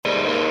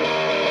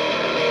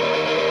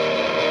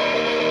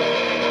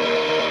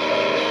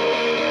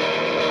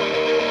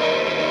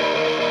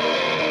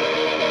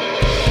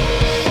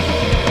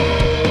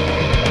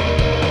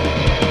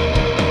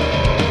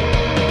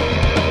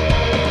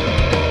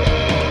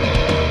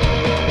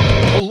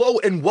Hello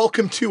and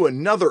welcome to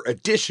another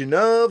edition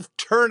of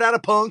Turned Out a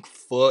Punk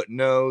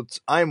Footnotes.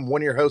 I'm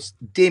one of your hosts,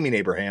 Damien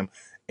Abraham,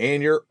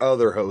 and your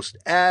other host,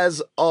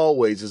 as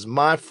always, is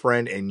my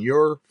friend and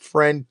your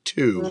friend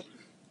too,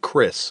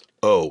 Chris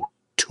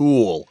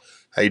O'Toole.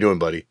 How you doing,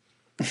 buddy?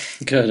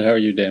 Good. How are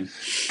you, Dan?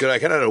 Good. I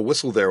kind of had a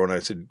whistle there when I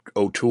said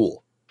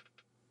O'Toole.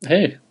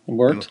 Hey, it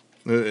worked.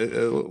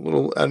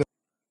 Adding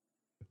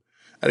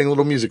a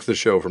little music to the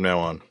show from now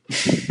on.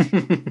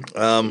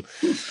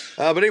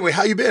 But anyway,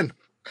 how you been?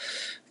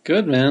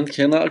 Good, man.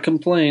 Cannot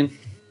complain.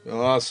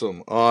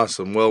 Awesome.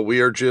 Well, we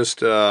are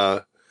just,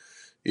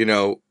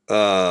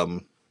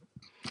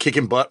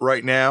 kicking butt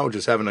right now,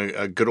 just having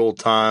a good old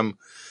time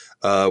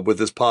with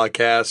this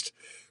podcast.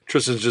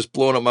 Tristan's just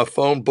blowing up my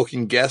phone,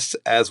 booking guests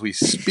as we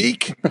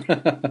speak.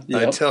 Yep.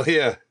 I tell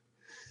you,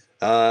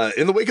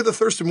 in the wake of the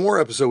Thurston Moore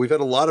episode, we've had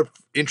a lot of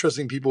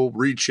interesting people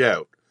reach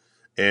out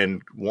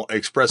and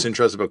express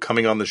interest about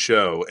coming on the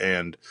show.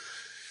 And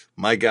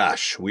my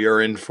gosh, we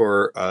are in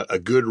for a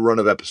good run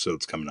of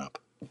episodes coming up.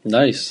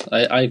 Nice.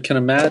 I can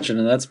imagine,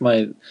 and that's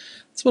what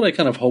I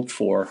kind of hope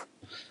for.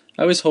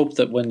 I always hope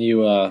that when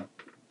you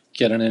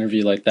get an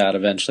interview like that,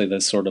 eventually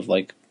there's sort of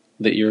like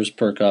the ears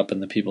perk up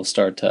and the people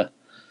start to,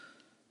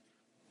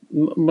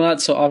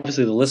 not so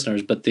obviously the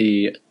listeners, but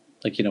the,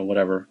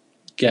 whatever,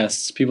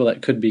 guests, people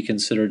that could be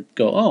considered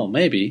go, oh,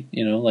 maybe,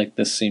 like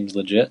this seems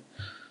legit.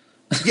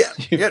 Yeah,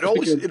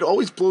 it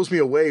always blows me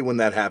away when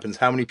that happens,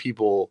 how many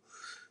people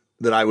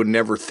that I would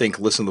never think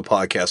listen to the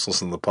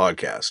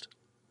podcast.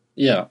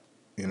 Yeah.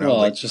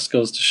 It just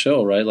goes to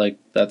show, right? Like,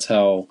 that's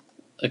how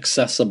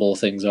accessible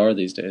things are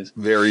these days.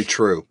 Very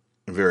true.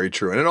 Very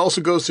true. And it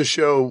also goes to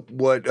show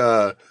what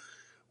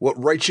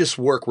righteous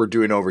work we're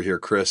doing over here,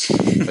 Chris,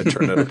 at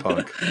Turned Out a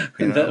Punk.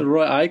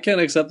 I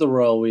can't accept the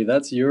royal we.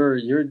 That's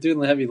you're doing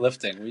the heavy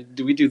lifting.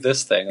 We do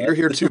this thing. You're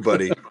here too,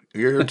 buddy.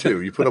 You're here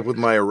too. You put up with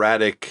my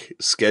erratic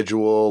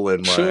schedule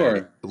and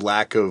my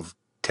lack of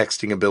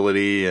texting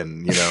ability,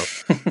 and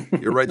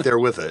you're right there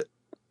with it,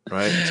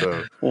 right?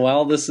 So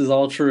while this is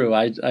all true,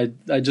 I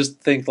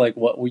just think like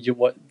what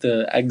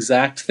the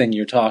exact thing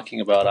you're talking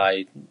about,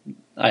 I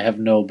have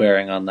no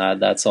bearing on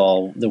that. That's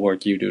all the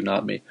work you do,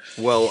 not me.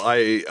 Well,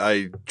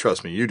 I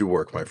trust me, you do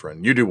work, my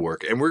friend. You do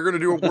work, and we're going to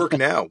do work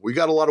now. We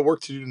got a lot of work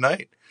to do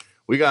tonight.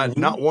 We got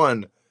not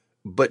one,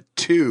 but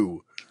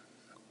two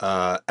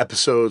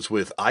episodes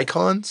with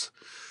icons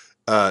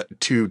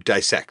to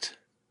dissect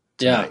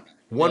tonight. Yeah.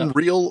 One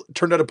real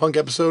Turned Out a Punk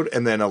episode,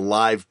 and then a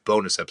live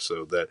bonus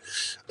episode that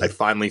I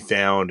finally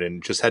found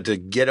and just had to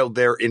get out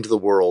there into the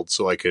world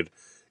so I could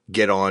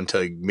get on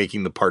to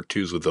making the part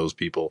twos with those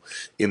people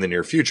in the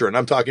near future. And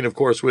I'm talking, of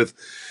course,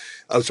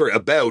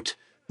 about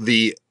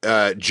the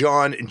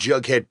John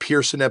Jughead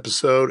Pierson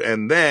episode,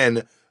 and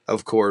then,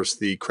 of course,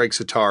 the Craig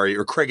Setari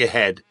or Craig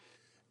Ahead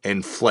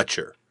and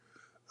Fletcher,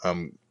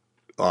 the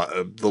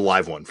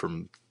live one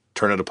from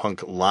Turned Out a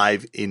Punk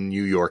live in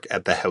New York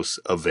at the House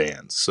of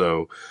Vans.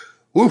 So,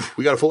 woof,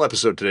 we got a full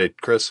episode today,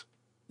 Chris.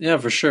 Yeah,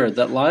 for sure.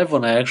 That live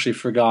one I actually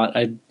forgot.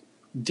 I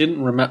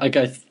didn't remember. Like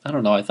I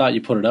don't know. I thought you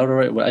put it out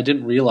already. I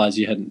didn't realize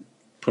you hadn't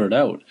put it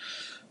out.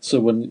 So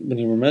when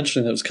you were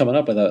mentioning it was coming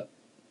up, I thought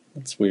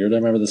that's weird. I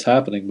remember this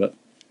happening, but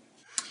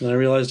then I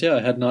realized,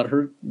 I had not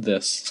heard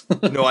this.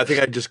 No, I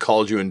think I just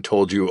called you and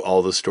told you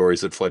all the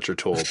stories that Fletcher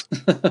told.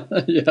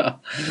 Yeah,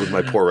 with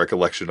my poor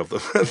recollection of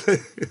them.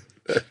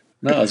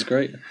 No, it was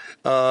great.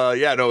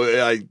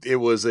 It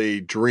was a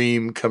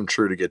dream come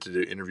true to get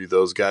to interview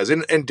those guys,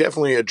 and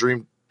definitely a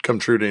dream come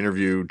true to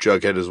interview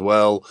Jughead as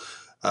well.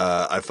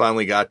 I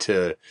finally got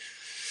to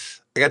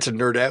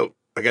nerd out.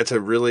 I got to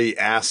really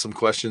ask some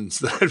questions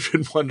that I've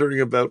been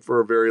wondering about for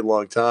a very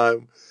long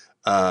time.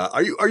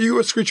 Are you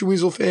a Screeching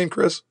Weasel fan,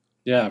 Chris?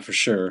 Yeah, for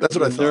sure. That's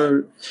what I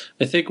thought.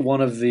 I think one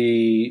of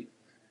the,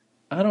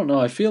 I don't know.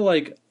 I feel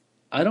like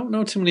I don't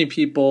know too many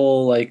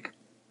people like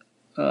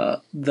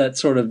that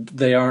sort of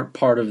they aren't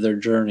part of their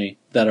journey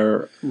that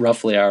are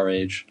roughly our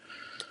age.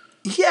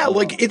 Yeah,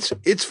 like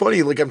it's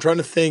funny. Like I'm trying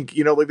to think.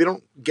 They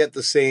don't get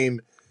the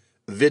same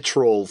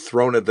vitriol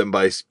thrown at them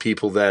by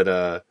people that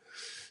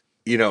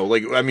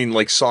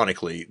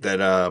sonically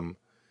that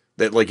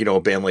a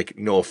band like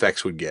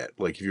NoFX would get,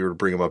 like if you were to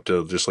bring them up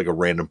to just like a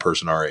random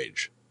person our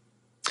age.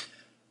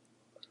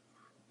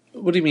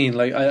 What do you mean?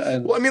 Like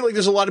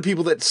there's a lot of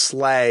people that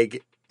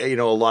slag a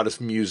lot of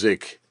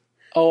music.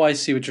 Oh, I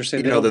see what you're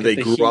saying. That they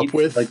grew up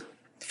with, like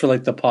for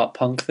like the pop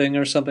punk thing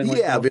or something. Like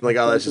yeah, being like,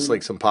 oh, that's just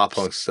like some pop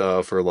punk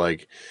stuff, or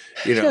like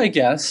Yeah, I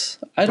guess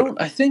I don't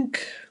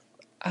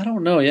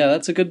know. Yeah,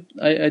 that's a good.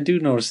 I do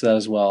notice that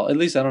as well. At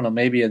least I don't know.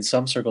 Maybe in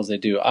some circles they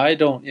do. I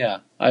don't.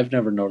 Yeah, I've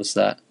never noticed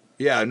that.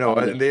 Yeah, no,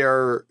 they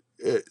are.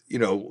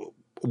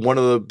 One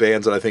of the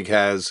bands that I think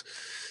has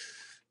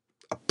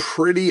a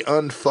pretty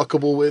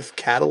unfuckable with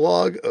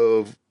catalog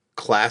of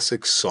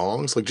classic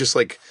songs, like just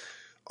like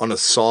on a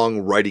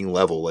songwriting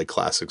level, like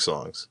classic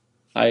songs.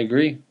 I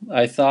agree.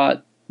 I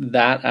thought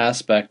that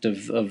aspect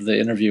of the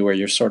interview where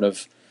you're sort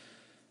of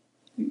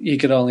he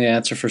could only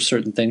answer for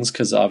certain things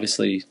because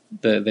obviously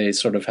they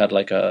sort of had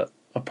like a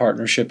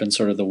partnership in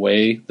sort of the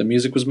way the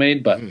music was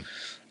made. But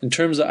in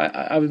terms of,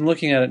 I've been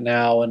looking at it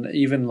now, and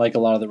even like a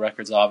lot of the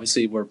records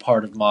obviously were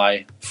part of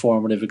my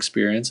formative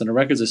experience, and the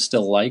records I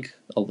still like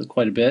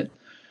quite a bit.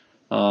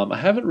 I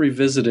haven't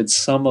revisited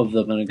some of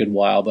them in a good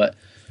while, but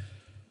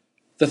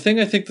the thing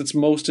I think that's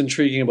most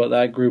intriguing about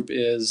that group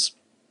is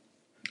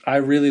I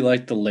really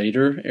like the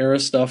later era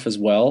stuff as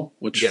well,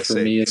 which for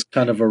me is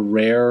kind of a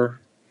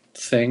rare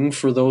thing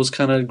for those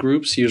kind of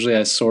groups. Usually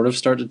I sort of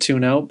start to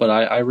tune out, but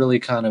I really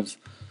kind of,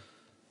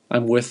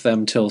 I'm with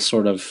them till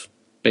sort of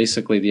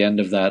basically the end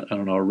of that, I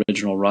don't know,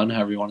 original run,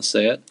 however you want to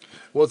say it.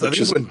 Well, I think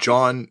it's when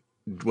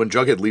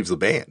Jughead leaves the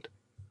band.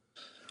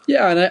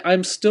 Yeah, and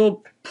I'm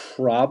still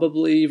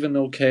probably even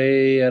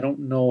okay. I don't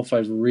know if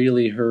I've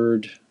really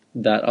heard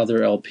that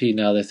other LP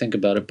now that I think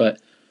about it, but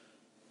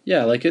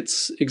yeah, like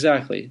it's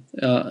exactly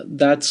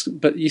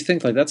but you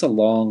think like that's a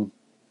long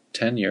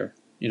tenure,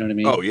 you know what I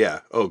mean? Oh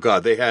yeah. Oh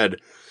god, they had,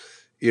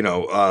 you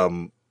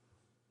know,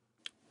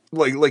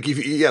 like look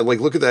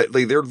at that.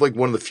 Like they're like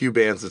one of the few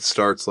bands that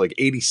starts like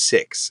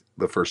 86.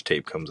 The first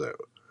tape comes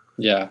out.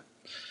 Yeah,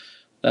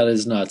 that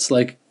is nuts.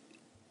 Like,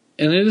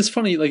 and it is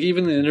funny. Like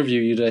even in the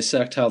interview, you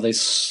dissect how they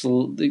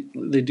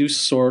do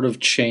sort of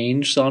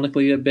change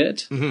sonically a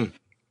bit. Mm-hmm.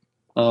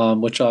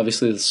 Which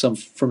obviously is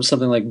from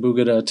something like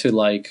Boogada to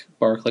like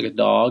Bark Like a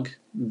Dog.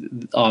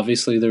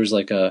 Obviously, there's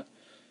like a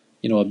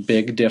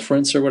big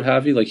difference or what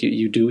have you. Like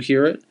you do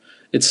hear it.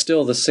 It's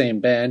still the same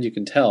band, you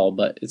can tell,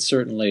 but it's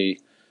certainly,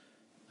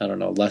 I don't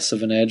know, less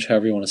of an edge,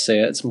 however you want to say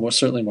it. It's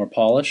certainly more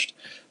polished.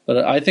 But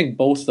I think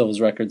both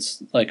those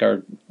records like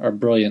are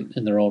brilliant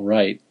in their own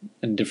right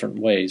in different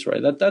ways.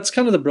 Right. That's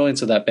kind of the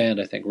brilliance of that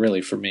band. I think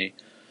really for me.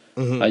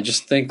 Mm-hmm. I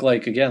just think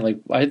like again like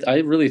I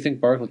really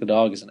think Bark Like a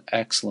Dog is an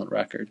excellent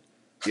record.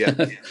 Yeah,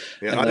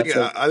 yeah.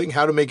 I think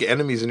How to Make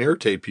Enemies and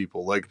Irritate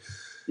People. Like,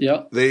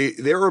 yeah,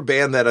 they're a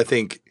band that I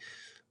think,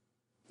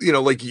 you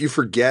know, like you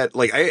forget.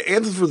 Like,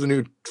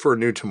 Anthem for a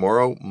New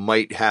Tomorrow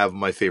might have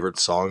my favorite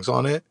songs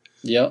on it.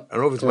 Yeah, I don't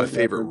know if it's my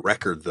favorite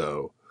record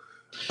though.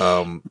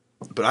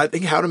 But I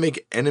think How to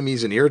Make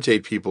Enemies and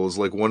Irritate People is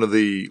like one of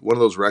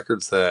those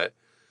records that,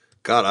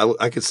 God,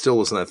 I could still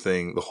listen to that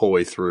thing the whole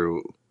way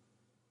through.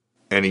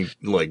 Any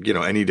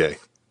day.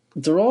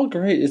 They're all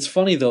great. It's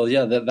funny though,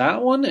 yeah,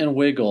 that one and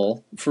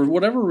Wiggle, for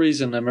whatever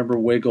reason, I remember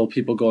Wiggle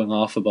people going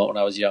off about when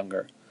I was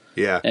younger.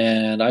 Yeah.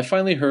 And I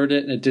finally heard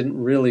it and it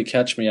didn't really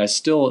catch me. It's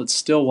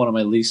still one of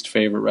my least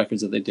favorite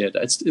records that they did.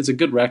 It's a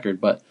good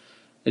record, but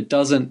it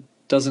doesn't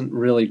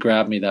really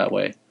grab me that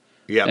way.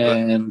 Yeah,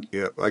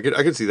 I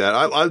could see that.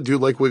 I do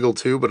like Wiggle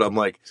too, but I'm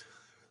like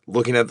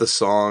looking at the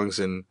songs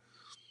and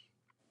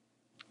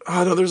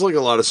oh no, there's like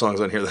a lot of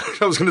songs on here that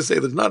I was going to say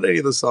there's not any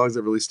of the songs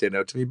that really stand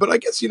out to me, but I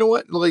guess you know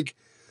what, like.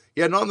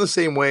 Yeah, not in the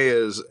same way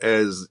as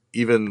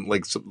even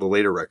like the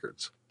later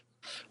records.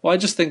 Well, I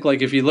just think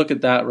like if you look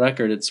at that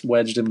record, it's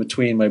wedged in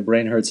between My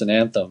Brain Hurts and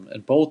Anthem,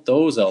 and both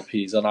those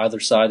LPs on either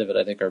side of it,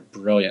 I think, are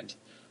brilliant.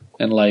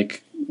 And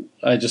like,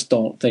 I just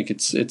don't think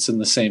it's in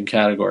the same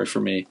category for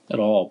me at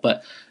all.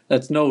 But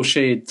that's no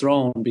shade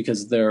thrown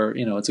because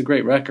it's a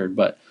great record.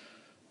 But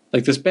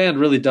like this band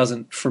really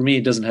doesn't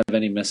have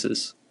any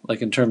misses.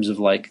 Like in terms of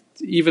like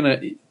even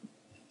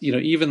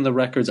the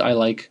records I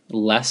like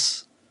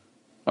less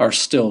are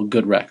still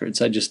good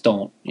records. I just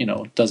don't,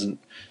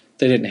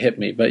 they didn't hit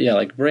me. But yeah,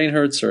 like Brain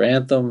Hurts or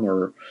Anthem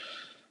or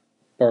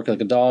Bark Like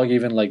a Dog,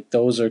 even like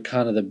those are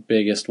kind of the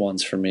biggest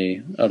ones for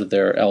me out of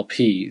their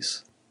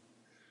LPs.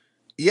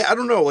 Yeah, I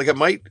don't know. Like I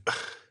might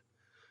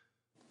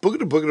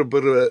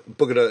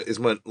Boogada is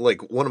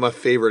one of my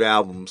favorite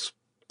albums.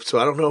 So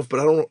I don't know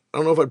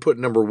if I'd put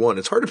number one.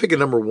 It's hard to pick a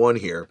number one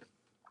here.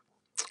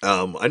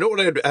 I know what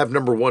I'd have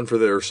number one for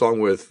their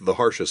song with the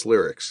harshest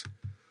lyrics.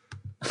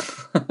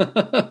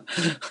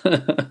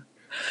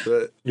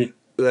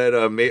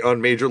 that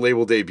on major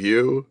label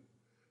debut,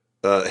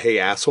 Hey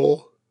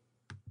Asshole.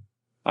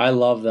 I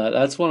love that.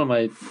 That's one of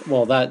my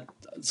that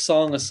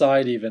song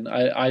aside, even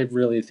I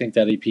really think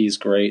that EP is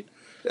great.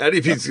 That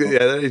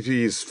EP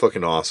is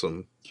fucking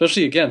awesome.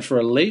 Especially again for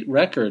a late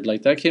record,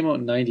 like that came out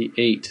in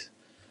 '98.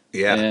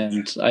 Yeah,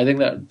 and I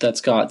think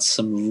that's got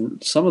some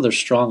of their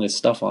strongest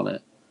stuff on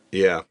it.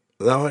 Yeah,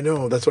 no, I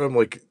know. That's what I'm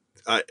like.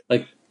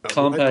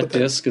 Compact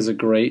Disc is a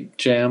great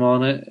jam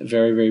on it.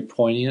 Very, very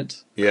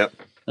poignant. Yep.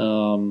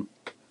 And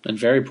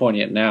very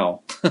poignant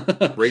now.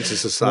 Race of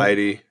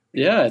Society.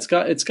 Yeah, it's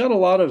got a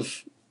lot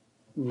of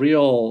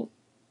real.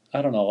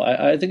 I don't know.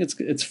 I think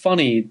it's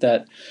funny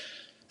that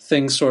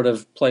things sort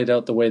of played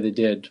out the way they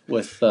did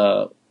with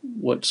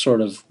what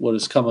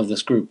has come of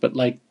this group. But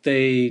like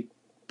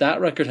that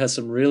record has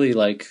some really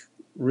like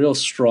real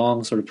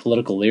strong sort of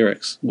political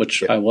lyrics,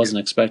 which I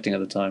wasn't expecting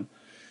at the time.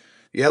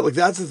 Yeah, like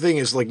that's the thing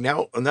is like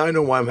now I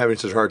know why I'm having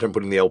such a hard time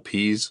putting the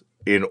LPs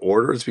in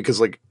order. It's because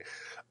like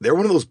they're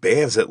one of those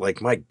bands that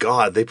like, my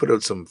God, they put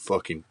out some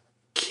fucking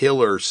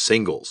killer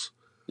singles.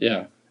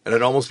 Yeah. And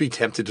I'd almost be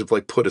tempted to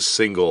like put a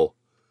single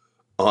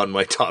on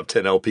my top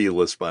 10 LP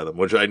list by them,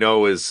 which I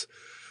know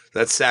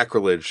that's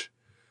sacrilege.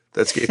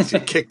 That's gets you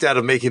kicked out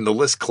of making the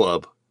list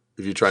club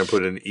if you try and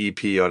put an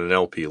EP on an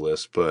LP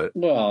list. But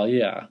well,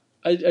 yeah.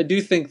 I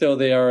do think though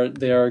they are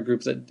a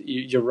group that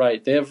you're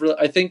right. They have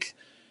I think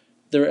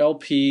their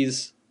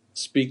LPs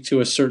speak to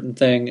a certain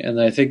thing,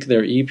 and I think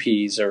their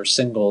EPs or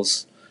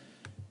singles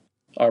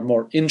are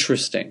more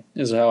interesting,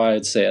 is how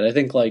I'd say it. I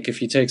think like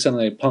if you take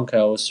something like Punk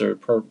House or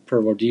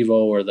Pervo Devo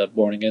or the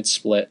Born Against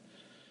split,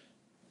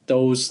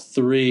 those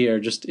three are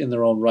just in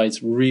their own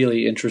rights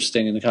really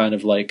interesting and kind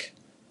of like,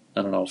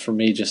 I don't know, for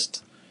me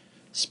just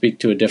speak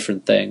to a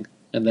different thing.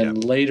 And then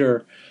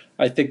later,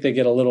 I think they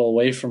get a little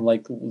away from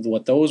like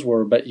what those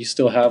were, but you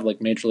still have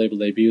like Major Label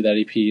Debut, that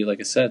EP, like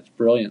I said,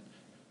 brilliant.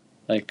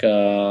 Like,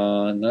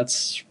 and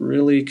that's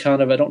really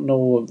kind of, I don't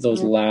know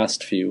those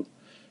last few,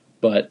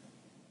 but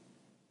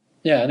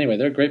yeah, anyway,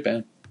 they're a great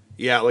band.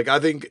 Yeah, like I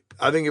think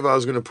if I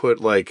was going to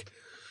put like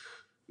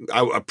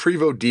a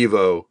Pervo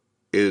Devo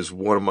is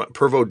one of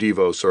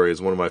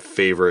my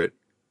favorite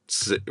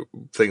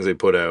things they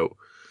put out.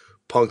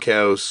 Punk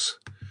House.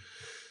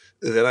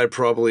 Then I'd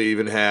probably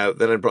go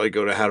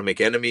to How to Make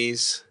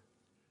Enemies,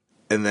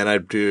 and then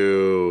I'd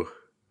do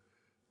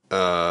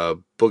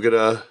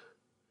Boogada,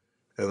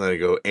 and then I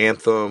go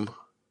Anthem,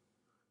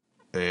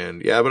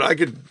 and yeah, but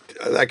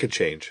that could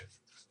change,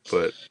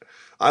 but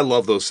I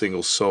love those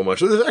singles so much.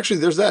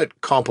 There's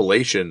that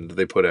compilation that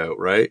they put out,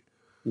 right?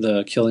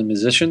 The Killing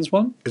Musicians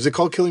one? Is it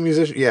called Killing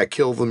Musicians? Yeah,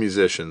 Kill the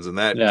Musicians, and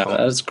that. Yeah,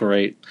 that's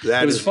great.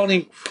 It was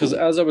funny because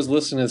as I was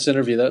listening to this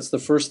interview, that's the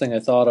first thing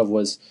I thought of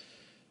was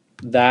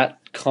that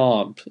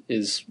comp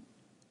is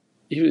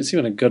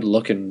even a good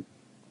looking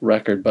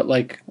record, but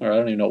like, or I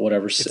don't even know,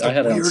 whatever. I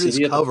had it on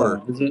CD at the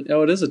time.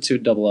 It is a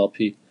double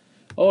LP.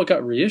 Oh, it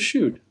got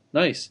reissued.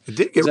 Nice. It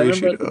did get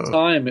reissued. I remember at the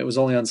time it was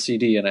only on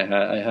CD, and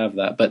I have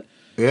that. But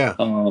yeah.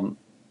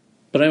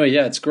 But anyway,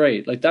 yeah, it's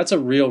great. Like that's a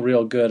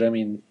real good. I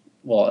mean,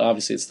 well,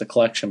 obviously it's the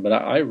collection, but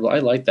I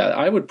like that.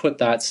 I would put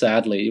that.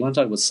 Sadly, you want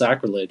to talk about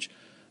sacrilege?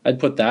 I'd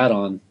put that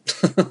on,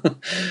 on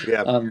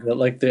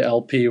the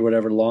LP or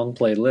whatever long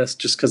play list,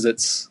 just because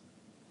it's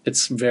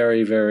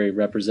very, very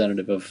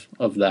representative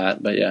of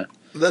that. But yeah,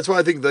 that's why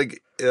I think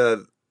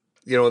and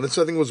this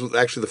I think was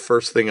actually the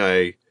first thing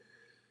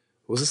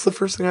was this the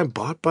first thing I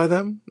bought by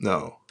them?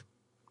 No,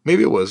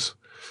 maybe it was.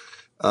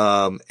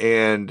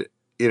 And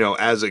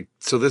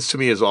so this to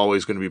me is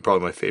always going to be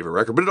probably my favorite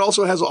record, but it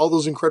also has all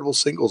those incredible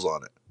singles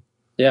on it.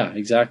 Yeah,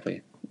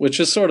 exactly. Which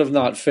is sort of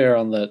not fair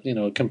on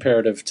the,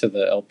 comparative to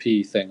the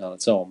LP thing on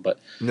its own, but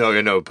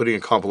no, putting a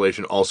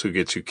compilation also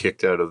gets you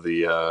kicked out of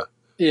the.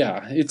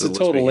 Yeah, it's a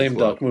total lame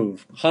duck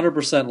move.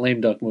 100%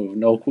 lame duck move,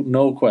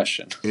 no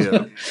question.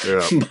 Yeah.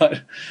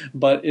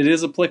 but it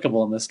is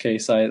applicable in this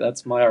case.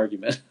 That's my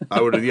argument.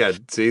 I would, yeah.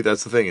 See,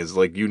 that's the thing is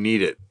like you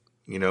need it.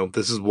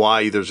 This is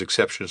why there's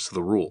exceptions to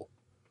the rule.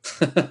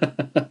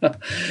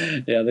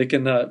 Yeah, they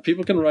can.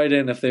 People can write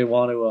in if they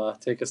want to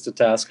take us to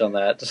task on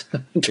that.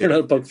 Turn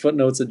out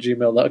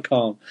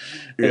footnotes@gmail.com.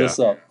 Hit us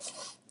up.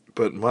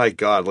 But my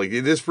God, like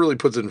this really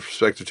puts it in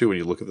perspective too when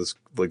you look at this,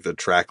 like the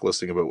track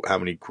listing about how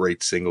many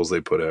great singles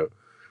they put out.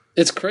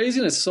 It's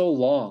crazy and it's so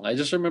long. I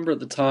just remember at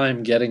the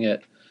time getting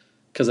it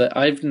because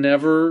I've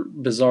never,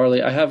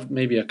 bizarrely, I have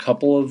maybe a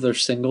couple of their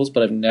singles,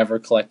 but I've never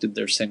collected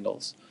their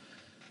singles.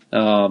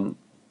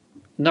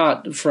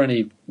 Not for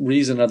any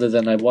reason other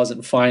than I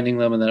wasn't finding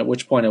them, and then at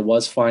which point I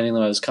was finding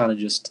them, I was kind of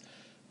just,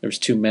 there was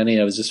too many.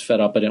 I was just fed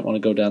up. I didn't want to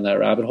go down that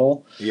rabbit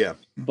hole. Yeah.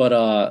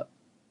 But,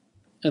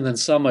 and then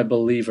some I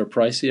believe are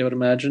pricey, I would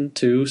imagine,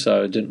 too,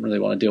 so I didn't really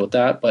want to deal with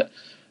that. But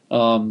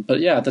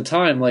yeah, at the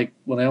time, like,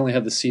 when I only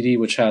had the CD,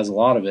 which has a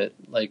lot of it,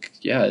 like,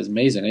 yeah, it's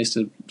amazing. I used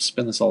to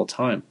spin this all the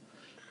time.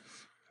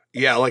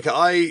 Yeah, like,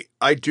 I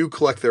do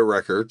collect their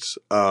records,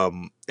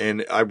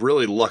 and I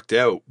really lucked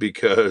out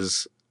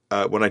because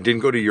when I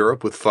didn't go to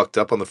Europe with Fucked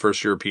Up on the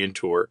first European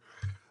tour,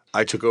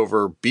 I took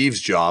over Beeve's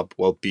job.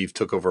 Well, Beeve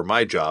took over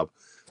my job.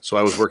 So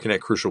I was working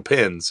at Crucial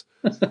Pins,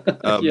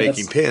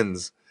 making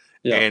pins.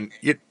 Yeah. And,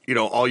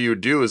 all you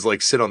would do is,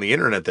 like, sit on the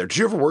internet there. Did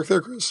you ever work there,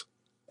 Chris?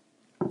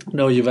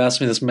 No, you've asked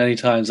me this many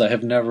times. I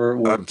have never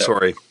worked there. I'm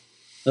sorry.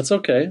 That's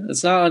okay.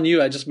 It's not on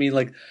you. I just mean,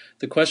 like,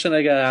 the question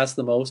I get asked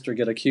the most or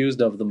get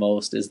accused of the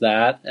most is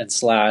that and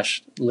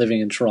 /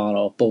 living in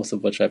Toronto, both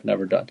of which I've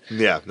never done.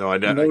 Yeah, no, I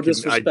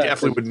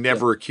definitely would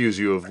never accuse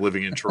you of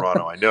living in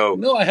Toronto. I know.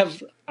 No,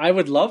 I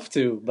would love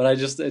to, but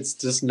it's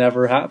just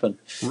never happened.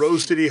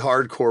 Rose City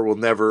hardcore will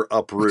never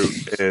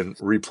uproot and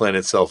replant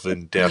itself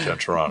in downtown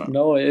Toronto.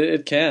 No,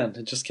 it can.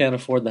 It just can't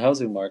afford the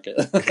housing market.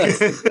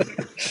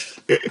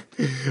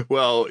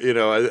 Well, and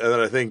then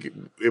I think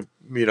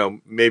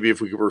maybe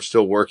if we were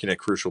still working at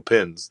Crucial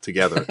Pins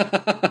together,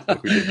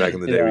 like we did back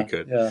in the day, we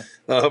could. Yeah.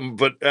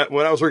 But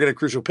when I was working at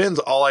Crucial Pins,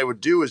 all I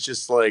would do is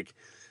just like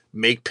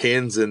make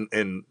pins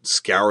and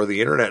scour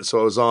the internet. So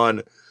I was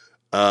on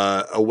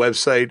a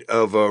website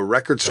of a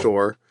record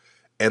store,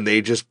 and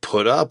they just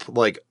put up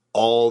like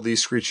all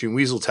these Screeching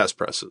Weasel test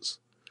presses,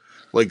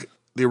 like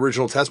the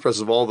original test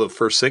presses of all the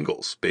first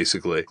singles,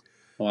 basically.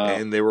 Wow.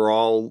 And they were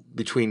all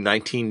between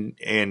 $19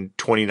 and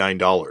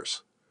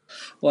 $29.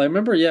 Well, I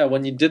remember,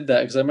 when you did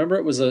that, because I remember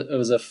it was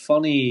a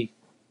funny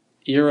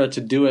era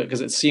to do it because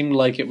it seemed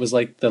like it was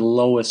like the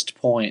lowest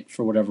point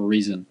for whatever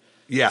reason.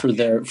 Yeah. For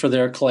their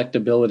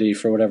collectability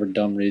for whatever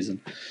dumb reason.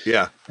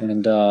 Yeah.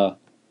 And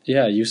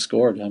yeah, you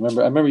scored. I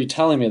remember you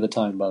telling me at the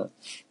time about it.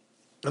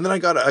 And then I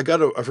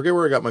forget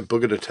where I got my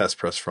Bugada test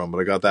press from, but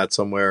I got that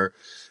somewhere.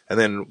 And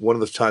then one of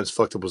the times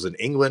fucked up was in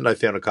England. I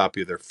found a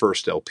copy of their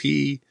first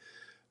LP.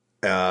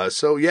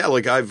 So yeah,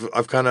 like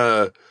I've kind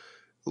of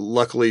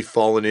luckily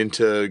fallen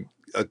into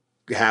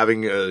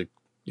having a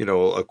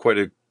quite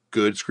a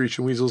good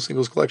Screeching Weasel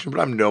singles collection,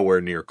 but I'm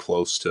nowhere near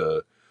close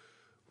to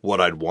what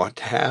I'd want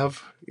to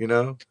have, you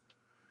know?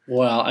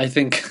 Well, I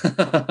think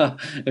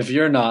if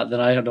you're not,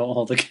 then I don't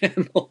hold a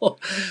candle.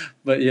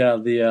 But yeah,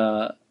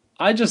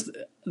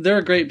 they're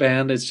a great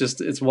band.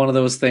 It's one of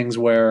those things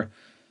where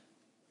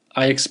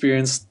I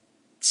experienced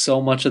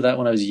so much of that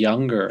when I was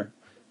younger,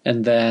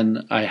 and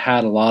then I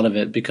had a lot of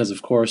it because,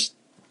 of course,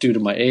 due to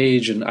my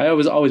age, and I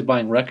was always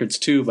buying records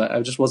too, but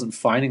I just wasn't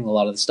finding a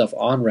lot of the stuff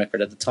on record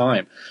at the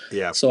time.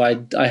 Yeah. So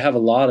I have a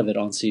lot of it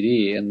on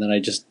CD, and then I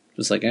just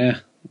was like,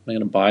 am I going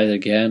to buy it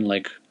again?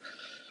 Like,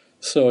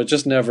 so it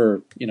just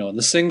never,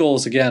 the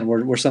singles again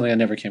were something I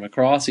never came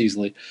across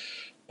easily.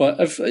 But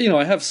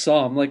I have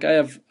some, like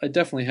I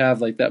definitely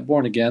have like that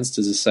Born Against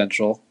is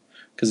essential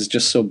because it's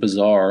just so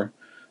bizarre.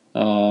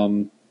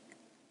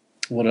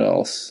 What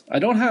else? I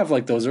don't have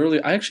like those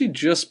early. I actually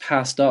just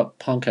passed up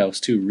Punk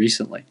House 2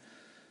 recently.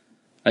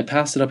 I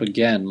passed it up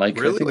again. Like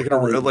really,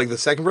 like the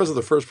second press or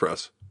the first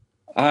press?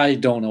 I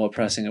don't know what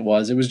pressing it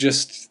was. It was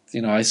just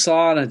I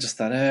saw it and I just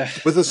thought,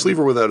 With a sleeve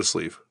or without a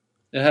sleeve?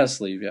 It has a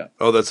sleeve, yeah.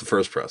 Oh, that's the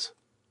first press.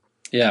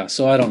 Yeah,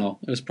 so I don't know.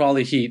 It was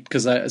probably heat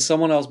because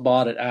someone else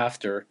bought it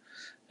after,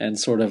 and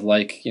sort of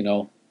like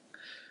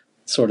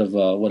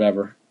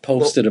whatever.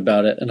 Posted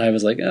about it, and I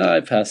was like, I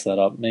passed that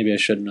up. Maybe I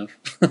shouldn't have.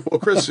 Well,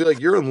 Chris, like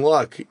you're in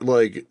luck.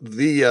 Like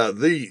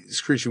the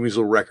Screeching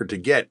Weasel record to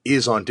get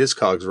is on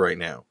Discogs right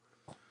now.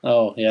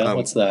 Oh yeah,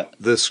 what's that?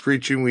 The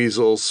Screeching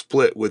Weasel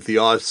split with the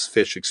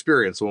Ozfish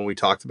Experience, the one we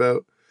talked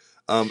about.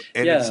 And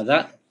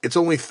yeah, it's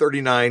only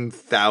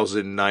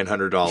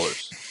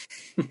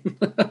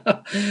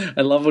 $39,900.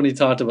 I love when he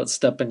talked about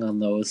stepping on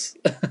those.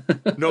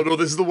 No,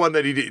 this is the one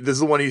that he did. This is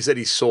the one he said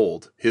he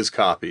sold his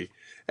copy.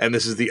 And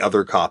this is the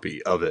other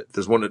copy of it.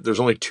 There's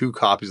only 2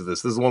 copies of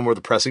this. This is the one where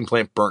the pressing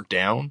plant burnt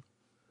down.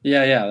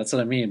 Yeah, that's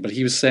what I mean. But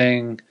he was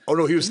saying, oh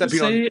no, he was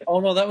stepping on. Oh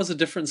no, that was a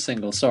different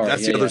single. Sorry,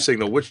 that's the other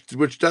single,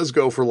 which does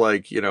go for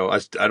like I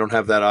don't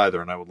have that either,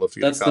 and I would love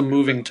to get. That's the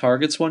Moving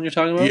Targets one you're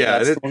talking about. Yeah,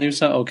 that's the one you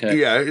said. Okay,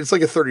 yeah, it's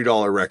like a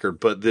 $30 record,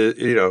 but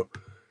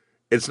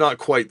it's not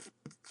quite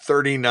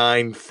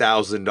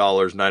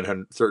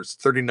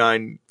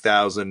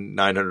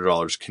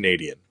 $39,900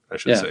 Canadian. I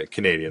should say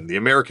Canadian. The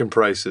American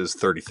price is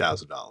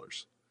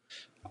 $30,000.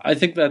 I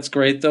think that's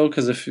great though,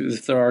 because if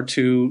there are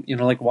 2,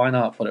 like why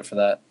not put it for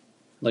that?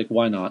 Like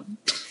why not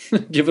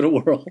give it a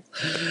whirl?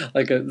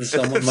 Like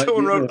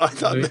someone wrote, I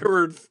thought there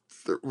were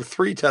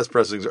 3 test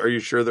pressings. Are you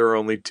sure there are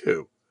only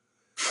 2?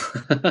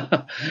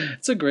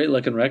 It's a great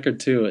looking record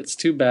too. It's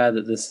too bad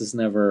that this is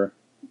never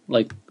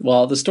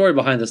the story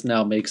behind this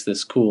now makes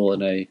this cool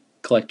in a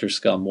collector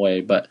scum way,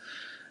 but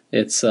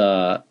it's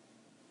a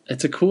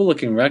cool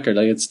looking record.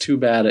 Like it's too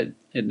bad it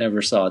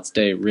never saw its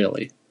day,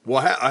 really.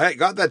 Well, I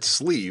got that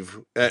sleeve,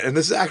 and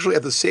this is actually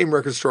at the same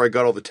record store I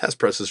got all the test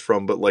presses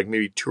from, but like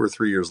maybe 2 or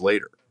 3 years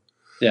later.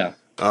 Yeah.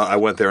 I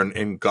went there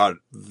and got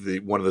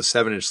one of the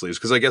 7-inch sleeves,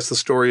 because I guess the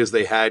story is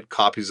they had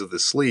copies of the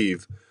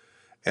sleeve,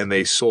 and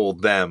they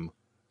sold them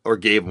or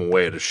gave them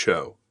away at a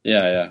show.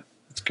 Yeah.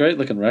 It's a great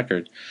looking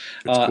record.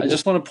 Cool. I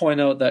just want to point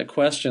out that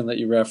question that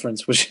you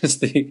referenced, which is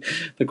the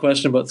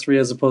question about 3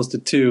 as opposed to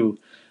 2.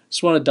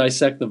 Just want to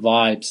dissect the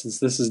vibe, since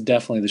this is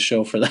definitely the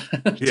show for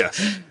that.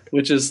 Yes.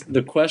 Which is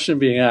the question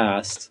being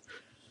asked.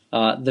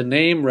 The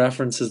name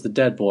references the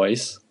Dead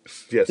Boys.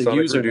 Yes, the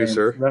Sonic username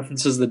Producer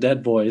references the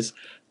Dead Boys.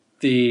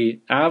 The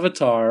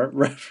avatar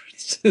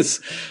references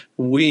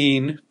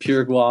Ween,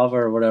 Pure Guava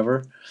or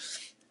whatever.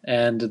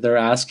 And they're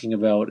asking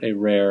about a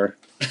rare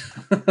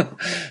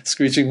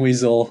Screeching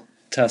Weasel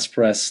test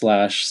press /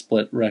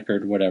 split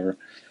record, whatever.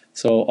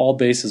 So all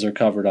bases are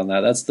covered on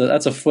that.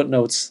 That's a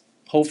Footnotes.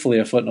 Hopefully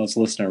a Footnotes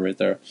listener right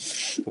there.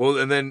 Well,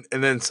 and then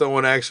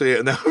someone actually,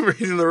 and I'm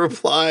reading the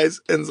replies,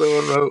 and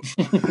someone wrote,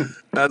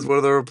 that's one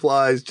of the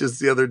replies just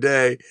the other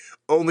day,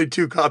 only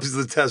 2 copies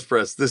of the test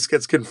press. This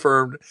gets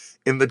confirmed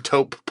in the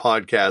TOAP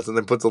podcast, and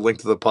then puts a link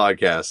to the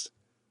podcast.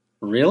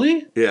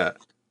 Really? Yeah.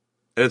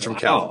 And it's from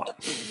Cal.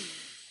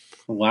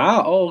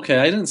 Wow. Oh, okay.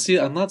 I didn't see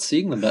it. I'm not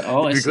seeing them.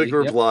 Oh, I see. You click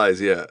replies,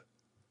 yeah.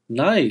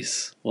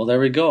 Nice. Well, there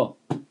we go.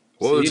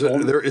 Well,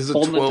 there is a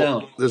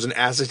 12. There's an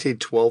acetate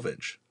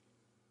 12-inch.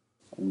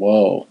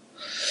 Whoa.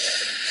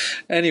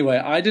 Anyway,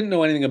 I didn't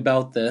know anything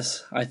about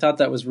this. I thought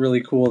that was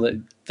really cool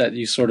that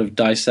you sort of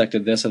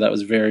dissected this, and that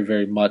was very,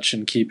 very much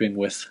in keeping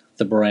with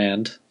the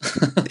brand.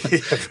 Yeah,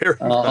 very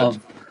much.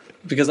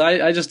 Because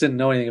I just didn't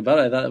know anything about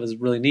it. I thought it was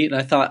really neat,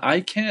 and I thought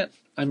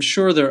I'm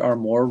sure there are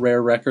more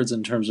rare records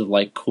in terms of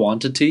like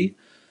quantity,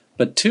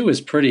 but 2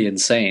 is pretty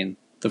insane.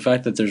 The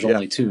fact that there's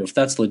only 2, if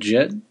that's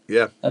legit,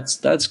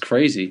 that's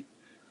crazy.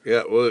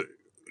 Yeah, well,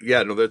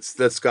 yeah, no,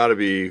 that's got to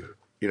be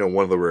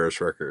one of the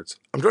rarest records.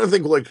 I'm trying to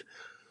think like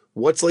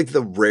what's like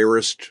the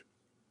rarest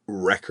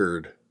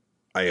record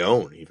I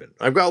own? Even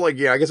I've got like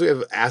I guess we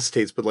have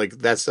acetates, but like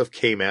that stuff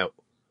came out.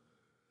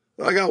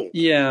 I got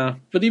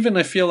but even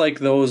I feel like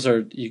those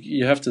are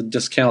you have to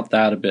discount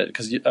that a bit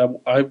because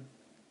I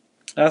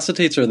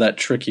acetates are that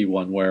tricky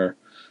one where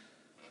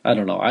I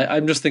don't know.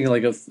 I'm just thinking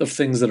like of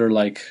things that are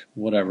like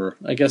whatever.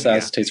 I guess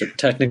acetates are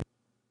technically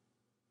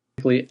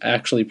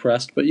actually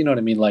pressed, but you know what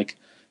I mean. Like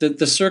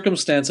the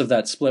circumstance of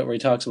that split where he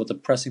talks about the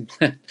pressing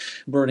plant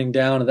burning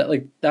down, and that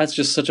like that's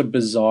just such a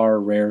bizarre,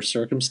 rare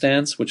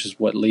circumstance, which is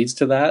what leads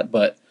to that.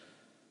 But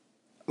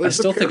I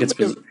still think it's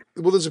bizarre.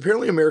 Well, there's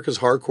apparently America's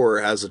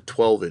Hardcore has a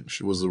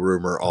 12-inch, was the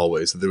rumor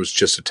always, that there was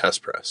just a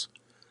test press.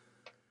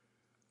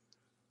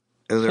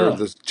 And there are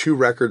the 2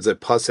 records that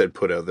Puss had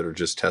put out that are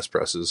just test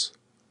presses.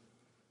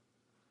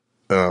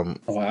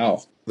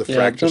 Wow. The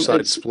Fracture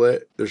Side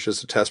Split, there's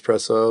just a test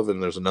press of,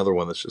 and there's another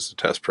one that's just a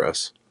test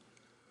press.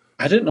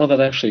 I didn't know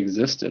that actually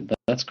existed.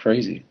 That's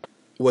crazy.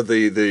 What so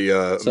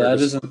that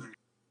isn't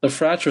the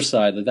Fracture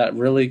Side,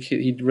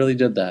 he really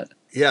did that.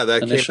 Yeah,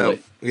 that initially.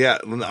 came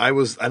out. Yeah,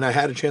 I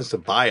had a chance to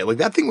buy it. Like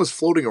that thing was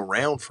floating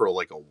around for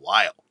like a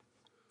while.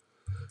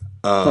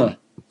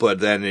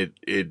 But then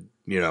it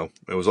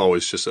was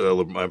always just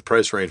my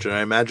price range, and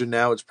I imagine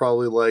now it's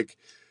probably like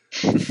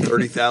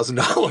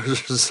 $30,000 or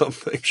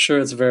something. Sure,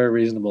 it's very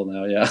reasonable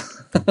now. Yeah.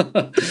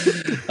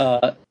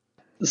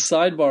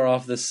 Sidebar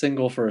off this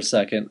single for a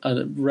second.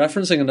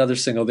 Referencing another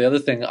single, the other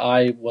thing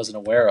I wasn't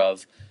aware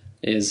of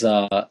is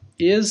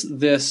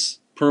this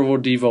Pervo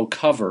Devo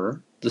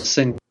cover, the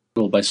single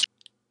by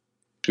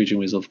Screeching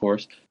Weasel, of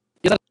course,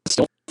 is that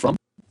still from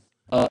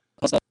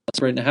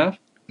Spray It in Half?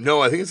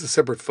 No, I think it's a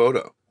separate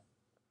photo.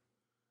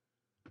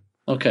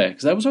 Okay,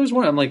 because I was always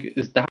wondering, I'm like,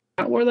 is that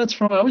where that's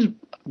from? I always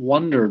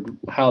wondered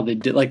how they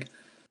did, like,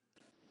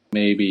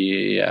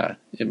 maybe, yeah,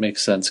 it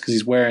makes sense, because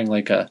he's wearing,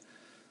 like, a,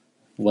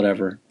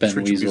 whatever, Ben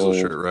Weasel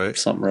shirt, right?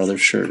 Something or other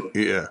shirt.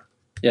 Yeah.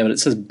 Yeah, but it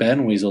says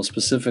Ben Weasel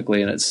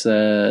specifically, and it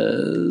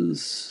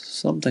says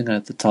something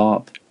at the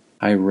top.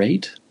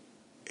 Irate?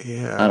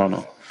 Yeah. I don't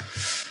know.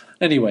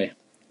 Anyway,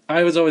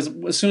 I was always,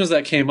 as soon as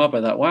that came up,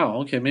 I thought, wow,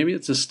 okay, maybe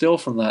it's a still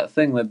from that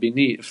thing. That'd be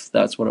neat if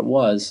that's what it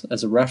was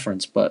as a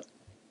reference, but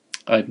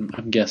I'm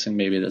guessing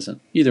maybe it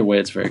isn't. Either way,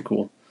 it's very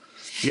cool.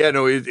 Yeah,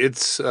 no,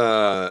 it's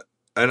and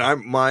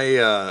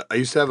I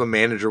used to have a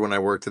manager when I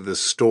worked at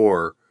this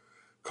store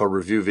called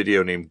Review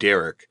Video named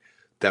Derek.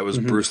 That was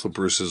Bruce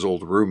LaBruce's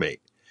old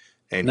roommate.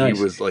 And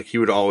nice. He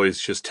would always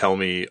just tell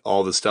me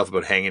all this stuff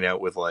about hanging out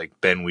with like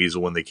Ben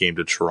Weasel when they came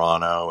to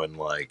Toronto, and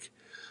like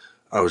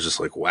I was just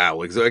like, wow.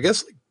 Like so I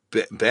guess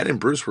like Ben and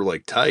Bruce were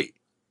like tight.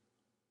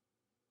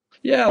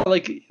 Yeah,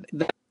 like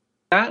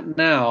that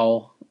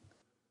now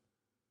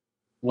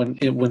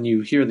when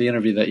you hear the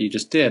interview that you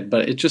just did,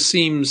 but it just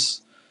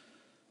seems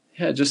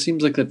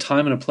like the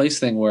time and a place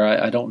thing where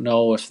I don't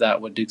know if that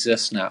would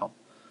exist now.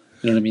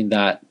 You know what I mean?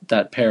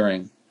 That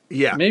pairing.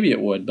 Yeah. Maybe it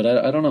would, but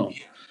I don't know.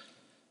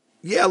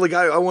 Yeah, like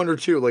I wonder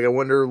too. Like I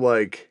wonder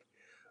like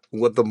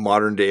what the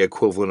modern day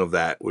equivalent of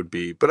that would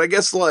be. But I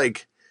guess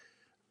like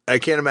I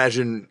can't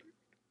imagine,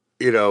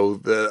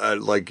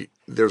 like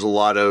there's a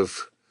lot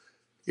of,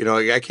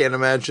 I can't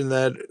imagine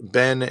that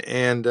Ben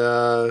and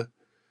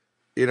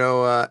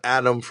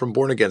Adam from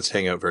Born Against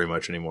hang out very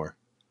much anymore.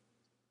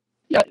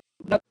 Yeah,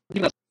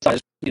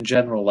 in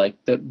general, like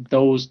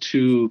those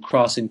two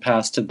crossing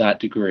paths to that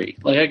degree.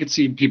 Like I could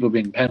see people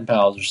being pen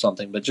pals or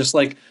something, but just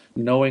like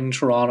knowing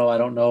Toronto, I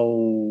don't know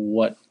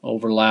what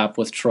overlap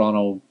with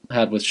Toronto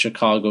had with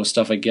Chicago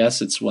stuff. I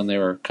guess it's when they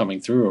were coming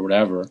through or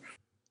whatever.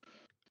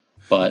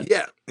 But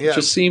yeah. It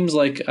just seems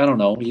like, I don't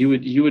know, you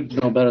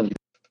would know better than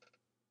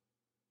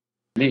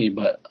me,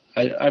 but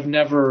I've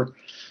never,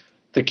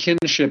 the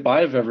kinship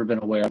I've ever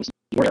been aware of,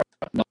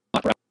 not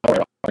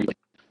arguably,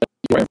 but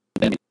I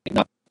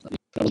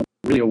wasn't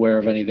really aware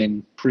of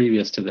anything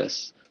previous to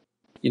this.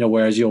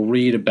 Whereas you'll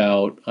read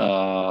about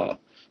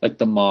like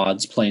the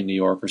Mods playing New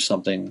York or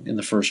something in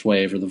the first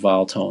wave, or the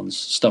Vile Tones,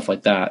 stuff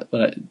like that.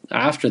 But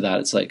after that,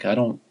 it's like I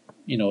don't,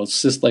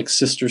 it's just like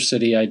Sister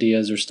City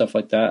ideas or stuff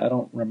like that. I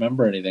don't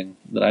remember anything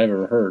that I've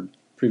ever heard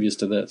previous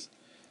to this.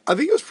 I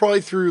think it was probably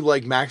through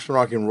like Maximum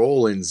Rock and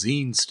Roll and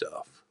zine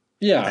stuff.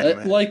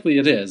 Yeah, likely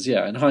it is.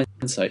 Yeah, in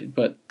hindsight,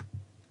 but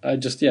it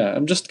just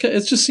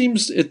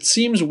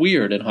seems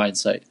weird in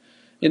hindsight.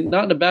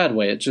 Not in a bad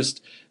way. It's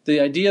just the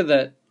idea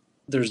that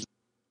there's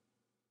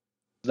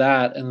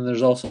that, and then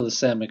there's also the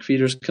Sam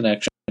McPheeters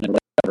connection. And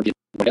whatever.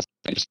 It's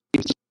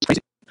crazy.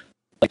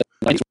 Like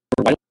the 90s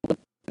were wide open.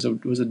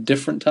 It was a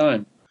different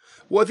time.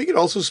 Well, I think it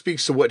also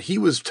speaks to what he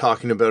was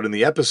talking about in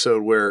the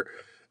episode, where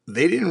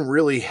they didn't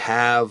really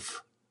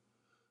have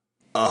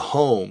a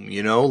home.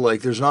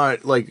 Like there's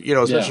not like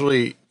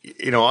especially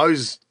I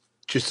always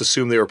just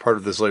assumed they were part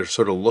of this like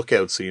sort of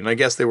lookout scene. I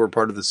guess they were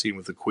part of the scene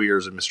with the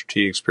Queers and Mr.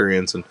 T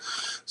Experience and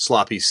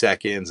Sloppy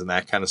Seconds and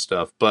that kind of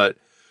stuff. But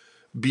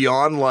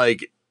beyond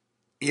like,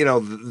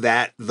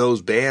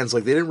 those bands,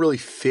 like they didn't really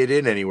fit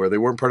in anywhere. They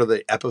weren't part of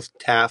the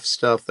Epitaph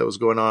stuff that was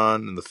going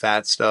on and the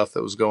Fat stuff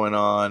that was going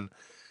on.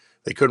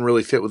 They couldn't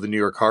really fit with the New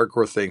York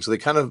hardcore thing. So they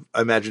kind of,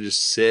 I imagine,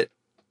 just sit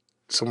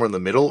somewhere in the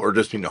middle, or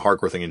just mean the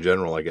hardcore thing in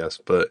general, I guess.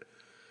 But,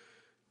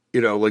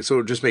 like, so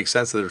it just makes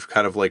sense that they're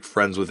kind of like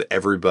friends with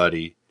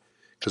everybody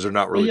because they're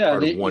not really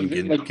part of one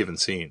given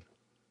scene.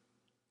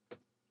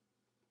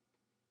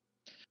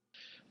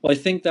 Well, I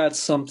think that's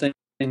something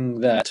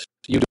that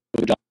you do a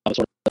good job of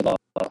sort of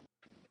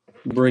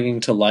bringing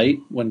to light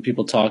when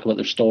people talk about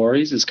their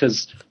stories, is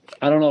because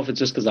I don't know if it's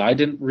just because I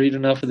didn't read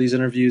enough of these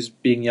interviews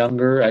being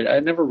younger. I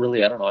never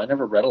really, I don't know, I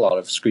never read a lot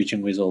of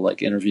Screeching Weasel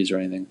like interviews or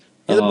anything.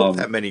 Yeah, there weren't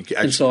that many. Actually,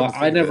 and so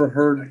I never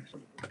heard.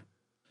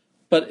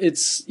 But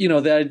it's,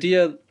 the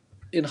idea,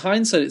 in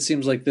hindsight, it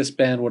seems like this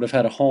band would have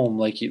had a home,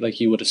 like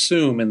you would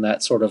assume, in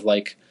that sort of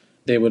like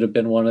they would have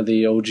been one of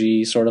the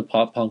OG sort of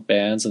pop punk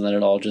bands, and then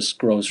it all just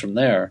grows from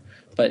there.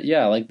 But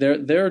yeah, like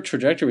their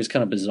trajectory is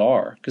kind of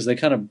bizarre because they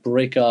kind of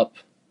break up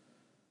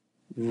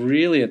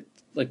really at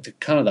like the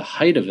kind of the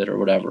height of it or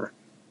whatever.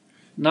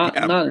 Not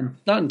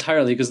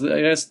entirely, because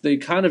I guess they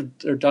kind of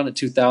are done at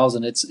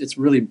 2000. It's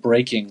really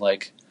breaking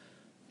like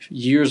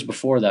years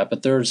before that,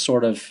 but they're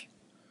sort of,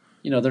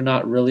 they're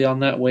not really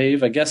on that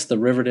wave. I guess the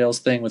Riverdale's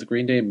thing with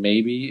Green Day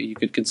maybe you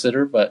could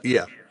consider, but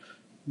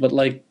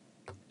like,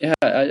 yeah,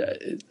 I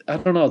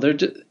don't know. They're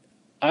just,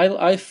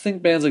 I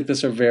think bands like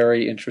this are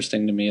very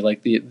interesting to me.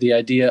 Like the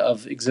idea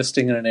of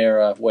existing in an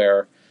era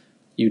where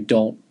you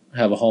don't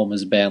have a home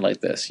as a band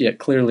like this. Yet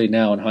clearly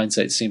now in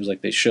hindsight it seems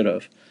like they should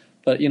have.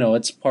 But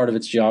it's part of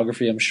its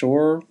geography, I'm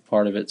sure.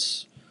 Part of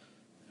its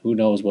who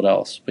knows what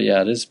else. But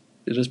yeah, it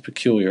is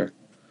peculiar.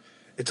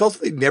 It's also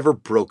they never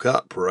broke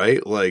up,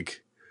 right?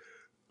 Like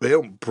they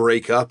don't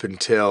break up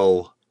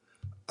until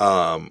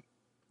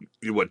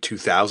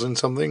 2000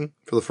 something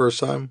for the first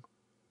time.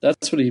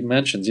 That's what he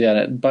mentions.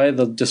 Yeah, by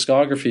the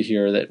discography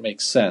here, that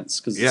makes sense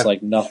because it's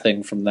like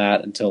nothing from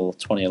that until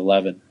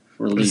 2011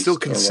 released. But it's still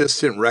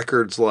consistent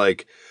records.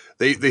 Like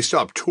they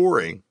stopped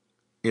touring.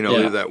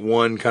 That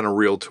one kind of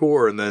real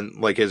tour, and then,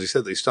 like as you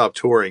said, they stopped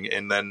touring,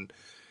 and then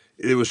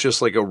it was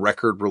just like a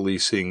record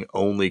releasing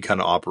only kind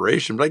of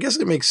operation. But I guess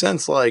it makes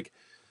sense. Like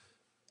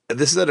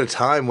this is at a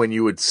time when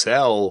you would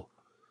sell,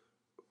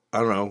 I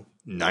don't know,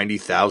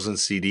 90,000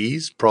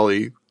 CDs,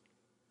 probably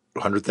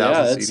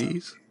 100,000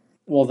 CDs.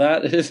 Well,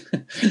 that is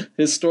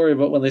his story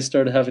about when they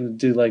started having to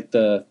do like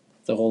the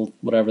whole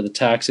whatever the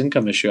tax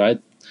income issue. I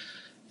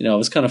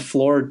was kind of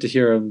floored to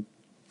hear him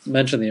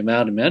mention the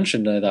amount he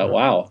mentioned. And I thought,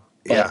 wow,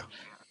 but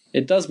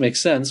it does make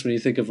sense when you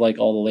think of like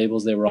all the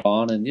labels they were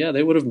on, and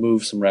they would have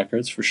moved some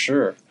records for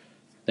sure.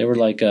 They were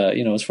like,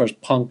 as far as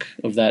punk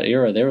of that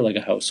era, they were like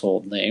a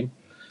household name.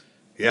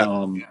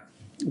 Yeah.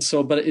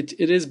 So, but it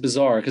is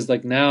bizarre because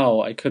like now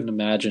I couldn't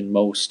imagine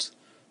most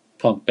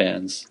punk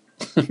bands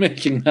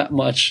making that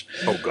much.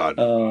 Oh God.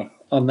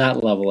 On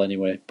that level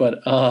anyway.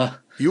 But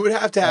you would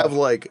have to have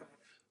like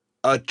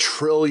 1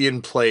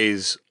 trillion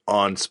plays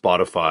on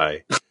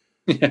Spotify.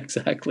 Yeah,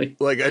 exactly.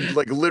 Like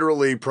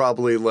literally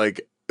probably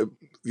like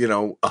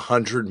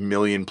 100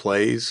 million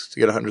plays to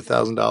get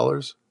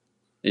 $100,000.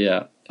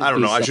 Yeah. I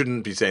don't know. I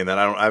shouldn't be saying that.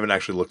 I haven't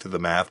actually looked at the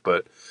math,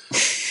 but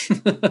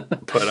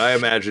but I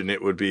imagine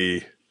it would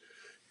be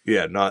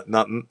not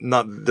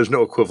there's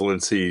no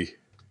equivalency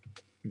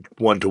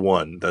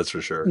 1-to-1, that's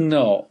for sure.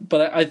 No,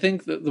 but I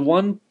think that the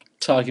one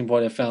talking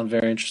point I found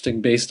very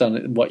interesting based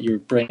on what you're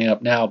bringing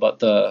up now about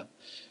the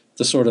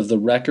sort of the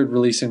record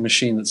releasing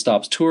machine that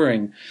stops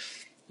touring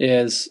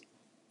is,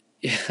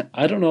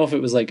 I don't know if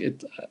it was like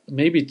it,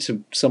 maybe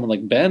to someone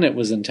like Ben it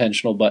was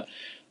intentional, but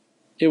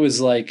it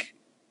was like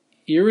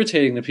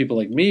irritating to people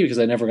like me because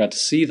I never got to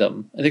see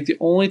them. I think the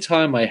only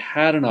time I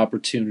had an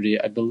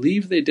opportunity, I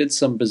believe they did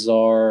some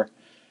bizarre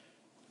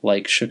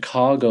like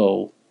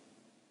Chicago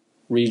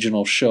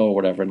regional show or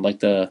whatever, and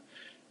like I'm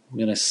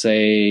gonna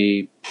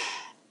say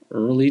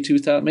early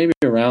 2000, maybe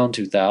around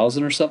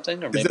 2000 or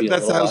something, or maybe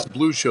that's the House of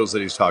Blues shows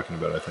that he's talking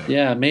about, I think.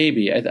 Yeah,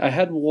 maybe. I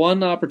had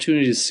one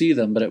opportunity to see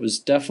them, but it was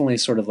definitely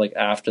sort of like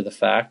after the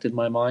fact in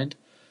my mind,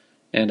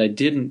 and I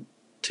didn't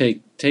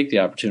take the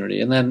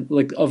opportunity. And then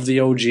like of the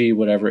OG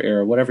whatever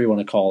era, whatever you want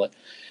to call it,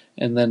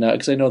 and then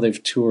because I know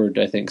they've toured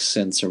I think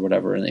since or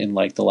whatever in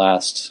like the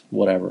last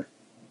whatever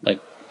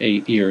like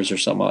 8 years or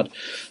some odd,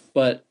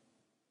 but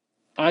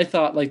I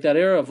thought like that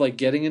era of like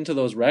getting into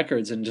those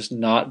records and just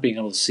not being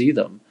able to see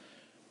them,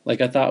 like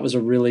I thought was a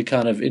really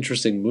kind of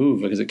interesting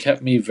move because it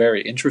kept me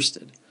very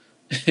interested.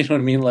 You know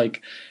what I mean?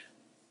 Like,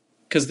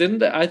 because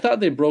I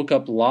thought they broke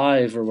up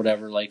live or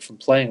whatever, like from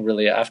playing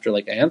really after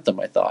like Anthem.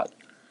 I thought.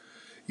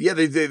 Yeah,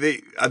 they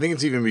I think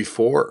it's even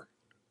before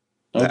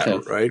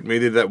that, right? Maybe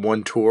they did that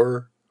one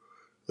tour,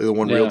 like the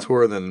one real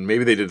tour, and then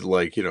maybe they did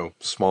like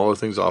smaller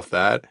things off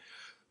that,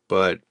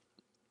 but.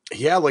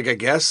 Yeah, like I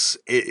guess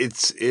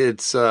it's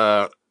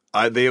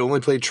they only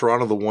played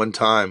Toronto the one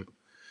time.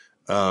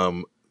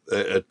 That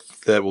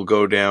will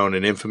go down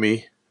in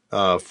infamy.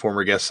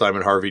 Former guest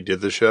Simon Harvey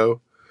did the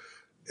show,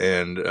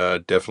 and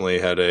definitely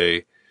had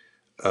a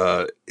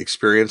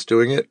experience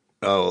doing it.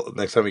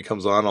 Next time he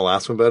comes on, I'll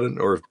ask him about it.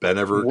 Or if Ben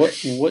ever.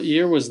 What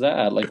year was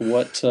that? Like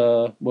what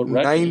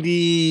record?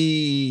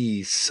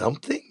 90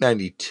 something,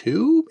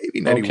 92,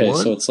 maybe 91.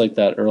 Okay, so it's like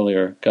that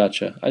earlier.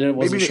 Gotcha. I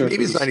wasn't sure.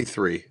 Maybe it's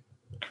 93.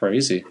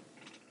 Crazy.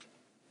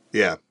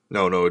 Yeah.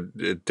 No,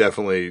 it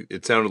definitely,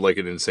 it sounded like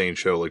an insane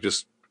show, like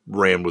just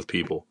rammed with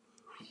people.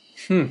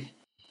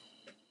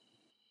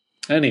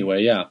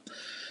 Anyway, yeah.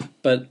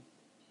 But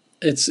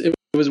it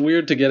was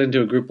weird to get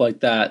into a group like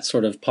that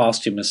sort of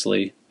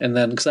posthumously. And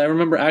then, because I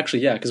remember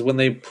actually, yeah, because when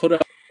they put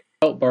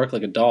out Bark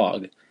Like a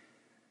Dog,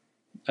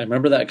 I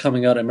remember that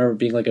coming out. I remember it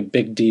being like a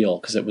big deal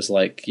because it was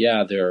like,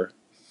 yeah,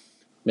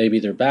 maybe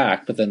they're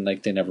back, but then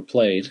like they never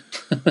played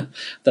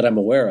that I'm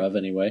aware of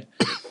anyway.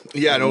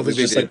 Yeah, I don't think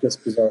they did. Like this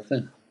bizarre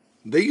thing.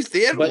 They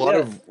had a lot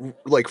of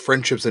like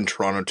friendships in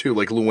Toronto too.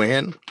 Like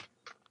Luann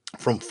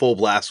from Full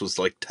Blast was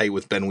like tight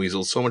with Ben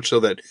Weasel, so much so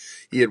that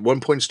he at one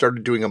point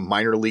started doing a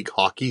minor league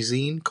hockey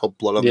zine called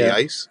Blood on the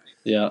Ice.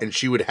 Yeah, and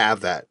she would have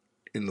that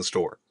in the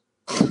store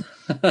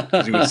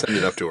because he would send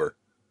it up to her.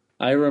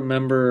 I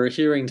remember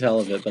hearing tell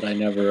of it, but I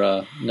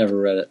never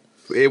read it.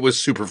 It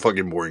was super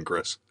fucking boring,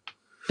 Chris.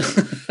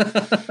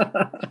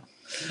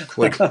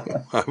 Like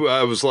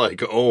I was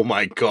like, oh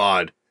my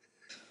god,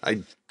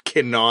 I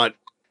cannot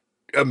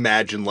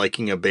imagine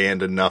liking a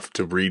band enough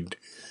to read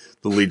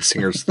the lead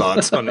singer's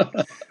thoughts on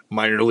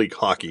minor league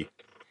hockey.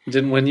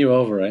 Didn't win you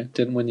over, eh?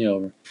 Didn't win you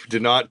over.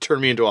 Did not turn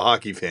me into a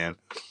hockey fan.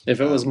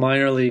 If it was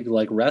minor league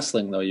like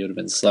wrestling, though, you'd have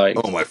been psyched.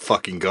 Oh my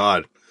fucking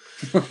god.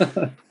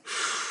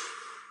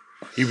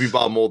 You'd be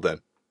Bob Mold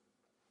then.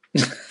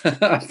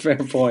 Fair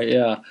point,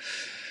 yeah.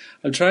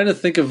 I'm trying to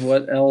think of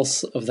what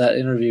else of that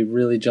interview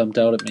really jumped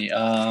out at me.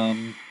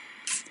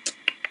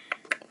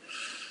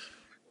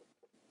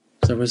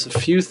 There was a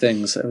few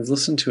things. I was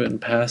listening to it in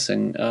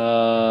passing.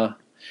 I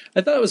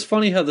thought it was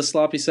funny how the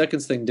sloppy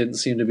seconds thing didn't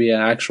seem to be an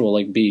actual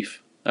like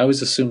beef. I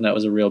always assumed that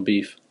was a real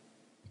beef.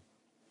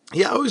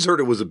 Yeah, I always heard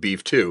it was a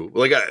beef too.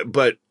 Like,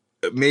 but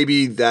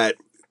maybe that,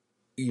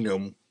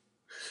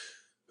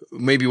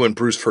 maybe when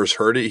Bruce first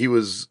heard it, he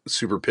was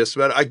super pissed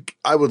about it.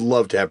 I would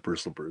love to have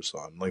Bruce LaBruce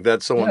on. Like,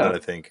 that's someone that I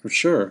think for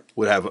sure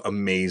would have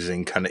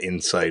amazing kind of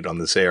insight on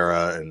this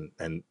era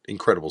and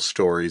incredible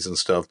stories and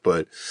stuff.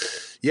 But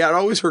yeah, I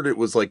always heard it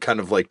was like kind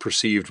of like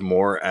perceived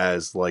more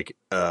as like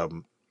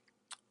an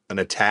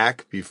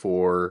attack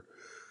before,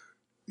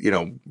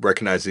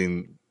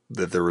 recognizing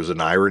that there was an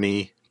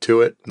irony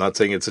to it. Not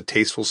saying it's a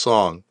tasteful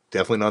song.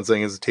 Definitely not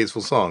saying it's a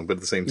tasteful song. But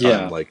at the same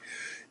time,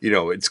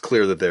 it's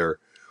clear that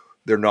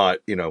they're not,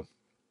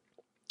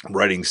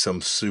 writing some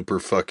super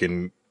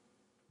fucking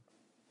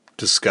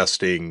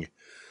disgusting,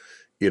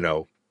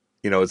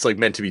 it's like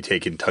meant to be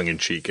taken tongue in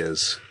cheek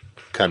as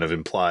kind of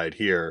implied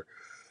here.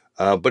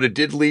 But it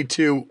did lead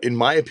to, in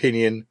my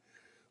opinion,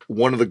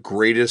 one of the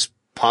greatest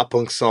pop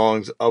punk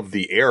songs of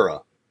the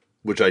era,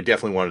 which I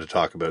definitely wanted to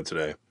talk about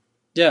today.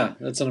 Yeah,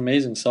 that's an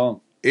amazing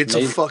song. It's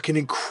a fucking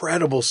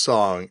incredible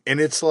song.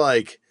 And it's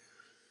like,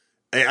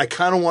 I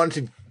kind of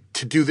wanted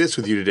to do this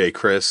with you today,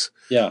 Chris.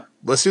 Yeah.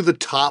 Let's do the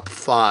top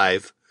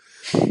 5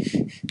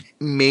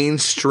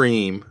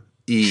 mainstream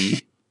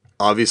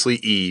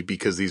obviously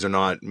because these are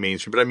not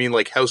mainstream, but I mean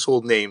like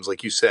household names,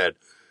 like you said,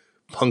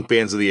 punk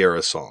bands of the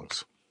era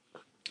songs.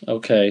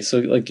 Okay, so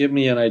like give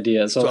me an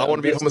idea. So I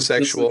Want to Be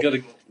Homosexual. I'm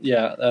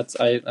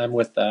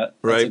with that.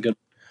 Right. That's a good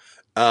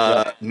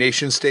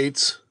Nation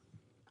States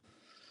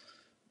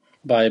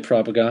by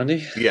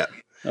Propagandhi. Yeah.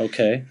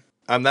 Okay.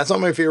 That's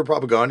not my favorite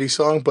Propagandhi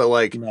song, but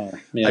like I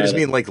just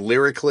mean like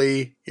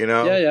lyrically,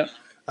 Yeah.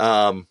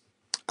 I'm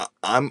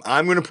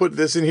going to put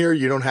this in here.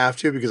 You don't have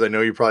to because I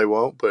know you probably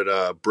won't.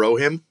 But Bro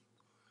Hymn.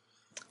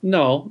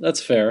 No,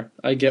 that's fair.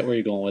 I get where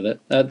you're going with it.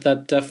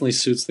 That definitely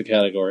suits the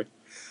category.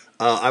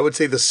 I would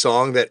say the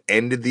song that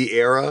ended the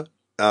era,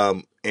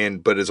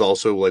 but is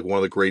also like one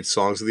of the great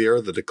songs of the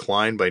era, "The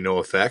Decline" by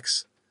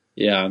NoFX.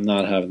 Yeah, I'm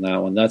not having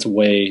that one. That's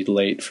way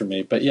late for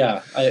me. But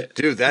yeah,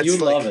 you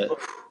love it.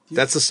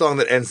 That's the song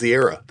that ends the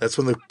era. That's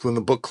when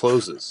the book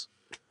closes.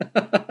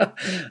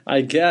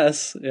 I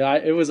guess. Yeah,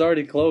 it was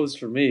already closed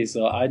for me,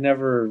 so I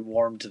never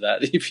warmed to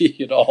that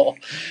EP at all.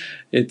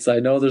 I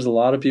know there's a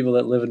lot of people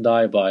that live and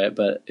die by it,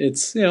 but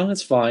it's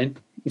it's fine.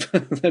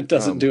 That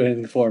doesn't do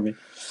anything for me.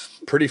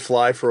 Pretty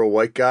fly for a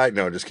white guy?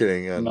 No, just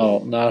kidding. No,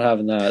 not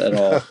having that at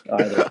all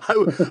either.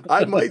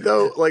 I might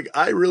though. Like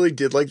I really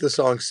did like the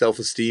song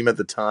 "Self-Esteem" at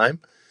the time.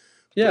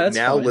 Yeah, but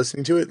now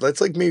listening to it, that's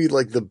like maybe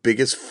like the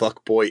biggest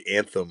fuckboy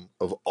anthem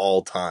of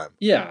all time.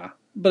 Yeah,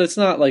 but it's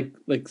not like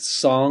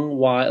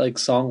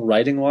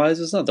songwriting wise,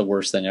 it's not the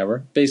worst thing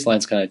ever.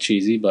 Bassline's kind of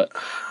cheesy, but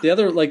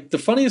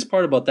the funniest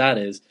part about that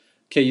is,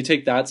 okay, you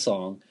take that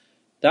song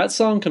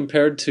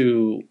compared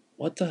to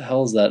what the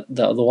hell is that?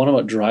 The one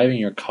about driving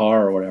your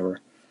car or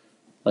whatever.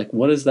 Like,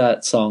 what is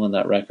that song on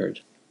that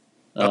record?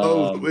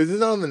 Is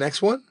it on the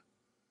next one?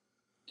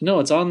 No,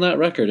 it's on that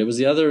record. It was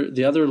the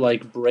other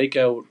like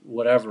breakout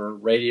whatever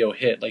radio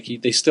hit. Like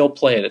they still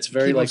play it. It's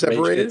very Keep like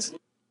Separated.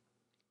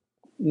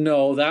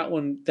 No, that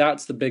one.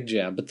 That's the big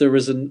jam. But there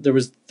was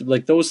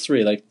like those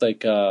three.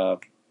 There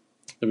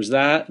was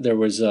that. There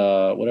was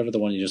whatever the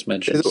one you just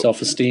mentioned,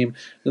 Self-Esteem.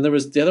 Then there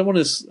was the other one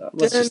is.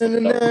 Let's just look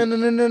it up.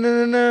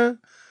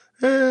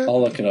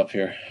 I'll look it up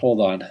here. Hold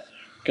on.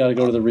 Got to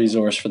go to the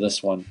resource for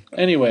this one.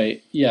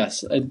 Anyway,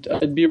 yes,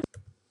 I'd be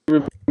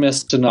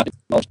remiss to not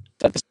acknowledge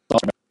that this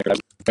song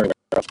very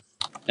well.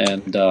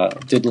 and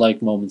did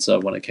like Moments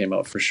of when it came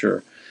out for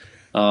sure.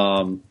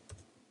 I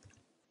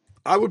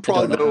would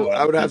probably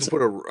I would have to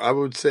put I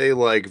would say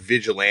like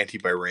Vigilante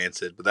by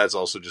Rancid, but that's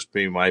also just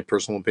maybe my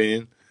personal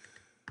opinion.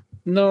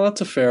 No, that's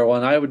a fair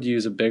one. I would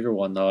use a bigger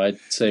one though. I'd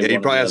say you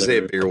probably have to say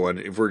a bigger one.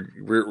 If we're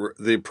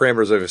the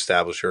parameters I've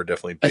established are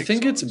definitely big. I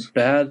think songs. it's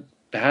Bad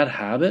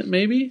Habit,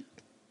 maybe.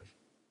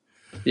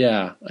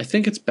 Yeah, I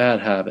think it's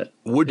Bad Habit.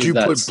 Would you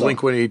put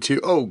Blink-182?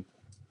 Oh,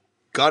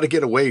 Gotta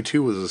Get Away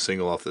too was a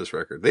single off this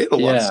record. They had a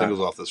lot of singles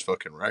off this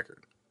fucking record.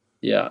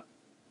 Yeah.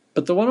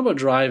 But the one about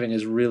driving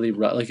is really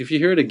rough. Like, if you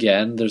hear it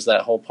again, there's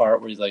that whole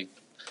part where he's like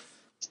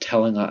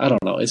telling, I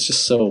don't know, it's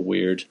just so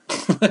weird.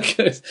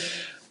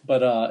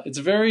 But it's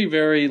very,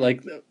 very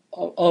like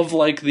of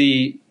like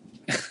the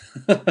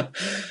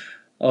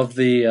of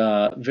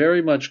the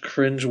very much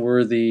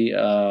cringeworthy.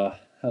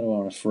 How do I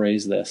want to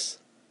phrase this?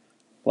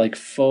 Like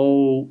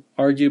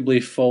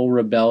arguably faux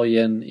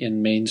rebellion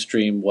in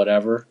mainstream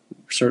whatever,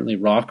 certainly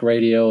rock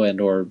radio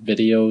and or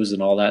videos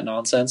and all that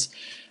nonsense.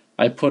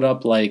 I put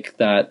up like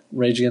that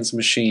Rage Against the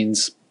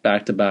Machines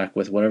back to back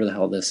with whatever the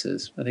hell this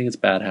is. I think it's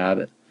Bad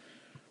Habit,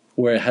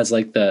 where it has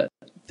like the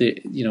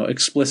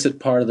explicit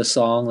part of the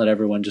song that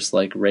everyone just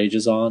like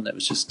rages on. It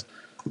was just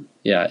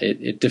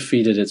it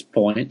defeated its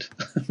point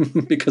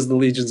because the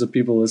legions of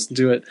people listened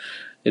to it.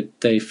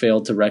 They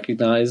failed to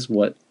recognize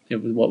what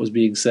was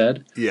being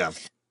said. Yeah.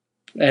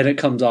 And it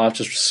comes off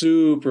just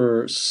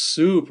super,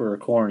 super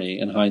corny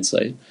in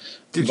hindsight.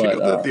 Did you know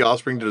that The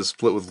Offspring did a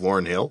split with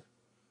Lauryn Hill?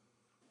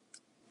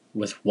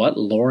 With what?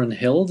 Lauryn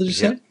Hill, did you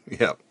say?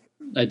 Yeah.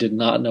 I did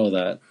not know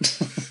that.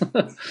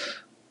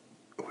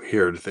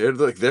 Weird.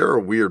 They're a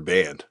weird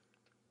band.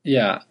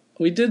 Yeah.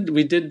 We did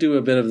do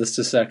a bit of this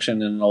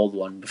dissection in an old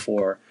one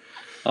before.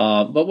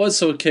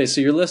 So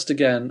your list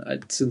again,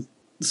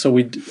 So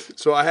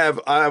I have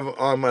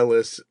on my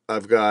list,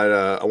 I've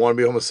got I Want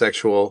to Be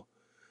Homosexual.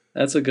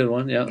 That's a good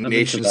one, yeah.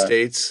 Nation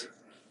States.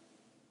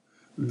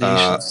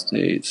 Nation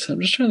States. I'm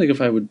just trying to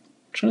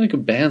think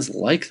of bands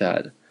like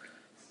that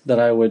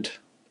I would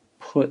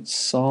put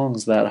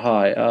songs that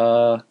high.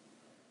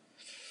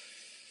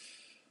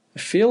 I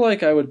feel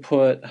like I would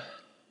put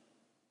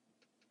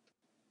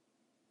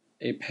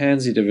a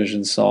Pansy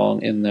Division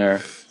song in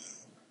there.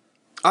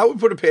 I would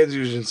put a Pansy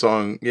Division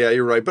song. Yeah,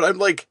 you're right. But I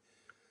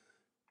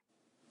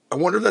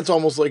wonder if that's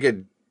almost like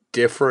a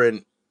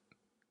different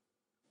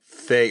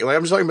thing. Like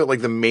I'm just talking about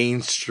like the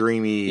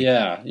mainstreamy.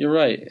 Yeah, you're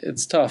right.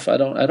 It's tough. I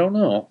don't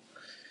know.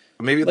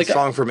 Maybe the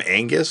song from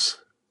Angus,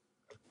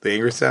 the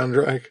Angus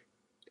soundtrack.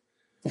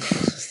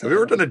 Have you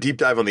ever done a deep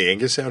dive on the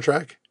Angus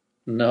soundtrack?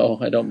 No,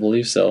 I don't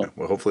believe so.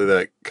 Well, hopefully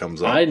that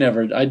comes up. I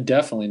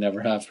definitely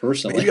never have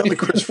personally. Maybe on the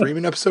Chris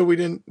Freeman episode we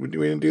didn't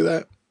do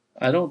that.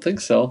 I don't think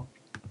so.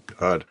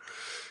 God,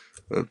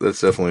 that's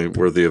definitely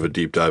worthy of a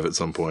deep dive at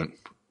some point.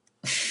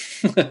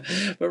 But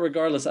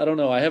regardless, I don't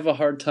know. I have a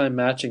hard time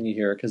matching you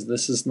here because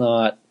this is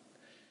not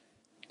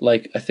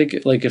like I think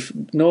like if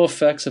No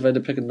Effects. If I had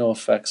to pick a No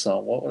Effects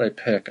song, what would I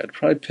pick? I'd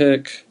probably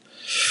pick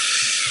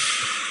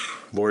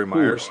Laurie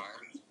Myers.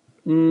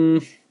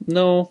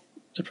 No,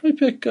 I'd probably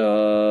pick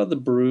The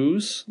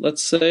Bruise.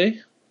 Let's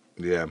say.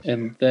 Yeah.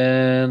 And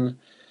then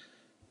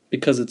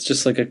because it's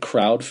just like a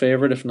crowd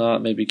favorite, if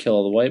not maybe Kill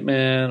All the White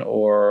Man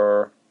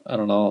or I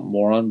don't know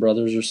Moron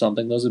Brothers or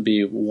something. Those would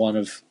be one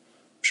of.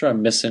 I'm sure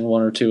I'm missing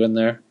one or two in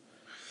there.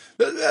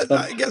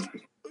 I guess,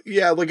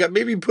 yeah, like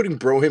maybe putting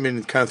Brohim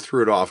in kind of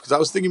threw it off because I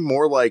was thinking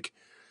more like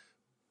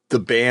the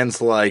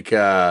bands like,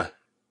 I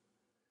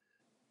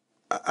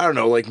don't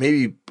know, like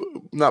maybe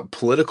not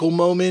Political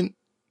Moment.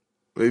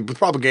 With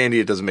Propaganda,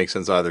 it doesn't make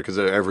sense either because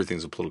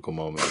everything's a political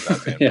moment with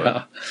that band.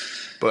 Yeah.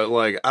 But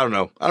like, I don't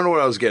know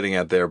what I was getting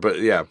at there. But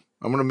yeah,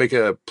 I'm going to make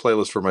a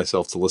playlist for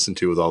myself to listen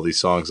to with all these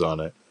songs on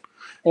it.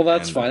 Well,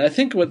 that's fine. I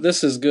think what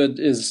this is good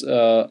is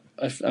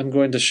I'm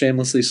going to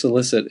shamelessly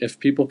solicit if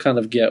people kind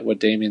of get what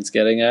Damien's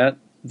getting at,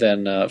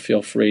 then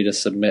feel free to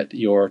submit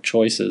your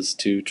choices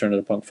to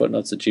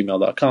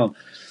turnitopunkfootnotes@gmail.com.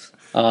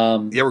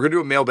 Yeah, we're gonna do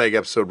a mailbag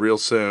episode real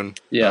soon.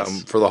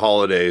 Yes. For the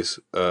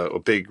holidays. We're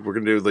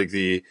gonna do like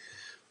the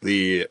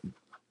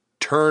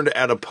Turned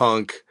at a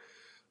Punk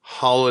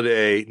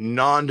holiday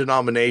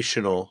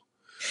non-denominational.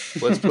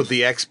 Let's put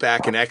the X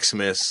back in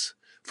Xmas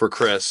for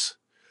Chris.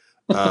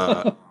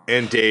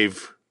 And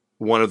Dave,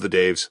 one of the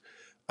Daves,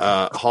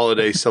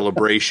 holiday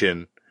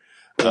celebration.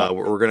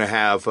 We're gonna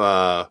have.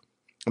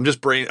 I'm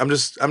just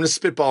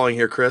spitballing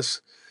here,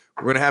 Chris.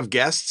 We're gonna have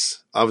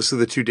guests. Obviously,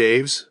 the two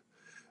Daves.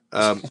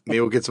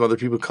 Maybe we'll get some other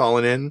people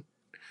calling in,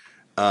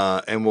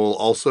 and we'll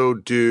also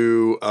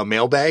do a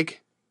mailbag.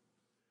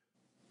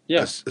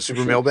 Yes, a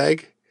super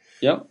mailbag.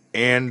 Yep.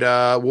 And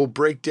we'll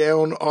break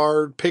down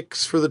our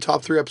picks for the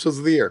top 3 episodes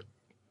of the year.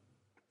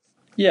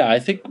 Yeah, I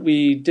think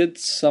we did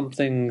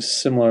something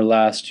similar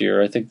last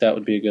year. I think that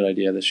would be a good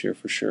idea this year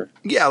for sure.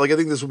 Yeah, like I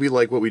think this will be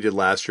like what we did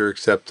last year,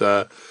 except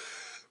we're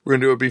going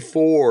to do it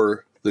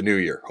before the new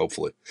year,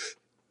 hopefully.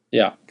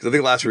 Yeah. Because I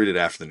think last year we did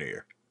after the new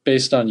year.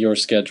 Based on your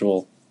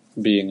schedule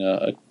being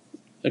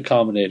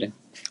accommodating.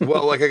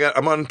 Well, like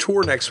I'm on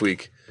tour next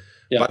week.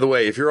 By the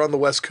way, if you're on the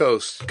West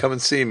Coast, come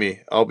and see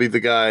me. I'll be the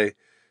guy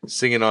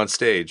singing on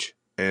stage,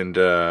 and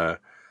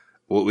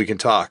we can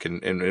talk,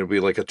 and it'll be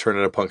like a Turn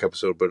It Up Punk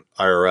episode, but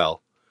IRL.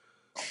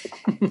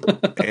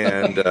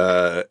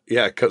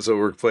 And so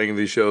we're playing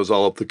these shows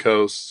all up the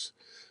coast,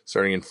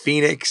 starting in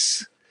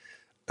Phoenix,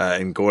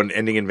 and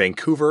ending in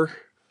Vancouver.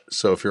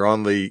 So if you're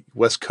on the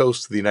West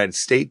Coast of the United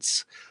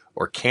States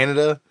or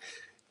Canada,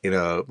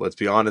 let's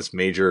be honest,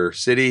 major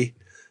city,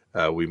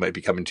 we might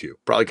be coming to you.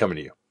 Probably coming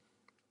to you.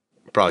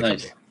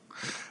 Nice.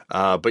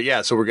 But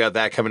yeah, so we got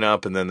that coming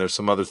up, and then there's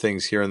some other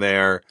things here and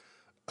there.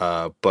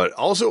 But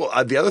also,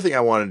 the other thing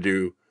I want to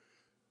do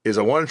is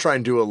I want to try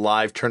and do a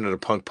live Turn It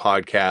Up Punk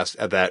podcast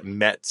at that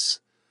Mets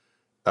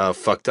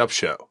Fucked Up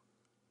show.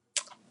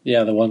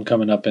 Yeah, the one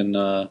coming up in,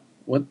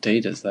 what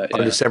date is that?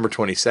 On December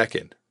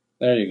 22nd.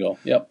 There you go.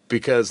 Yep.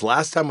 Because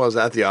last time I was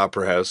at the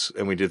Opera House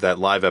and we did that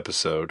live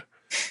episode,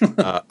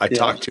 I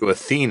talked to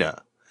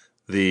Athena,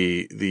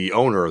 the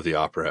owner of the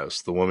Opera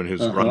House, the woman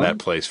who's run that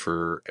place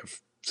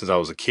since I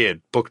was a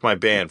kid, booked my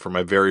band for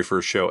my very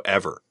first show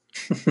ever.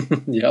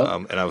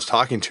 Yep. And I was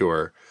talking to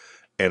her,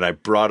 and I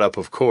brought up,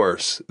 of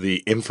course,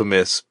 the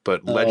infamous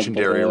but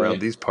legendary around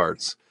these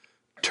parts,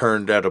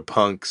 Turned Out a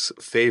Punk's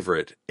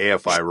favorite,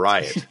 AFI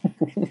Riot.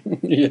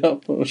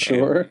 Yep,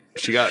 sure. And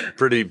she got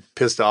pretty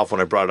pissed off when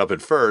I brought it up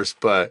at first,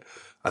 but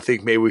I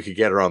think maybe we could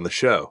get her on the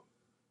show.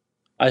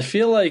 I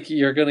feel like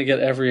you're going to get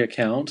every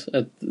account,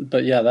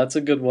 but yeah, that's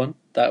a good one.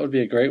 That would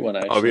be a great one,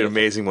 actually. It'll be an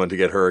amazing one to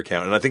get her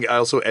account. And I think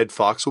also Ed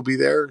Fox will be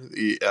there,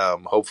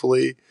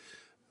 hopefully,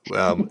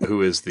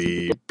 who is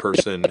the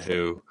person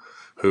who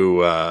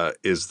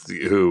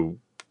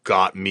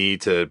got me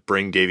to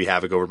bring Davey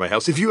Havoc over to my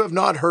house. If you have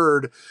not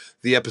heard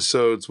the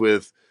episodes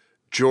with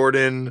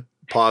Jordan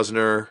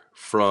Posner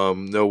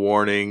from No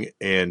Warning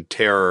and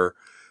Terror,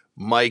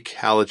 Mike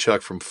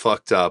Halichuk from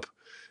Fucked Up,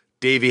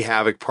 Davey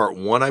Havoc Part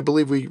 1, I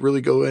believe we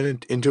really go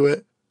into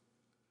it.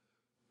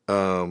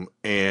 And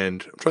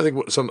I'm trying to think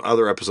what some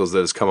other episodes that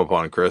has come up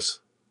on, Chris.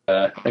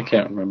 I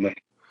can't remember.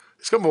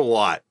 It's come up a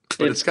lot.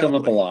 But it's come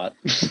up a lot.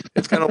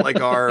 It's kind of like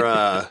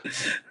our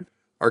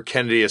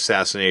Kennedy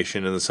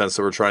assassination in the sense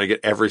that we're trying to get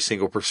every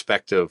single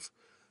perspective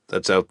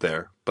that's out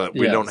there, but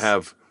we don't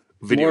have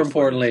video. More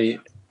importantly,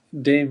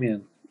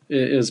 Damien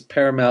is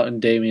paramount in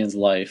Damien's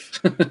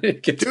life.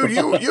 Dude,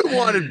 you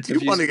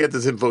want to get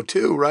this info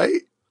too,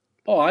 right?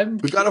 Oh,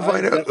 we got to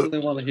find out. I definitely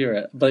want to hear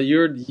it, but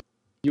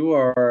you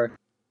are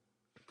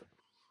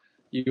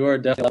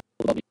definitely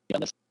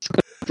on this.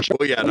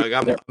 Well, yeah, no,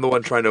 I'm the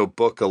one trying to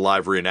book a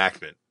live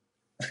reenactment.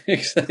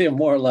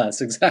 More or less,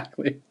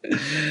 exactly.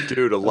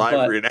 Dude, a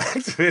live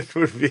reenactment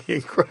would be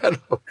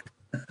incredible.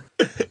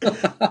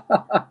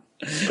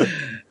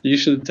 You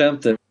should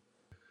attempt it.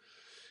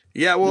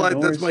 Yeah, well,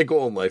 that's my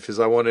goal in life. Is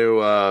I want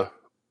to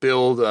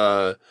build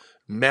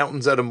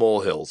mountains out of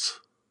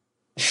molehills.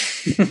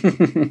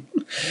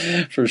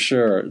 For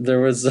sure. There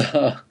was.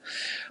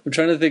 I'm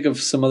trying to think of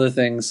some other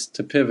things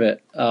to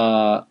pivot.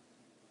 I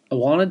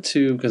wanted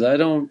to, because I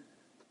don't.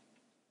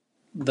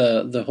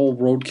 The whole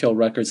Roadkill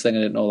Records thing I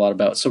didn't know a lot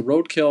about. So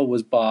Roadkill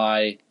was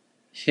by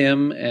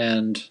him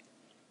and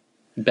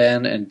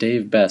Ben and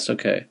Dave Best.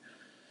 Okay.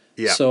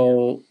 Yeah.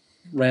 So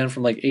ran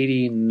from like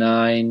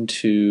 89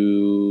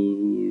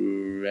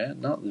 to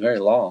not very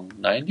long,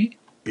 90?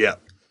 Yeah.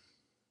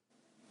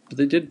 But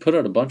they did put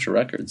out a bunch of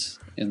records.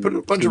 Put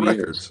a bunch of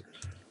records.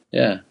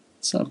 Yeah.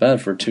 It's not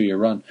bad for a 2-year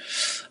run.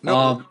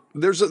 No,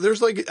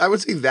 there's like, I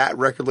would say that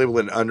record label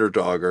and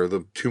Underdog are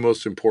the two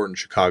most important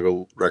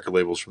Chicago record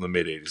labels from the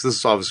mid 80s. This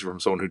is obviously from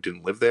someone who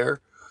didn't live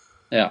there.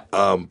 Yeah.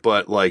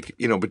 But like,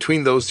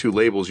 between those two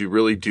labels, you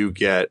really do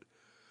get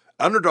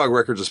Underdog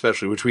Records,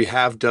 especially, which we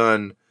have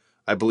done,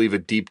 I believe, a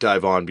deep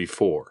dive on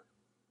before.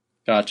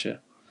 Gotcha.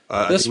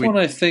 This one,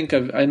 I think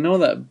I know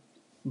that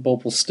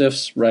Bopal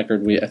Stiff's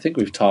record. I think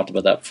we've talked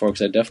about that before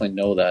because I definitely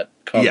know that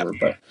cover. Yeah.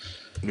 But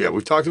yeah,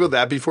 we've talked about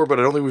that before, but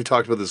I don't think we've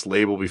talked about this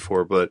label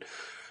before. But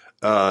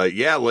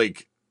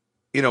like,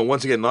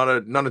 once again, not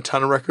a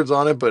ton of records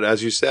on it, but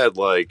as you said,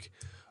 like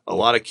a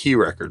lot of key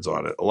records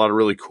on it, a lot of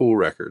really cool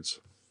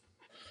records.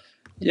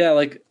 Yeah,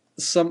 like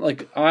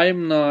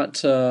I'm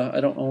not.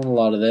 I don't own a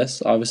lot of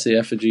this. Obviously,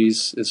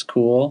 Effigies is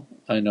cool.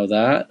 I know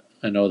that.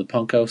 I know the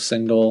Punko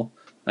single.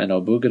 I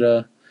know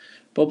Boogada.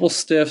 Bopal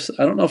Stiffs.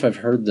 I don't know if I've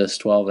heard this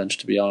 12-inch,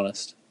 to be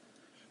honest.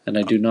 And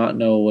I do not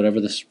know whatever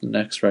this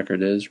next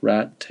record is.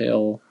 Rat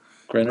Tail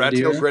Grenadier? Rat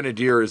Tail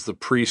Grenadier is the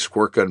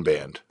pre-Squirt Gun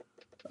band.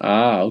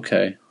 Ah,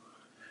 okay.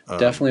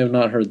 Definitely have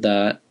not heard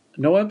that.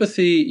 No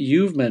Empathy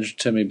you've mentioned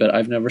to me, but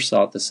I've never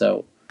sought this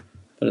out.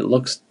 But it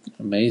looks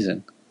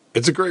amazing.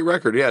 It's a great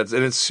record, yeah. And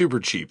it's super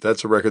cheap.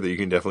 That's a record that you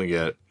can definitely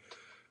get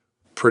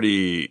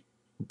pretty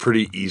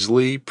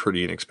easily,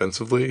 pretty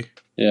inexpensively.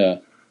 Yeah.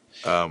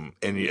 And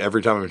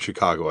every time I'm in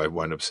Chicago, I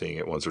wind up seeing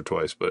it once or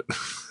twice, but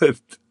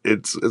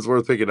it's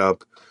worth picking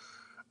up.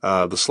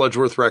 The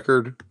Sludgeworth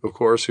record, of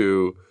course,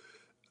 who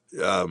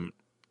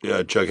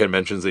Jughead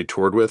mentions they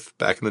toured with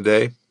back in the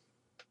day.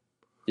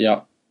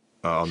 Yeah.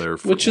 On their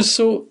Which is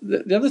so.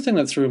 The other thing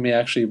that threw me,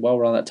 actually, while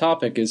we're on that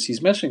topic, is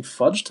he's mentioning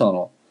Fudge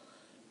Tunnel.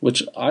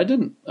 which I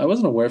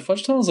wasn't aware.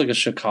 Fudge Tunnel is like a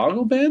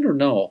Chicago band, or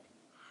no?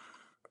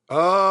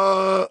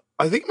 I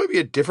think it might be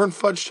a different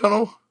Fudge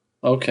Tunnel.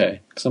 Okay,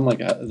 because I'm like,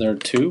 there are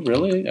two,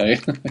 really? I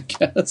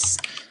guess.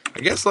 I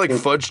guess like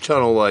Fudge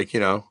Tunnel, like,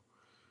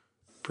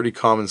 pretty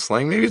common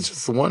slang. Maybe it's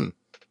just the one.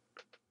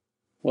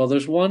 Well,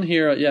 there's one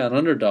here, an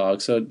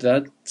Underdog, so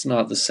that's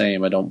not the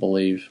same, I don't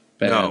believe,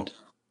 band. No.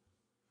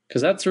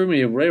 Because that threw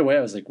me right away.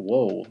 I was like,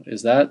 whoa,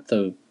 is that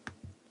the,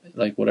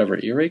 like, whatever,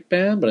 Earache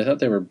band? But I thought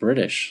they were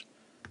British.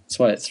 That's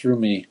why it threw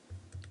me.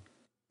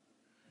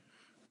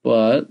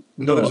 But...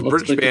 No, there's a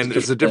British band.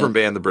 It's a different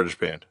band, the British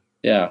band.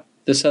 Yeah.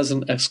 This has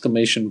an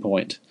exclamation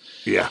point.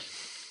 Yeah.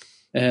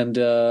 And,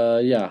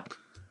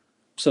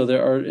 So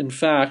there are, in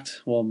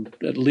fact,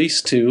 at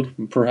least two,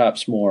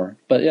 perhaps more.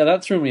 But yeah,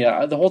 that threw me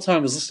out. The whole time I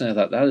was listening, I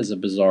thought, that is a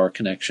bizarre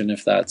connection,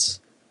 if that's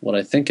what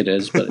I think it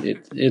is. But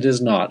it is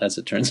not, as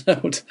it turns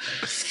out.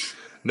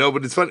 No,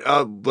 but it's fun.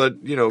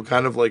 But,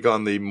 kind of like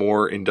on the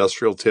more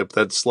industrial tip,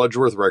 that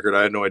Sludgeworth record,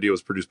 I had no idea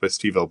was produced by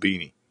Steve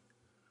Albini.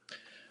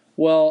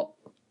 Well,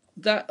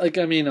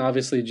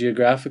 obviously,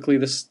 geographically,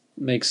 this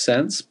makes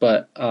sense,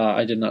 but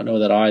I did not know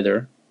that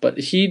either. But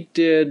he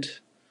did...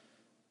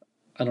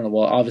 I don't know.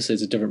 Well, obviously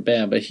it's a different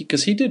band, but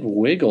because he did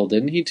Wiggle,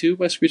 didn't he too,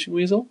 by Screeching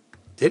Weasel?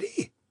 Did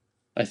he?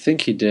 I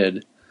think he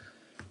did,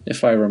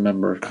 if I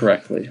remember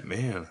correctly.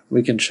 Man,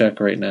 we can check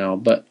right now.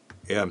 But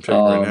yeah, I'm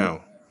checking right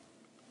now.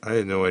 I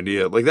had no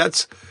idea. Like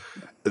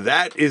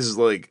that is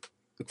like,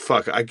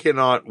 fuck. I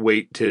cannot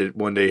wait to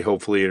one day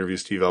hopefully interview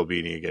Steve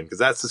Albini again, because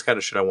that's this kind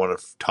of shit I want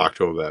to talk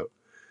to him about.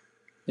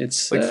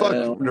 It's like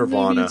fuck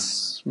Nirvana.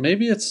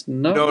 Maybe it's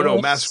not. No,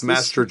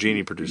 Master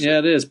Genie producer. Yeah,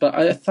 it is. But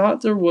I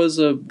thought there was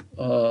an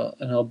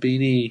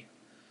Albini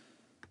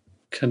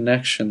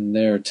connection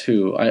there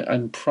too.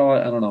 I'm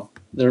probably, I don't know.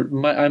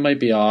 I might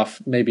be off.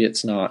 Maybe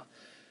it's not.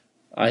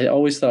 I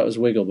always thought it was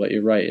Wiggle, but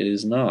you're right. It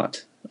is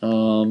not.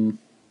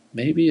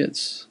 Maybe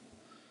it's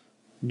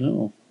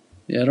no.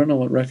 Yeah, I don't know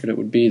what record it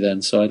would be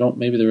then. So I don't.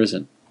 Maybe there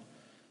isn't.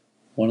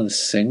 One of the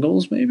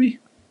singles, maybe.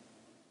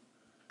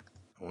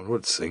 I wonder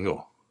what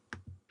single.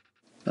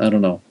 I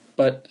don't know.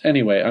 But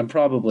anyway, I'm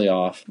probably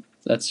off.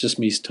 That's just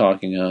me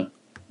talking out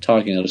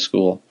of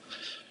school.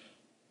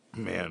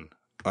 Man,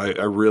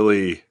 I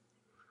really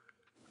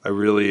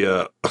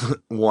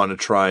want to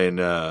try and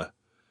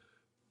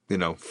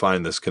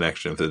find this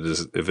connection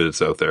if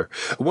it's out there.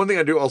 One thing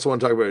I do also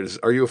want to talk about is,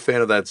 are you a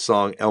fan of that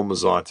song El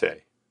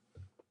Mazzante?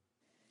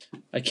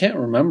 I can't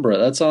remember it.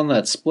 That's on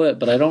that split,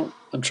 but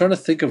I'm trying to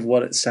think of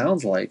what it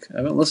sounds like. I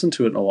haven't listened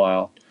to it in a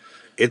while.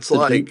 It's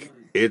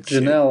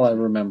Janelle, I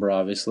remember,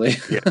 obviously.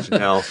 Yeah,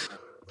 Janelle.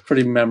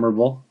 Pretty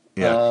memorable.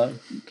 Yeah.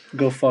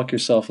 Go Fuck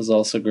Yourself is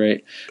also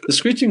great. The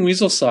Screeching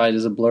Weasel side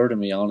is a blur to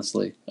me,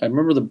 honestly. I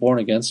remember the Born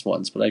Against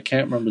ones, but I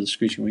can't remember the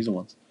Screeching Weasel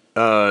ones.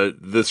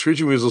 The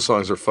Screeching Weasel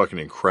songs are fucking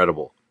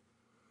incredible.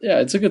 Yeah,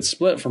 it's a good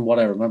split from what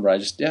I remember. I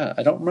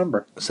don't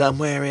remember.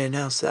 Somewhere in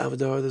El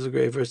Salvador, there's a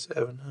grave for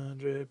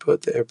 700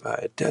 put there by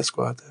a death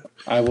squad.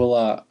 I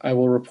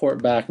will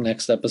report back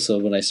next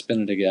episode when I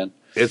spin it again.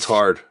 It's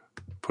hard.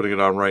 Putting it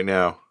on right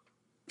now.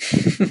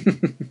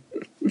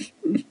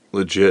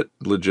 legit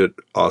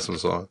awesome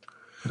song.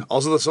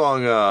 Also, the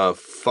song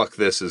Fuck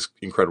This is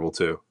incredible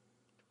too.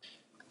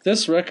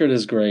 This record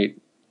is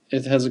great.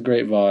 It has a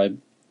great vibe,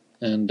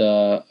 and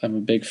I'm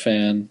a big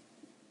fan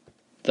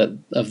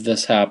of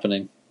this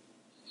happening,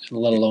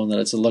 let alone that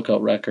it's a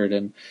Lookout record.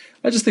 And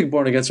I just think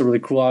Born Against are really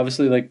cool.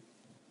 Obviously, like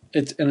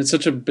it's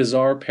such a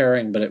bizarre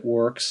pairing, but it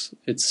works.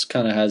 It's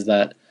kind of has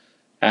that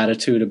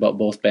attitude about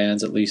both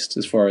bands, at least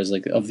as far as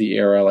like of the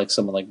era, like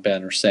someone like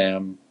Ben or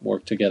Sam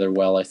work together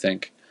well. I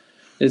think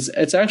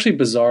it's actually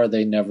bizarre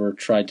they never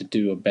tried to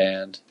do a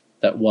band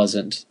that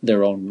wasn't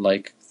their own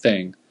like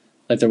thing,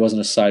 like there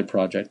wasn't a side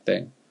project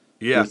thing.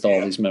 With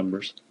all these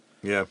members.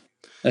 Yeah,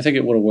 I think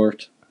it would have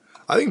worked.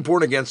 I think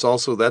Born Against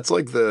also that's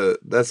like the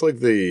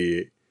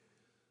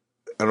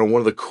I don't know,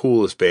 one of the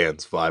coolest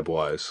bands vibe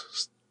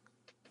wise.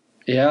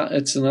 Yeah,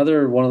 it's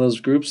another one of those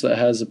groups that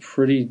has a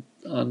pretty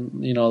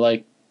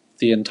like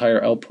the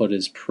entire output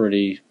is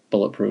pretty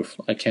bulletproof.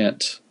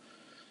 There's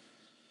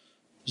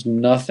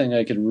nothing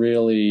I could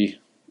really,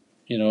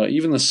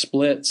 even the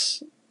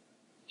splits,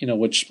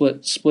 which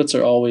splits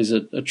are always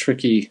a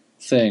tricky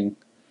thing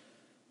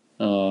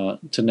to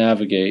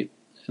navigate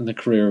in the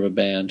career of a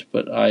band.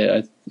 But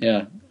I'm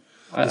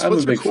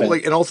a big fan.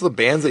 Like, and also the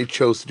bands they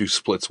chose to do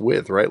splits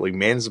with, right? Like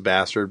Man is a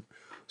Bastard,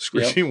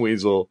 Screeching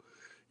Weasel,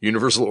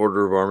 Universal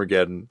Order of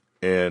Armageddon,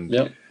 and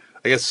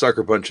I guess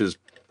Sucker Punch is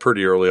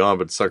pretty early on,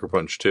 but Sucker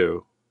Punch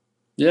too.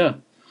 Yeah.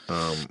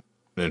 An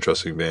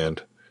interesting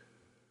band.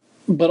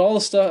 But all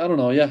the stuff, I don't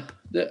know, yeah.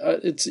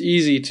 It's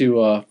easy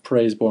to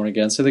praise Born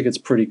Against. I think it's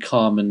pretty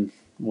common,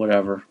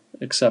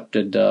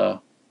 accepted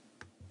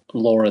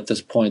lore at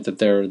this point that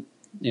they're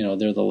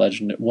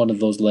the one of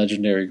those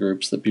legendary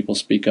groups that people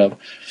speak of.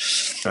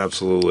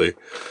 Absolutely.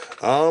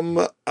 I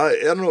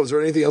don't know, is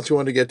there anything else you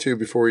wanted to get to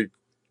before we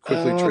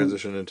quickly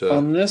transition into...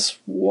 On this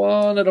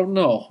one, I don't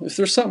know. If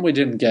there's something we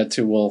didn't get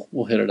to,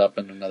 we'll hit it up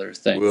in another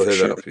thing. We'll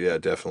hit it up, yeah,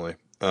 definitely.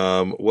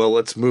 Well,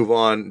 let's move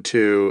on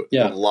to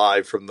Yeah.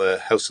 live from the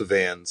House of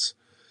Vans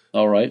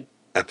All right.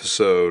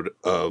 episode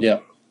of Yeah.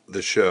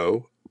 the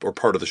show, or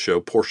part of the show,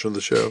 portion of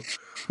the show.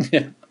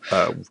 Yeah.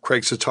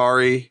 Craig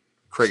Setari,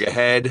 Craig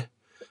Ahead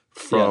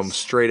from Yes.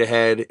 Straight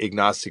Ahead,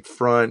 Agnostic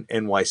Front,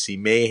 NYC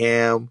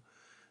Mayhem,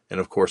 and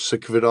of course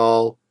Sick of It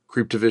All,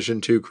 Creep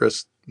Division 2,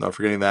 Chris, not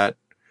forgetting that.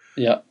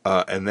 Yeah.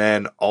 And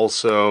then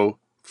also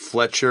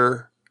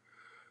Fletcher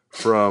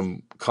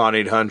from Con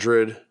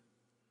 800,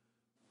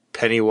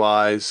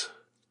 Pennywise,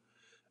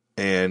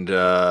 and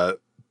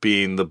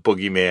being the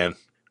boogeyman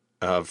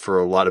for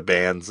a lot of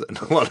bands and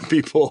a lot of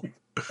people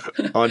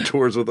on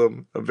tours with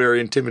him. A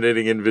very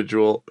intimidating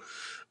individual,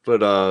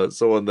 but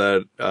someone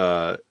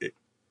that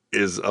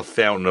is a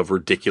fountain of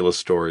ridiculous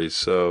stories.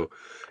 So,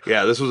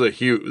 yeah, this was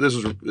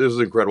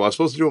incredible. I was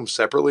supposed to do them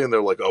separately, and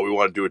they're like, "Oh, we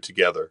want to do it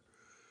together."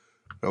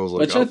 I was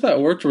like, Which I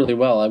thought worked really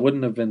well. I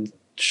wouldn't have been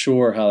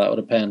sure how that would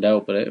have panned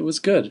out, but it was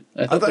good.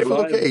 I thought it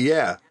was okay.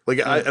 Yeah,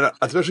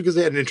 especially because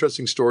they had an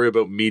interesting story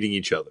about meeting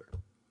each other.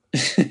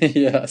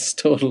 Yes,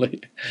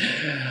 totally.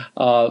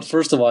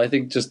 First of all, I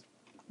think just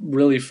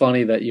really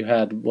funny that you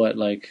had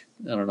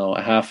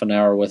a half an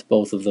hour with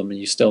both of them, and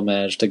you still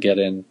managed to get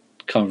in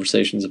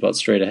conversations about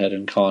Straight Ahead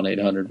and Con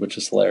 800, which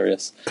is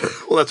hilarious.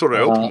 Well, that's what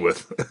I opened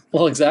with.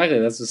 Well, exactly.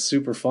 That's just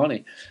super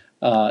funny.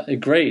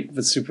 Great,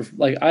 but super.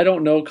 I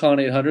don't know Con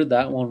 800.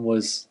 That one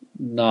was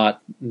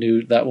not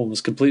new. That one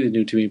was completely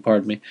new to me.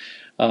 Pardon me.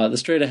 The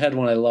Straight Ahead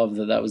one, I love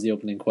that was the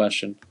opening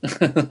question.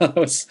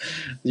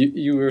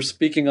 You were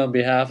speaking on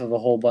behalf of a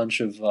whole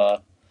bunch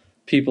of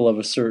people of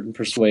a certain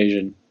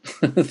persuasion.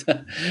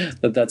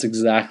 That's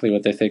exactly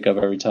what they think of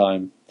every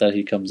time that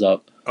he comes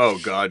up. Oh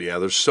God, yeah.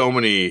 There's so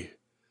many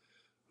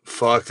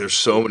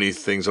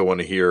things I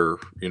want to hear,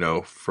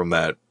 from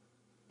that,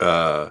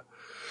 from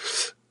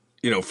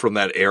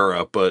that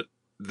era. But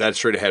that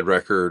Straight Ahead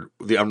record,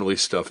 the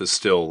unreleased stuff, is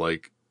still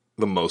like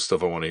the most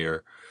stuff I want to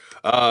hear.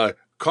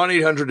 Con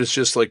 800 is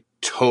just like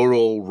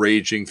total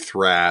raging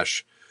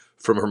thrash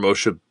from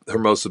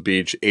Hermosa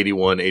Beach,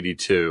 81,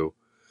 82.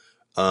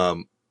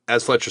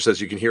 As Fletcher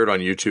says, you can hear it on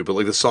YouTube, but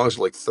like the songs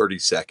are like 30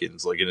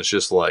 seconds, and it's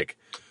just like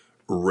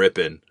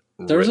ripping.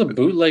 There's a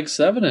bootleg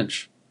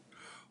 7-inch.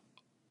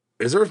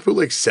 Is there a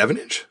bootleg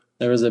 7-inch?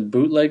 There was a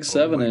bootleg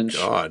 7-inch.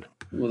 Oh my God.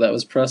 Well, that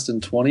was pressed in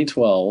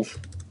 2012,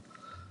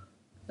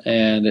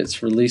 and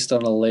it's released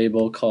on a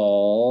label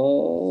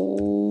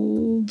called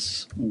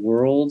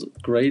World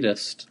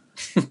Greatest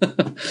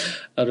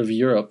out of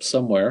Europe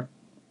somewhere.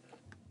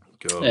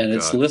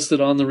 It's listed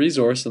on the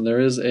resource, and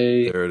there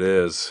it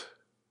is.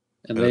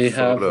 And they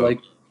have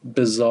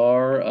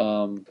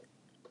bizarre.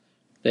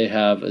 They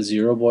have a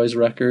Zero Boys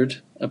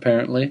record,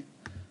 apparently.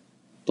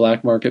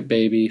 Black Market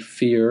Baby,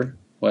 Fear,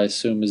 who I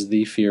assume is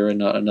The Fear and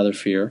not Another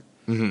Fear.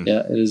 Mm-hmm.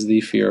 Yeah, it is The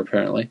Fear,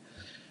 apparently.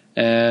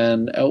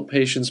 And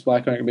Outpatients,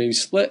 Black Market Baby,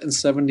 Split, and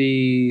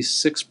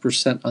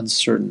 76%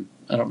 Uncertain.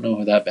 I don't know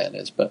who that band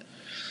is, but...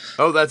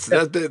 Oh, that's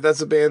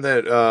a band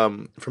that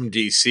from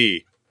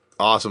DC,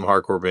 awesome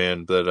hardcore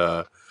band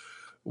that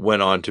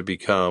went on to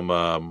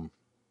become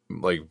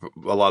like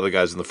a lot of the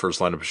guys in the first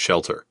lineup of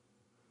Shelter.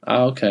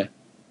 Oh, okay.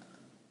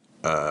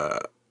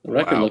 The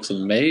record looks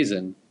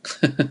amazing.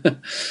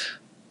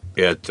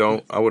 Yeah,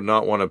 I would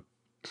not want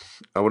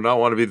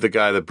to be the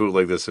guy that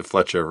bootlegged this if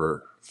Fletcher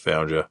ever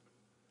found you.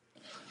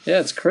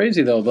 Yeah, it's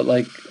crazy though,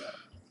 but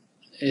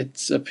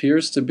it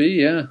appears to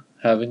be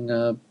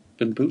having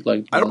been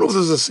bootlegged. I don't know if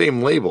this is the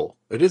same label.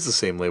 It is the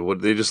same label.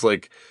 They just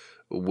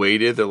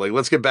waited. They're like,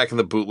 let's get back in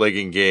the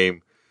bootlegging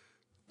game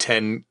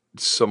 20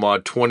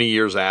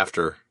 years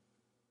after.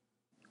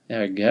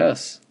 Yeah, I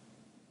guess.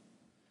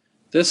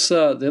 This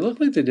they look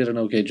like they did an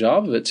okay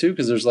job of it too,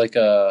 because there's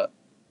some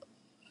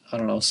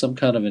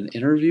kind of an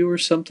interview or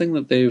something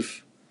that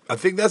they've... I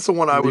think that's the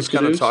one I was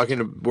kind of talking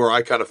to, where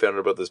I kind of found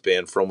out about this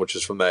band from, which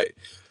is from that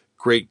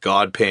Great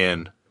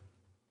Godpan.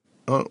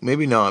 Oh,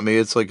 maybe not. Maybe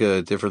it's like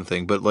a different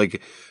thing. But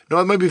no,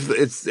 it might be.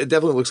 It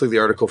definitely looks like the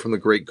article from the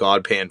Great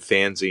Godpan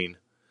fanzine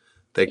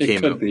that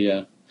came out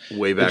way back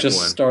when. It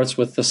just starts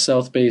with the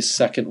South Bay's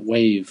second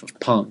wave of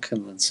punk,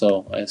 and then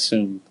so I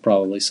assume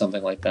probably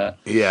something like that.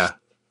 Yeah.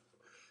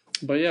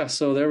 But yeah,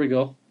 so there we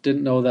go.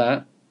 Didn't know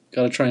that.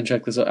 Got to try and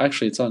check this out.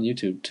 Actually, it's on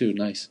YouTube too.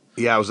 Nice.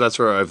 Yeah, that's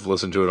where I've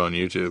listened to it on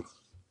YouTube.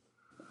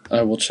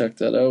 I will check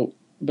that out.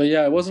 But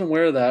yeah, I wasn't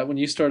aware of that. When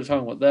you started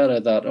talking about that,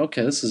 I thought,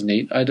 okay, this is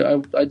neat. I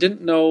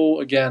didn't know,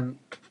 again,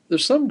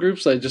 there's some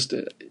groups or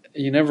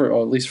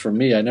at least for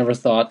me, I never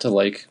thought to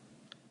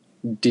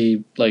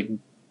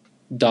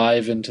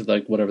dive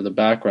into whatever the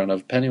background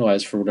of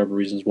Pennywise, for whatever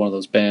reason, is one of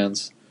those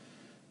bands.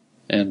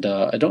 And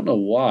I don't know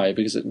why,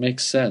 because it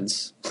makes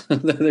sense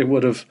that they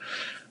would have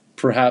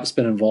perhaps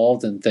been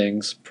involved in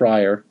things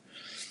prior.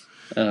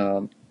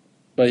 But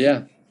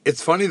yeah.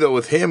 It's funny though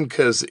with him,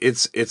 because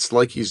it's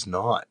like he's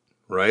not,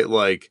 right?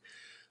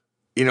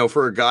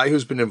 For a guy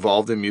who's been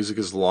involved in music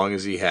as long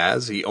as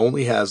he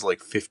only has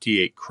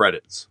 58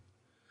 credits.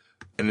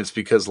 And it's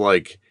because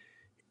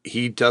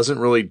he doesn't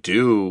really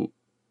do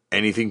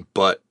anything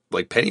but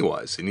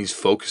Pennywise, and he's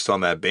focused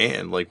on that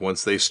band.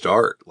 Once they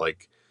start,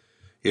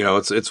 You know,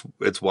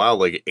 it's wild.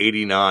 Like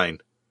 89,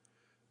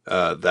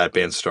 that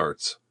band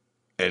starts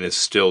and is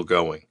still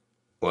going.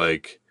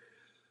 Like,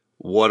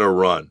 what a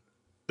run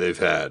they've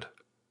had.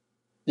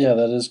 Yeah,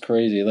 that is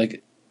crazy.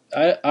 Like,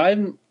 I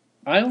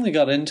only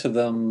got into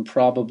them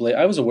probably.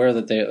 I was aware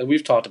that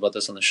we've talked about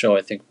this on the show.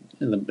 I think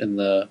in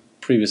the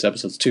previous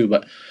episodes too.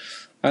 But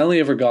I only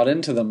ever got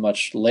into them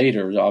much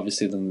later,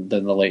 obviously than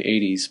the late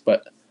 '80s.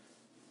 But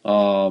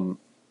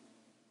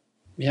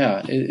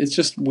yeah, it's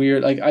just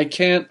weird. Like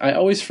I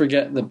always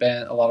forget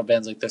a lot of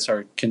bands like this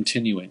are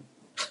continuing.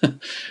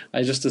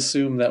 I just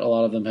assume that a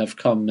lot of them have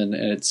come and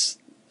it's,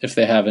 if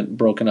they haven't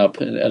broken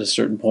up at a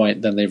certain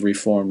point, then they've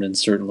reformed in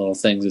certain little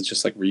things. It's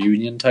just like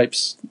reunion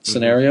types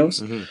scenarios.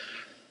 Mm-hmm.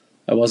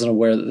 I wasn't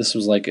aware that this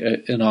was like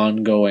an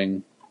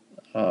ongoing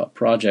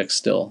project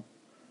still.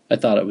 I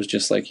thought it was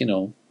just like,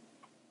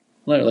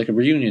 like a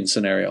reunion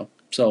scenario.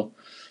 So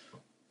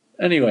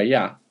anyway,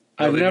 yeah.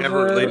 No,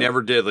 they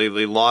never did.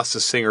 They lost a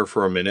singer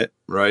for a minute,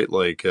 right?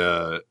 Like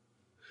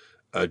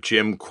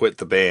Jim quit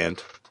the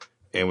band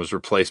and was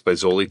replaced by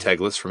Zoli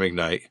Teglis from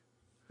Ignite.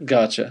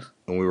 Gotcha.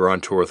 And we were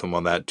on tour with him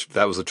on that.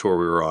 That was the tour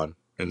we were on,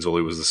 and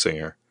Zoli was the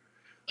singer.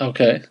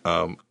 Okay.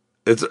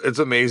 It's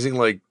amazing.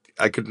 Like,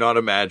 I could not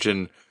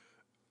imagine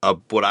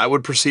what I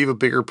would perceive a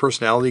bigger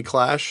personality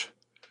clash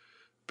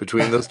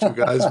between those two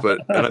guys.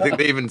 And I think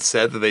they even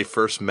said that they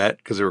first met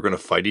because they were going to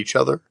fight each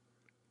other.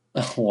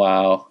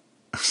 Wow.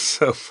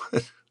 So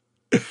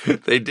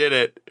they did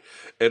it,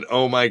 and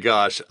oh my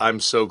gosh, I'm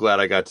so glad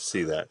I got to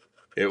see that.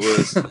 It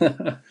was.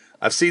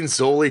 I've seen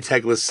Zoli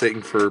Teglis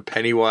sing for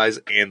Pennywise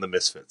and the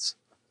Misfits.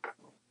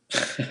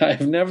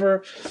 I've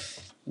never.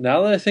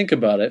 Now that I think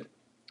about it,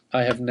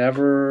 I have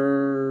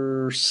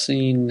never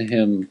seen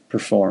him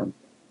perform.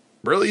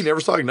 Really, you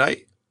never saw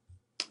Ignite?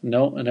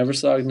 No, I never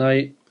saw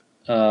Ignite,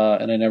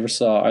 and I never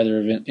saw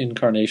either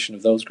incarnation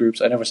of those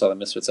groups. I never saw the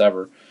Misfits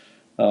ever.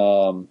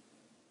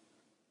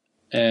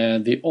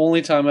 And the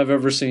only time I've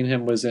ever seen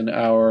him was in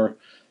our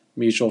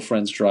mutual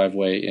friend's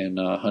driveway in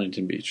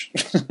Huntington Beach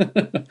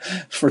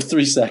for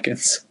 3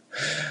 seconds.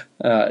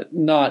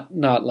 Not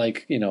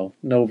like, no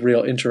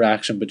real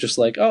interaction, but just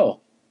like, oh,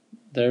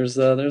 there's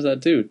that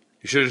dude.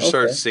 You should have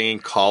started singing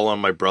 "Call on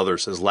My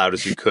Brothers" as loud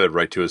as you could,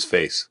 right to his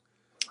face.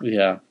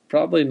 Yeah,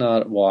 probably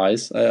not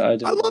wise. I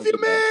love you,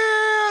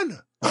 man.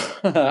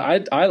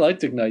 I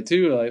liked Ignite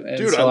too.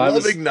 Dude, so I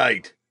love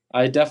Ignite.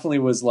 I definitely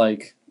was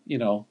like,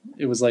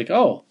 it was like,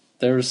 oh,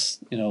 there's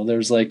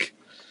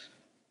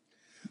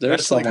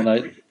someone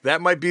like,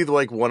 that might be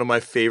like one of my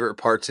favorite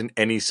parts in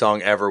any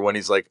song ever, when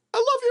he's like, I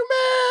love you,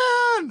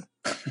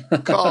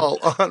 man. Call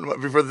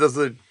on before there's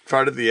the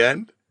part at the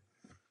end.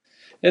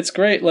 It's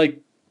great. Like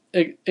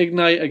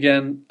Ignite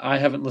again, I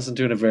haven't listened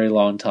to in a very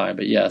long time,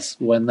 but yes,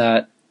 when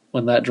that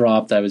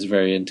dropped, I was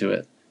very into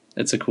it.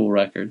 It's a cool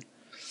record.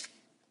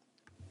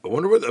 I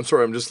wonder what. I'm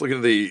sorry, I'm just looking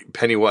at the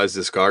Pennywise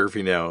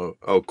discography now.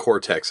 Oh,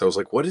 Cortex. I was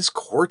like, what is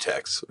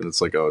Cortex? And it's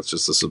like, oh, it's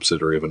just a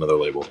subsidiary of another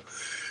label.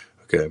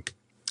 Okay.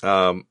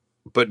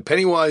 But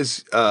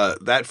Pennywise,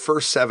 that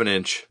first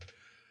 7-inch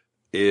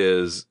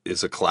is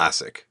a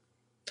classic.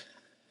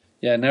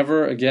 Yeah,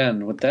 never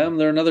again with them.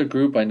 They're another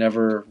group I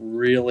never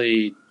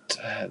really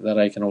that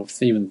I can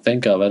even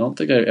think of. I don't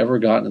think I ever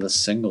got into the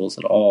singles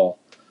at all.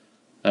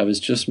 I was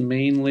just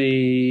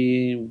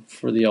mainly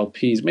for the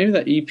LPs. Maybe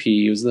that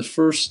EP was the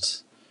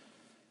first.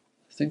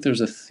 I think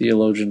there's a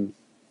Theologian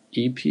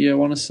EP I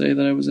want to say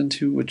that I was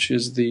into, which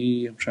is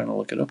I'm trying to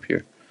look it up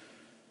here.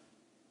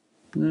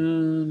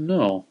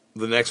 No.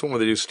 The next one where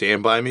they do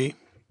Stand By Me?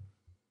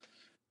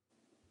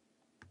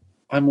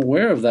 I'm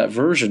aware of that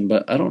version,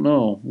 but I don't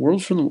know.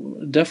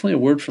 Definitely a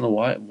Word from the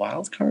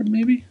Wild Card,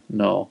 maybe?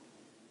 No,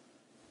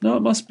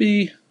 it must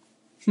be...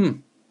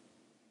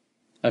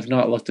 I've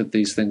not looked at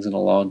these things in a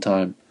long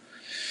time.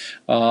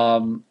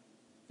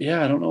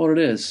 Yeah, I don't know what it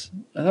is.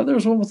 I thought there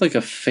was one with like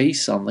a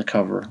face on the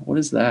cover. What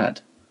is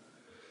that?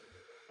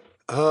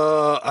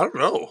 I don't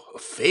know. A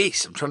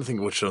face. I'm trying to think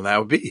of which one that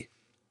would be.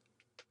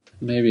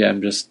 Maybe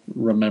I'm just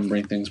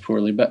remembering things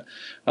poorly. But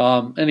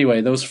anyway,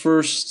 those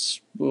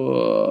first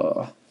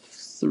two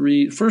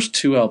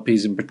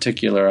LPs in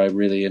particular I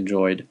really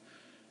enjoyed.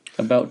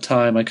 About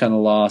Time I kind of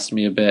lost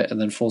me a bit, and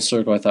then Full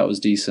Circle I thought was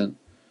decent.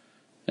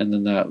 And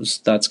then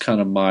that's kind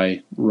of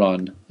my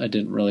run. I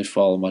didn't really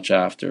follow much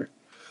after.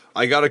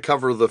 I got to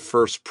cover the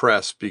first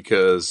press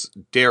because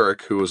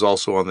Derek, who was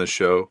also on this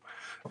show,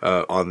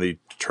 on the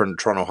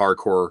Toronto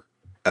Hardcore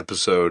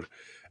episode,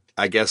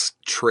 I guess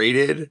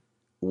traded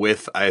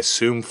with, I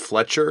assume,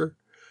 Fletcher,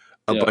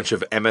 a bunch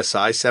of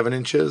MSI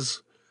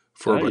 7-inches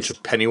for a bunch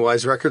of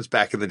Pennywise records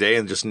back in the day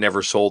and just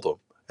never sold them.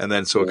 And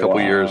then so a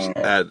couple years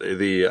at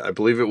I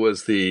believe it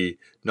was the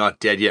Not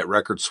Dead Yet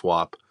record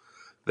swap,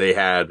 he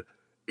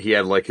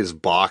had like his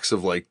box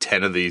of like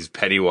 10 of these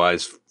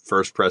Pennywise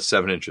first press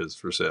 7-inches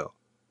for sale.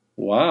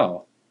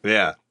 Wow.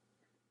 Yeah.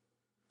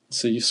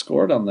 So you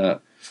scored on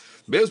that.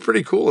 It was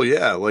pretty cool,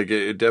 yeah. Like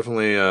it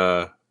definitely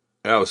I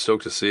was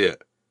stoked to see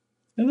it.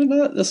 And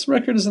this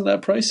record isn't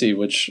that pricey,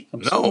 which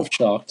I'm sort of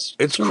shocked.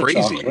 It's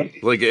crazy.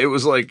 Like it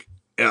was like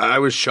I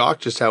was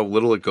shocked just how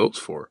little it goes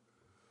for.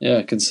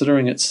 Yeah,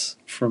 considering it's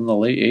from the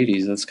late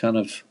 80s, that's kind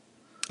of...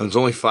 And it's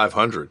only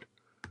 500.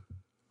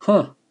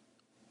 Huh.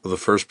 For the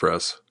first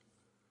press.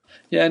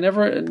 Yeah, I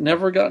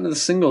never got into the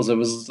singles. It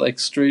was like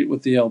straight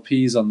with the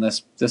LPs on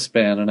this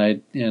band,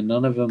 and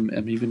none of them.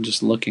 I'm even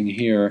just looking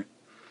here.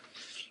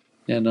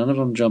 Yeah, none of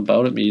them jump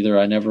out at me either.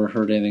 I never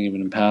heard anything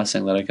even in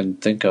passing that I can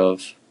think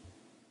of.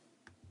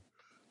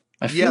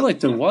 I feel like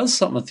there was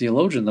something with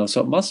Theologian though,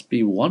 so it must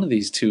be one of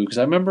these two because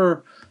I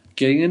remember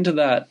getting into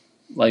that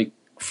like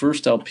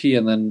first LP,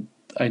 and then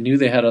I knew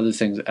they had other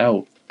things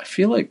out. I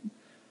feel like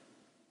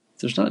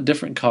there's not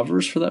different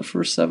covers for that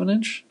first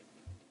 7-inch.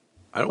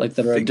 I don't like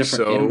that are a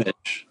different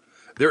image.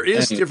 There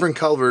is different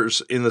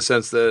covers in the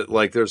sense that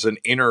like there's an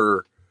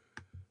inner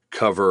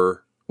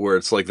cover where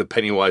it's like the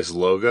Pennywise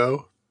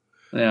logo.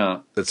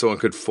 Yeah. That someone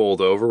could fold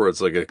over where it's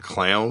like a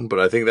clown, but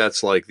I think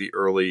that's like the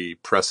early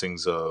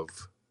pressings of.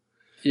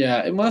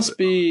 Yeah, it must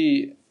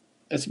be.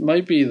 It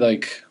might be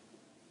like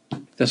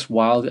this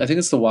wild. I think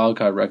it's the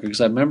Wildcard record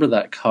because I remember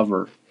that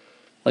cover,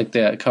 like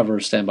that cover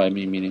of Stand By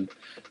Me, meaning.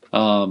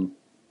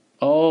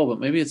 Oh, but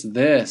maybe it's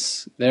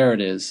this. There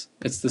it is.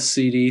 It's the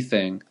CD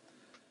thing.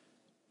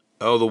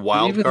 Oh, the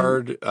wild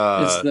card.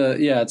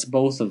 It's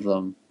both of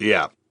them.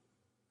 Yeah,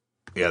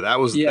 that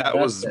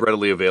was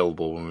readily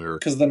available when we were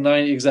because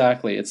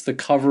exactly. It's the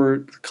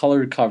colored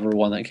cover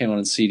one that came out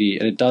on CD,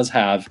 and it does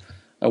have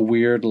a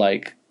weird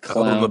like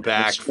clown on the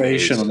back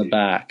illustration on the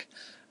back.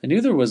 I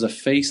knew there was a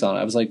face on it.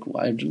 I was like,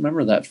 I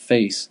remember that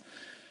face,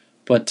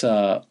 but.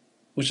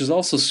 Which is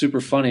also super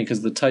funny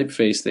because the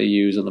typeface they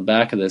use on the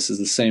back of this is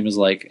the same as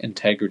like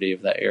Integrity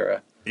of that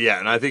era. Yeah,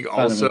 and I think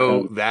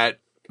also that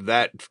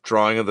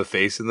drawing of the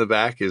face in the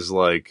back is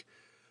like,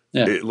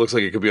 it looks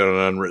like it could be on an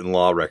Unwritten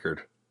Law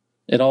record.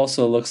 It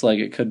also looks like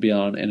it could be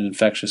on an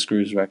Infectious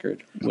Grooves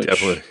record. Which,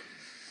 definitely.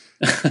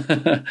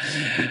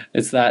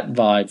 It's that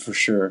vibe for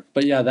sure.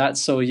 But yeah,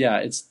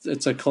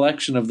 it's a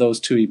collection of those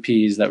two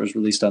EPs that was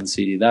released on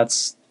CD.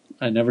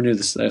 I never knew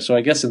this. So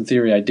I guess in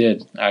theory I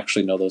did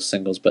actually know those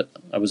singles, but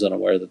I was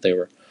unaware that they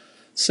were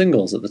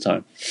singles at the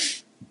time.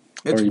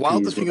 It's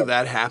wild to think of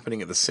that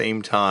happening at the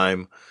same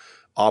time.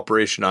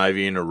 Operation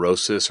Ivy and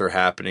Neurosis are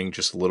happening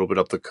just a little bit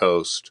up the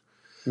coast.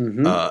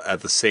 Mm-hmm.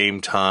 At the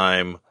same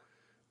time,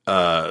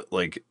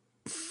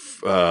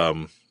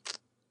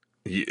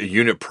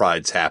 Unit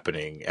Pride's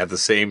happening. At the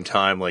same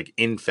time, like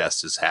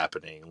Infest is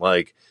happening.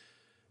 Like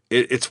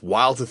it's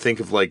wild to think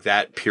of like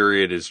that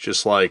period is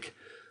just like,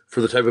 for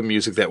the type of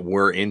music that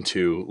we're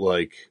into,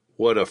 like,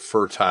 what a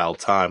fertile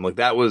time. Like,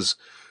 that was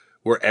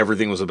where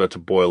everything was about to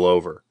boil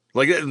over.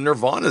 Like,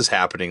 Nirvana's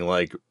happening,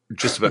 like,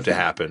 just about to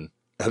happen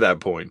at that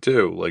point,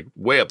 too. Like,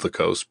 way up the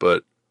coast,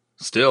 but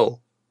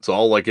still, it's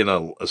all, like, in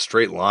a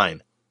straight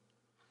line.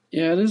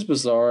 Yeah, it is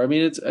bizarre. I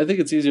mean, I think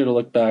it's easier to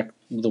look back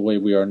the way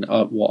we are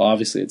now. Well,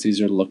 obviously, it's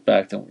easier to look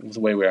back than the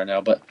way we are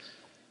now, but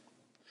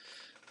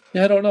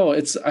yeah, I don't know.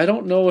 I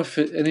don't know if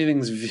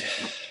anything's...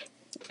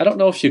 I don't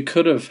know if you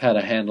could have had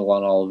a handle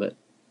on all of it,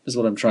 is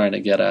what I'm trying to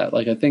get at.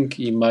 Like, I think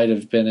you might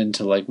have been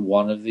into, like,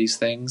 one of these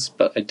things,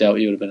 but I doubt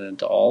you would have been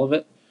into all of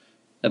it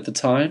at the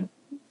time.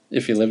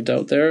 If you lived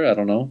out there, I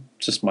don't know.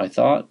 Just my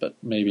thought, but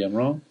maybe I'm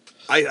wrong.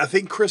 I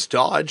think Chris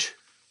Dodge.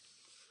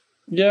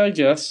 Yeah, I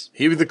guess.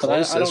 He was the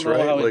closest, right? I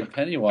don't know how like,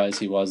 Pennywise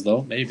he was,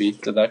 though. Maybe.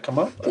 Did that come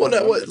up? Well,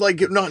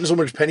 not so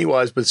much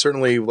Pennywise, but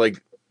certainly,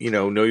 like,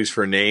 No Use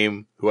for a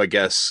Name, who I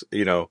guess,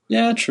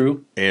 Yeah,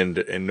 true.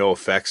 And No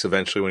Effects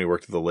eventually when he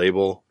worked at the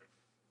label.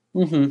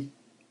 Mm-hmm.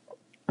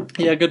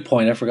 Yeah, good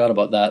point. I forgot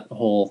about that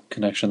whole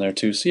connection there,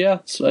 too. So, yeah,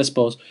 I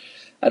suppose.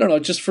 I don't know.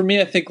 Just for me,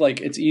 I think,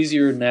 like, it's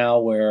easier now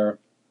where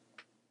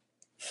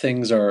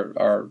things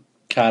are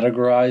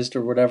categorized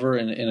or whatever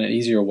in an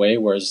easier way,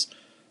 whereas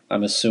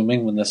I'm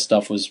assuming when this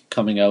stuff was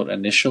coming out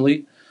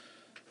initially,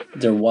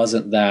 there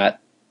wasn't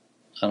that,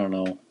 I don't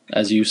know,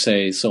 as you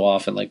say so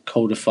often, like,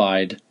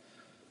 codified...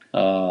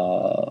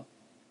 the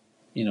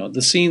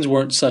scenes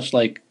weren't such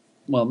like,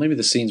 well, maybe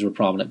the scenes were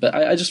prominent, but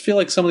I just feel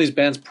like some of these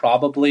bands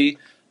probably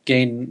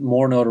gained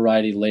more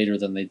notoriety later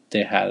than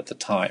they had at the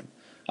time.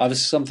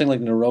 Obviously, something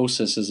like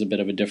Neurosis is a bit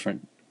of a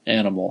different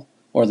animal,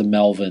 or the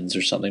Melvins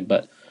or something,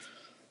 but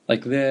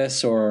like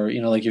this, or,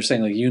 like you're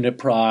saying, like Unit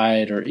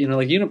Pride, or,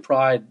 like Unit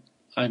Pride,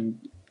 I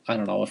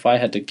don't know, if I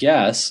had to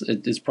guess,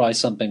 it is probably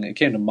something that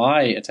came to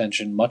my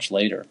attention much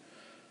later.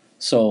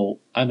 So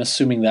I'm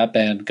assuming that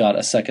band got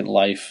a second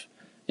life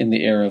in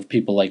the era of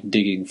people like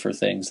digging for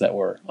things that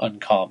were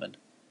uncommon.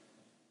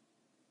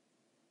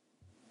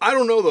 I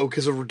don't know though,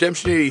 because of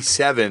Redemption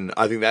 87,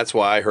 I think that's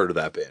why I heard of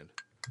that band.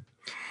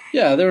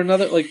 Yeah, they're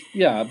another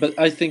but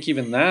I think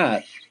even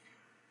that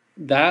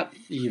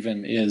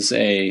even is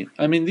I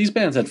mean, these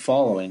bands had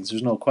followings,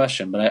 there's no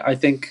question, but I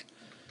think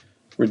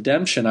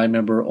Redemption, I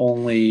remember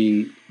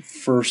only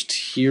first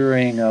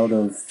hearing out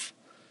of,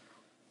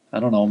 I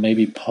don't know,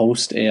 maybe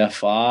post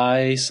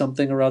AFI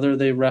something or other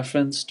they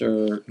referenced,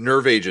 or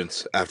Nerve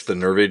Agents after the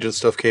Nerve Agent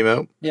stuff came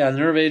out. Yeah,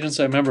 Nerve Agents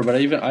I remember, but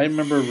I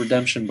remember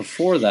Redemption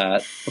before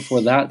that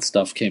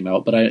stuff came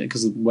out. But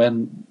because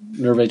when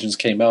Nerve Agents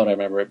came out, I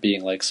remember it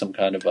being like some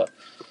kind of a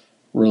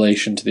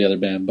relation to the other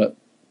band. But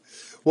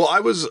Well,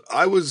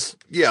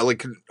 yeah,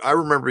 like I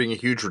remember being a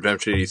huge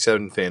Redemption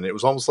 87 fan. It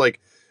was almost like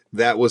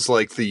that was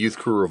like the Youth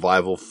Crew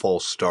Revival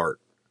false start.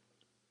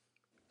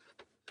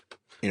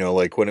 You know,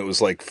 like when it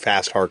was like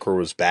fast hardcore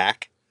was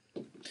back.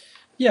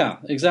 Yeah,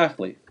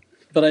 exactly.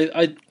 But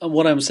I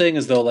what I'm saying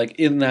is though, like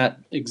in that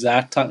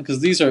exact time,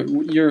 because these are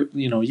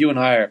you and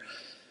I are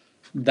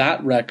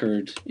that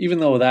record. Even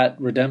though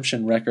that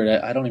Redemption record,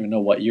 I don't even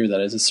know what year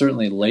that is. It's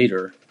certainly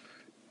later,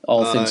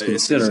 all things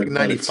considered. It's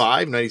like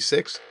 95,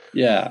 96.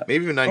 Yeah,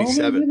 maybe even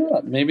 97. maybe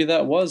not. Maybe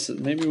that was.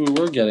 Maybe we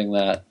were getting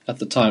that at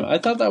the time. I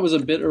thought that was a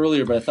bit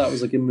earlier, but I thought it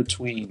was like in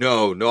between.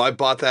 No, I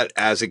bought that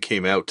as it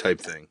came out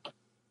type thing.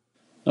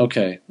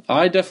 Okay,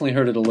 I definitely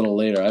heard it a little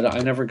later. I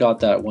never got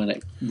that when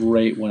it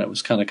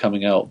was kind of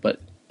coming out, but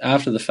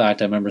after the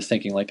fact, I remember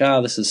thinking like,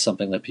 this is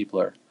something that people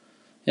are.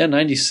 Yeah,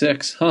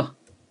 96, huh?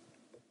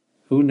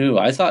 Who knew?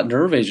 I thought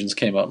Nerve Agents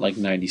came out like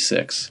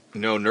 96.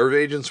 No, Nerve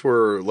Agents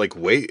were like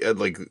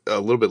like a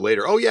little bit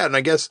later. Oh yeah, and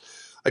I guess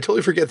I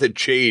totally forget that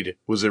Jade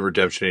was in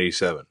Redemption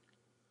 87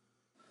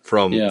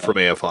 from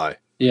AFI.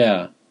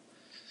 Yeah.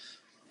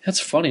 That's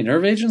funny.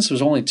 Nerve Agents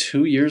was only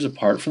 2 years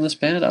apart from this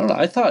band. I don't know.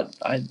 I thought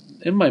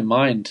in my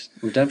mind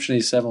Redemption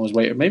 87 was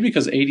maybe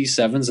because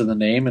 87's in the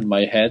name in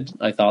my head.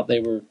 I thought they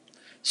were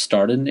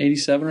started in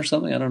 87 or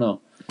something. I don't know.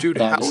 Dude,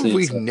 how have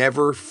we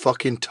never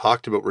fucking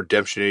talked about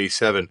Redemption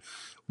 87?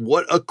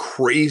 What a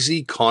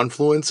crazy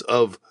confluence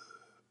of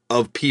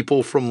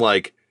people from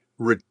like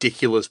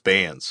ridiculous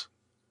bands.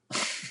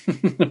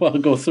 Well, I'll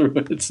go through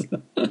it.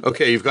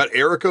 Okay, you've got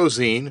Eric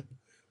Ozine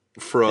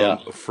from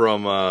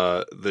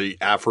the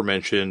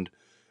aforementioned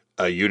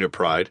Unit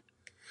Pride.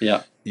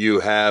 Yeah. You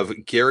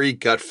have Gary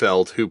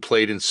Gutfeld, who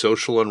played in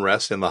Social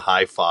Unrest and the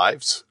High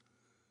Fives.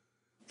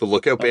 The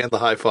Lookout Band, the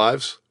High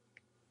Fives.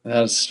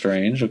 That's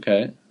strange.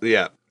 Okay.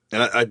 Yeah.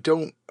 And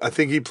I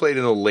think he played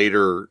in a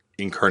later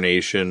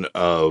incarnation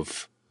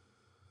of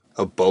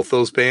both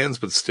those bands,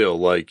 but still,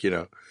 like,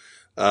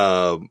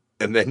 and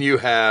then you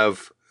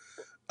have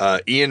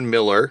Ian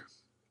Miller,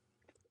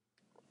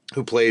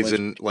 who plays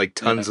in like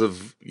tons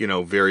of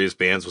various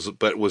bands,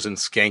 but was in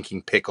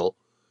Skanking Pickle.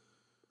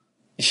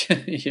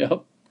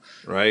 Yep.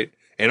 Right,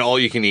 and All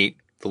You Can Eat,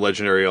 the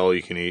legendary All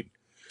You Can Eat.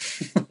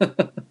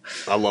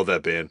 I love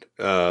that band.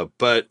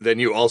 But then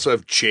you also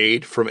have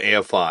Jade from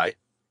AFI,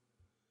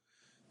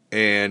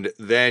 and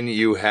then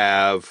you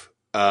have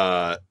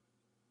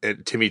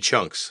Timmy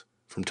Chunks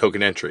from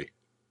Token Entry.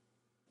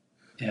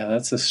 Yeah,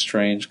 that's a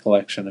strange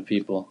collection of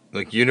people.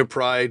 Like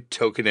Unipride,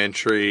 Token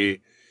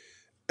Entry,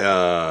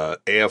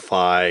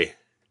 AFI.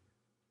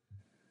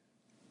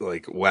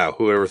 Like, wow,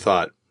 who ever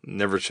thought?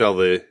 Never shall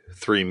the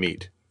three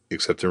meet,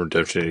 except in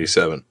Redemption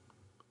 87.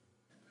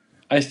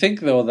 I think,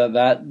 though,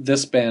 that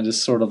this band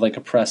is sort of like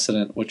a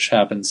precedent, which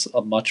happens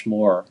much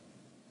more,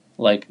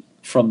 like,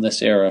 from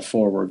this era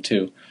forward,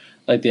 too.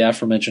 Like the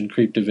aforementioned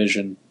Creep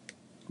Division,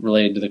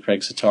 related to the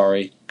Craig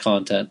Setari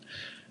content,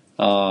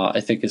 I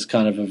think is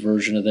kind of a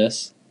version of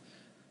this.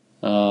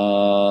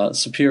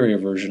 Superior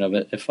version of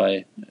it, if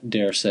I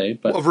dare say.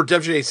 But of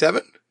Redemption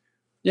 87?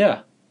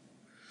 Yeah.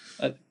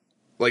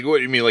 Like,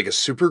 what, you mean, like a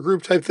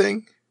supergroup type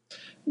thing?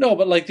 No,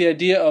 but like the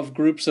idea of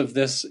groups of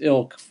this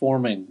ilk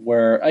forming,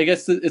 where I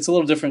guess it's a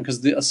little different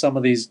because some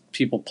of these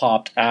people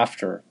popped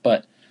after,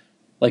 but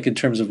like in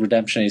terms of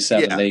Redemption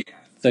 87,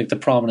 the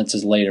prominence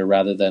is later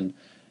rather than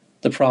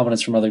the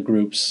prominence from other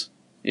groups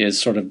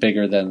is sort of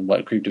bigger than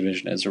what Creep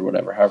Division is or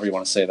whatever, however you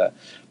want to say that.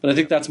 But I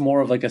think that's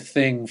more of like a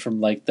thing from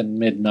like the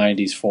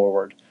mid-90s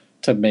forward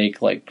to make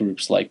like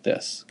groups like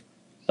this,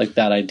 like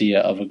that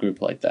idea of a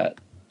group like that.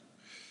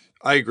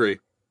 I agree.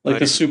 Like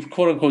the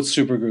quote-unquote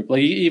super group. Like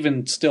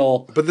even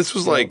still... But this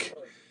was like...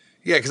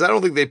 Yeah, because I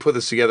don't think they put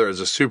this together as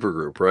a super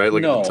group, right?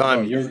 Like no, at the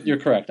time, you're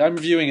correct. I'm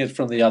viewing it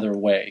from the other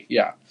way.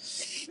 Yeah.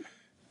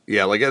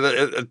 Yeah, like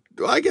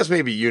I guess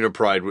maybe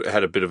Unipride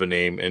had a bit of a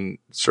name, and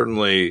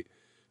certainly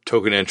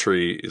Token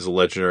Entry is a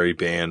legendary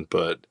band,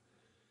 but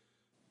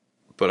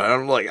I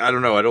don't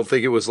know. I don't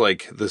think it was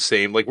like the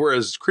same. Like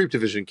whereas Creep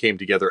Division came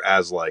together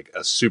as like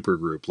a super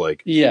group,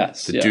 like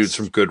the dudes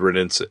from Good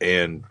Riddance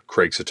and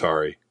Craig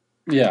Setari.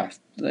 Yeah.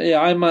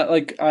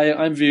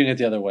 I'm viewing it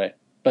the other way,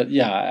 but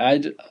yeah,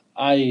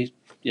 I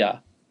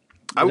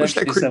wish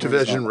that Creep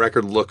Division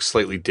record looked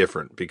slightly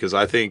different because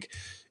I think,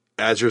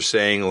 as you're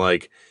saying,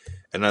 like,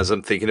 and as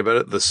I'm thinking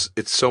about it,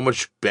 it's so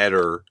much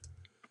better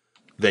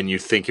than you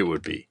think it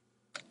would be.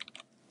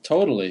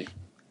 Totally,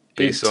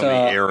 based on the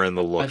era and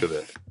the look of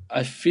it.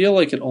 I feel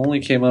like it only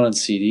came out on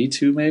CD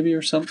too, maybe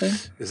or something.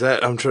 Is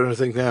that? I'm trying to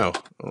think now.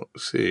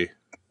 Let's see.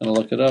 I'm gonna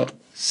look it up.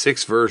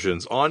 6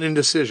 versions on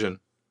Indecision.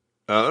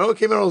 No, it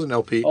came out as an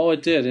LP. Oh,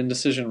 it did.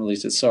 Indecision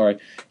released it. Sorry.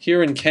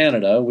 Here in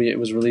Canada, it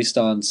was released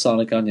on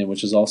Sonic Onion,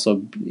 which is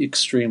also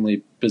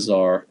extremely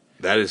bizarre.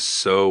 That is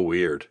so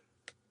weird.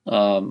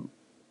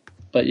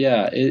 But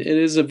yeah, it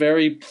is a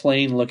very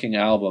plain-looking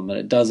album, and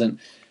it doesn't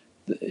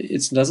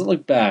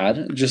look bad.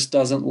 It just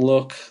doesn't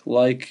look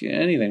like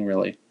anything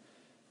really,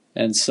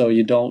 and so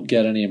you don't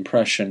get any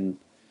impression.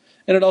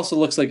 And it also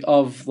looks like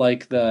of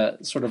like the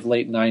sort of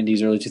late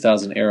 '90s, early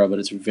 2000 era, but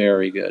it's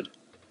very good.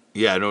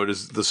 Yeah, no, it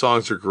is. The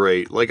songs are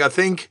great. Like, I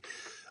think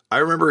I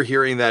remember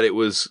hearing that it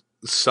was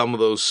some of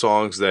those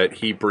songs that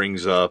he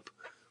brings up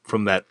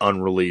from that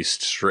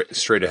unreleased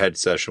straight ahead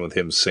session with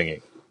him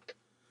singing.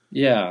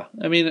 Yeah,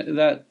 I mean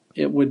that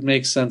it would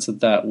make sense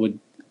that that would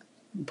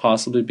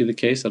possibly be the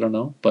case. I don't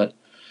know, but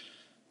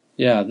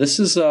yeah, this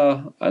is.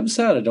 I'm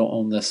sad I don't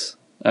own this.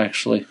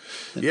 Actually,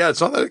 Yeah, it's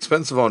not that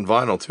expensive on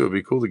vinyl too. It'd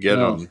be cool to get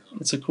no, on.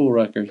 it's a cool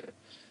record.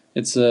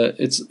 It's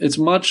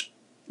much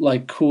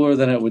like cooler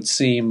than it would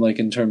seem. Like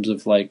in terms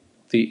of the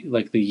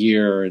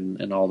year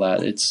and all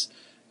that. It's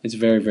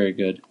very very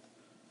good.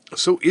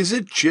 So, is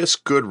it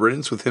just Good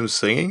Riddance with him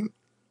singing?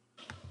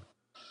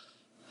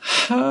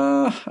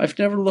 I've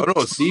never Oh looked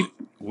no, it's deep.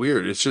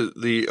 weird. It's just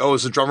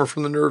it's the drummer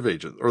from the Nerve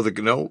Agent, or the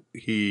no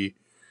he.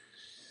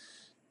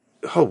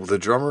 Oh, the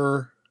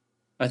drummer.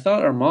 I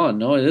thought Armand.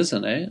 No, it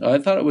isn't. I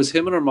thought it was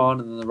him and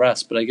Armand and then the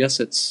rest. But I guess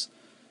it's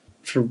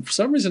for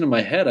some reason in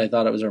my head I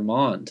thought it was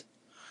Armand.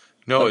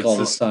 No, Like all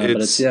this time,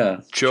 but it's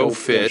Joe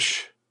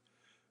Fish,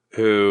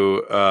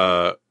 who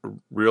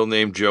real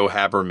name Joe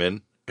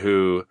Haberman,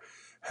 who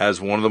has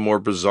one of the more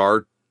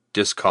bizarre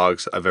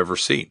discogs I've ever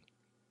seen.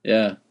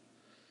 Yeah.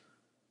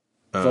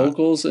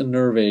 Vocals and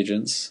Nerve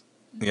Agents.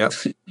 Yep.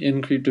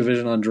 In Creep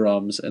Division on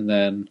drums, and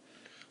then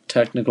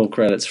technical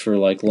credits for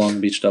like Long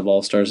Beach Dub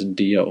All Stars and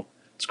Dio.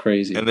 It's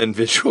crazy. And then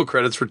visual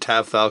credits for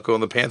Tav Falco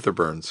and the Panther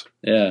Burns.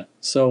 Yeah.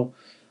 So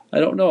I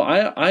don't know.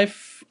 I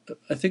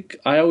think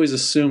I always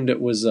assumed it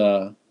was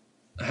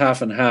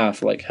half and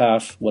half, like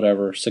half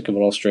whatever, Sick of It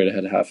All Straight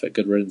Ahead, half at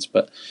Good Riddance.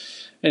 But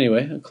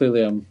anyway,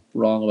 clearly I'm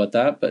wrong about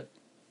that. But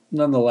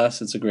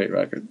nonetheless, it's a great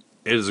record.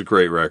 It is a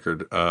great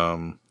record.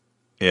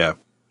 Yeah.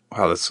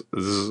 Wow, this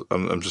is.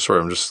 I'm just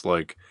sorry. I'm just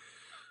like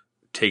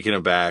taken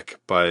aback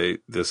by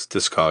this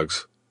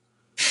Discogs.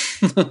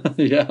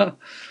 Yeah.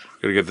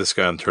 Gotta get this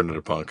guy on Turn It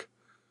to Punk.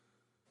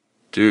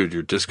 Dude,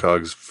 your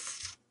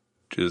Discogs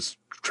just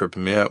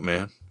tripping me out,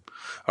 man.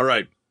 All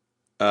right.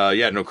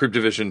 Yeah, no, Creep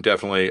Division,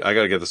 definitely. I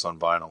gotta get this on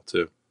vinyl,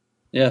 too.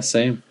 Yeah,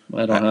 same.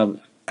 I don't have it.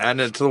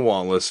 Adding it to the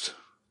want list.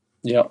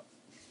 Yep.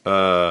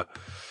 All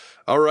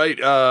right.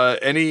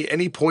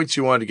 Any points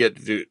you wanted to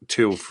get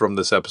to from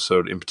this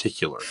episode in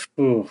particular?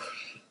 Ooh.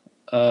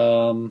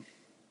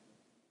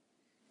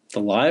 The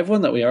live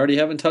one that we already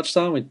haven't touched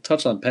on? We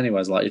touched on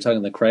Pennywise a lot. You're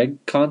talking the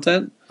Craig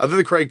content? I think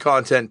the Craig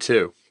content,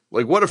 too.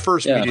 Like, what a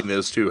first meeting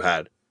those two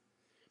had.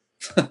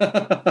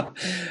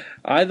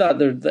 I thought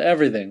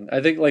everything.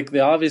 I think like the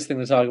obvious thing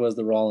to talk about is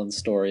the Rollins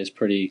story is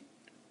pretty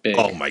big.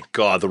 Oh, my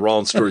God. The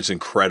Rollins story is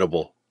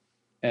incredible.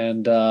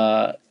 And,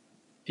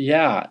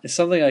 yeah, it's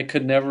something I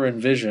could never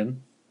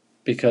envision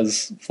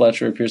because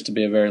Fletcher appears to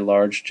be a very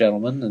large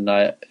gentleman, and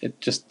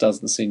it just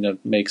doesn't seem to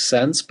make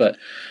sense, but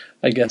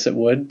I guess it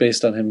would,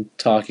 based on him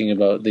talking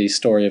about the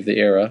story of the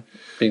era,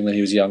 being that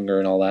he was younger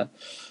and all that.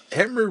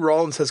 Henry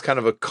Rollins has kind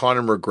of a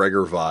Conor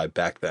McGregor vibe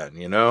back then,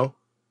 you know?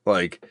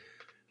 Like,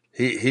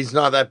 he's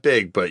not that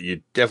big, but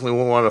you definitely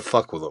won't want to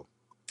fuck with him.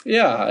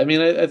 Yeah, I mean,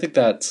 I think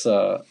that's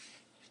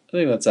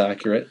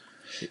accurate.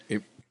 He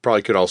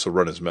probably could also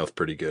run his mouth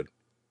pretty good.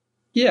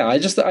 Yeah,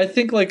 I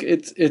think like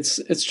it's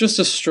just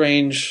a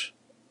strange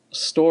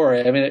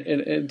story. I mean,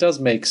 it does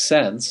make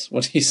sense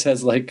when he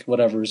says like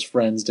whatever his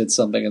friends did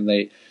something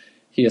and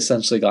he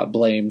essentially got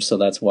blamed, so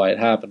that's why it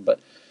happened.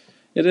 But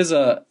it is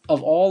of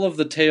all of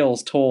the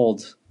tales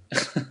told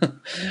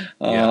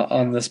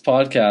on this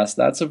podcast,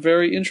 that's a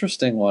very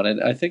interesting one,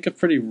 and I think a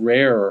pretty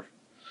rare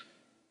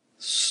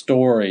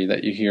story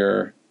that you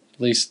hear,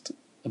 at least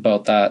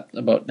about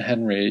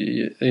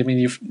Henry. I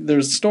mean,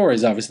 there's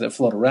stories obviously that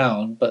float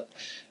around, but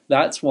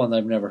that's one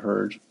I've never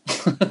heard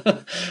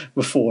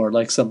before,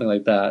 like something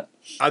like that.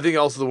 I think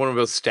also the one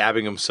about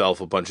stabbing himself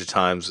a bunch of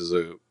times is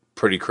a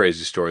pretty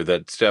crazy story.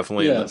 That's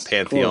definitely in the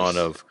pantheon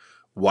of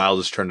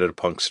wildest Turn It to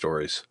Punk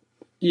stories.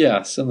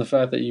 Yes, and the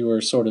fact that you were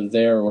sort of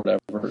there or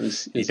whatever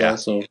is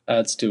also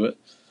adds to it.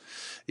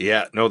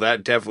 Yeah, no,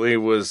 that definitely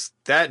was,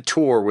 that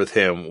tour with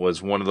him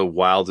was one of the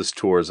wildest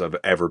tours I've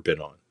ever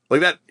been on.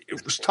 Like that,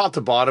 it was top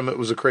to bottom, it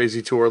was a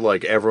crazy tour,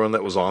 like everyone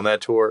that was on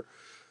that tour.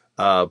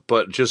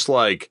 But just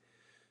like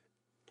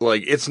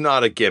it's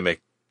not a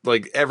gimmick.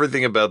 Like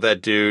everything about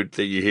that dude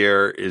that you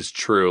hear is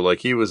true. Like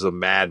he was a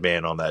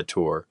madman on that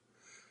tour.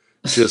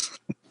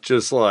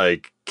 Just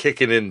like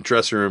kicking in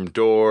dressing room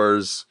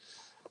doors,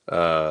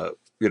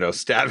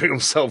 stabbing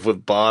himself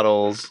with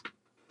bottles,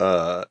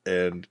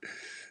 and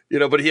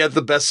but he had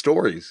the best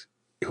stories.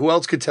 Who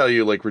else could tell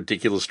you like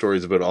ridiculous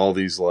stories about all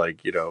these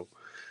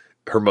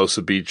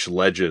Hermosa Beach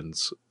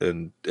legends,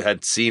 and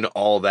had seen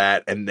all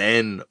that and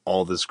then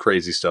all this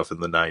crazy stuff in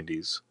the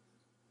 90s?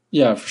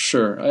 Yeah, for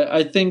sure.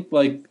 I think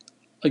like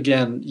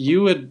again,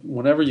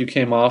 whenever you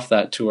came off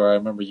that tour, I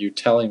remember you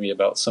telling me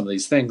about some of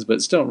these things, but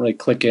it still don't really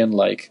click in.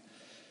 Like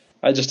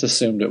I just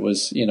assumed it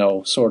was,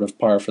 sort of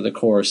par for the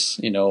course,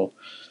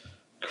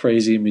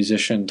 crazy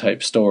musician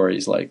type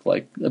stories, like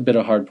a bit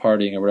of hard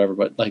partying or whatever.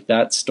 But like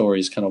that story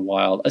is kind of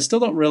wild. I still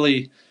don't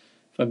really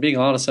if I'm being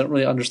honest, I don't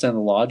really understand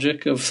the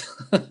logic of.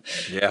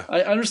 Yeah.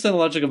 I understand the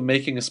logic of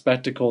making a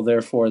spectacle.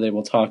 Therefore, they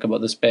will talk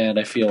about this band.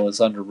 I feel is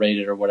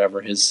underrated or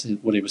whatever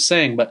what he was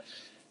saying, but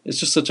it's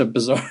just such a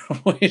bizarre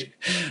way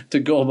to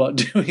go about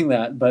doing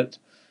that. But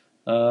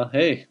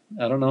hey,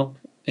 I don't know.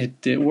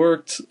 It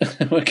worked.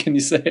 What can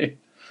you say?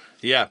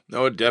 Yeah,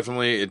 no, it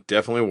definitely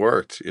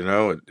worked. You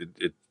know,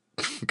 it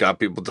got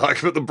people talking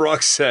about the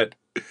Brock set.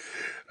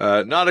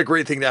 Not a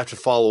great thing to have to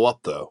follow up,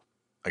 though.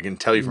 I can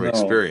tell you from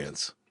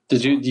experience.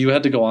 Did you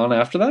had to go on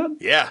after that?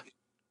 Yeah.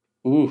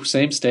 Ooh,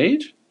 same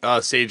stage?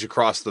 Stage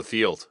across the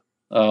field.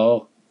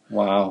 Oh,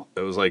 wow.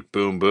 It was like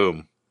boom,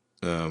 boom.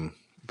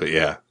 But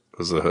yeah, it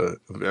was a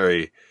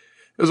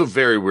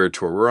very weird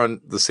tour. We're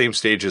on the same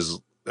stage as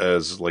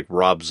like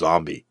Rob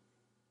Zombie.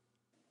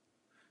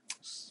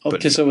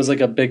 Okay, so it was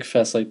like a big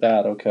fest like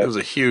that. Okay, it was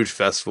a huge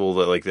festival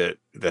that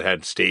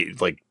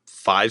had like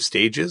 5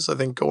 stages, I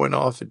think, going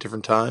off at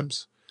different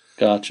times.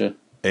 Gotcha.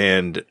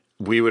 And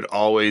we would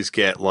always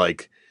get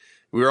like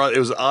it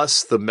was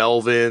us, the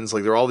Melvins,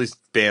 like there were all these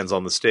bands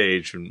on the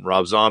stage, and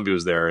Rob Zombie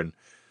was there, and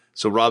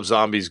so Rob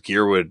Zombie's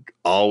gear would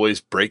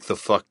always break the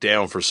fuck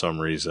down for some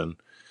reason,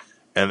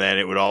 and then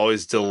it would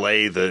always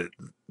delay the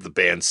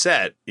band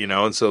set, you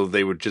know, and so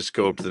they would just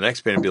go up to the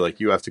next band and be like,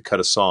 "You have to cut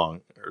a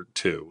song or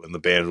 2," and the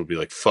band would be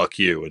like, "Fuck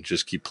you," and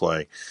just keep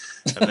playing.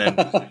 And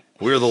then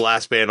we were the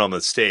last band on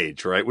the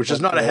stage, right? Which is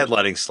not a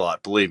headlining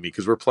slot, believe me,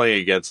 because we're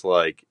playing against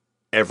like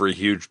every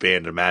huge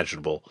band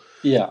imaginable.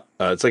 Yeah,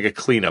 it's like a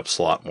cleanup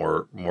slot,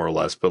 more or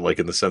less, but like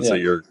in the sense that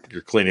you're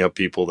cleaning up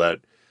people that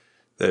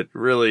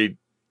really,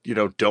 you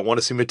know, don't want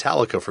to see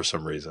Metallica for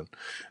some reason.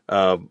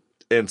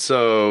 And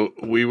so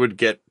we would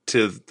get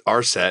to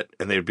our set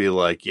and they'd be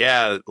like,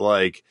 yeah,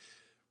 like,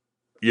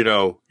 you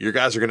know, your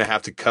guys are going to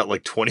have to cut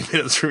like 20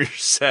 minutes from your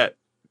set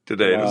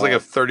today. Wow. It was like a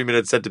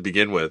 30-minute set to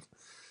begin with.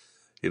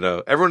 You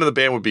know, everyone in the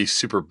band would be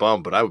super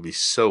bummed, but I would be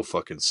so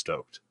fucking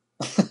stoked.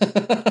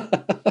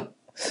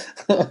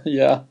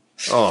 Yeah.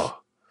 Oh.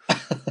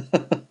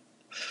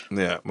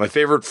 Yeah. My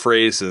favorite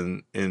phrase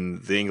in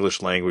the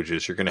English language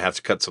is, "You're going to have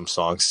to cut some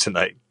songs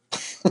tonight."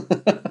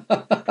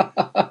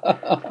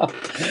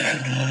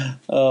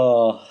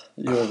 Oh,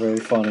 you were very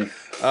funny.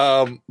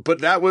 But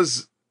that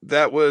was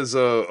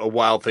a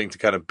wild thing to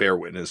kind of bear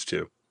witness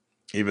to,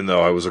 even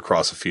though I was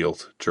across a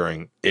field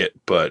during it,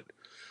 but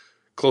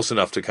close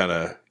enough to kind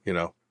of, you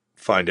know,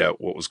 find out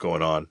what was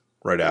going on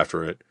right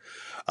after it.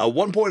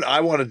 One point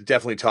I wanted to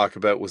definitely talk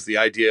about was the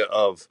idea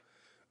of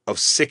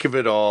Sick of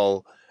It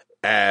All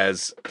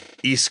as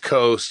East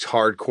Coast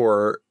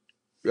hardcore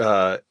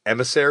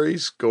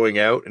emissaries going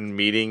out and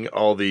meeting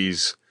all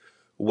these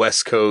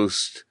West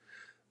Coast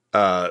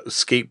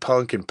skate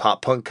punk and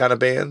pop punk kind of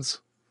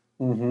bands.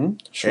 Mm-hmm.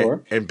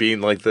 Sure. And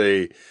being like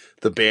the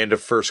band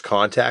of first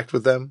contact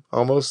with them,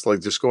 almost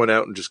like just going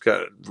out and just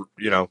kind of,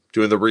 you know,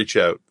 doing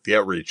the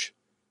outreach.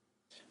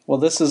 Well,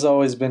 this has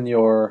always been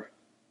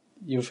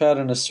you've had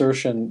an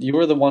assertion. You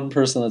were the one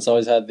person that's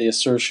always had the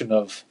assertion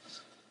of,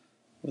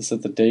 was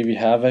it the Davey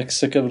Havoc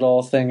Sick of It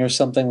All thing or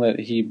something,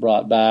 that he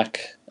brought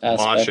back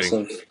aspects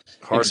of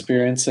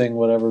experiencing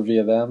whatever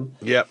via them?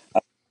 Yep.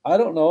 I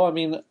don't know. I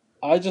mean,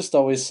 I just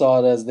always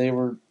saw it as they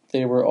were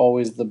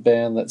always the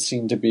band that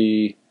seemed to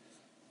be,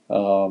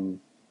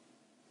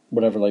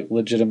 whatever, like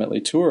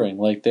legitimately touring.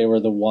 Like they were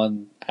the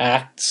one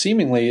act,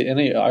 seemingly,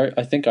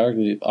 I think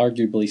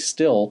arguably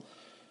still,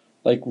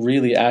 like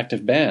really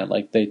active band.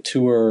 Like they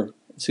tour.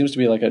 It seems to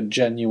be like a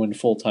genuine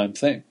full-time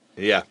thing.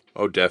 Yeah.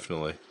 Oh,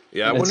 definitely.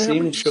 Yeah. I wonder how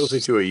many shows they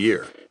do a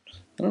year.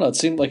 I don't know. It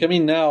seemed like, I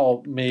mean,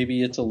 now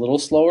maybe it's a little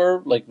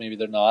slower. Like maybe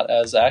they're not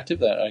as active.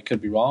 That I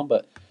could be wrong,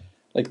 but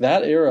like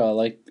that era,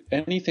 like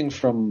anything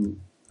from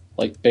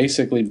like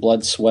basically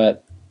Blood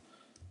Sweat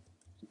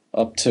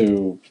up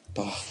to,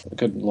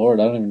 good Lord,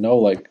 I don't even know,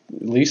 like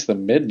at least the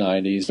mid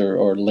 90s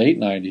or late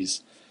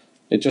 90s.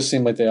 It just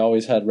seemed like they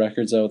always had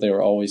records out. They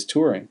were always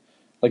touring.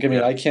 Like, I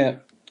mean, I can't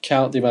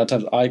count the amount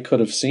of times I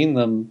could have seen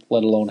them,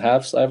 let alone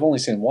have. I've only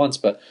seen them once,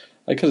 but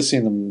I could have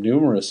seen them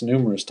numerous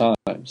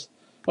times.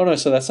 Oh no,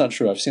 so that's not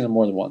true. I've seen them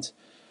more than once.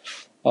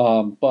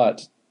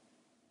 But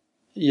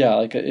yeah,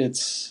 like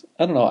it's,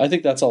 I don't know. I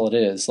think that's all it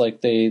is. Like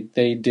they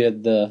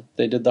did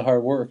the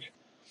hard work.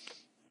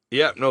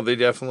 Yeah, no, they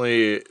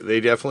definitely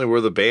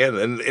were the band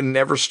and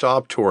never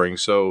stopped touring.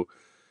 So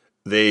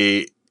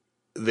they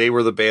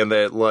were the band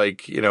that,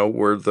 like, you know,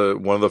 were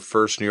one of the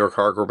first New York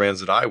hardcore bands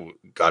that I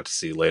got to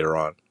see later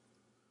on.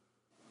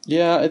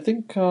 Yeah, I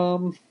think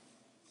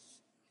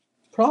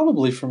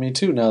probably for me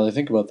too. Now that I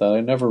think about that,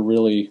 I never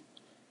really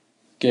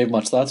gave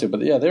much thought to it.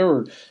 But yeah, they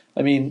were.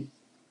 I mean,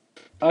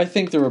 I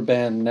think they're a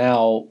band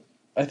now.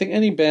 I think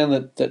any band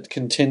that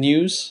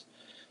continues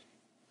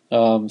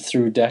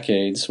through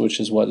decades, which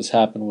is what has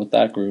happened with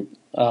that group,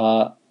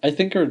 I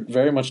think are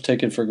very much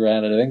taken for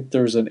granted. I think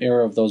there's an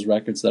era of those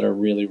records that are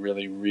really,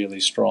 really, really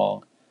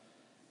strong.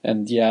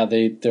 And yeah,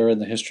 they're in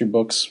the history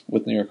books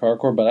with New York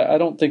hardcore, but I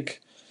don't think,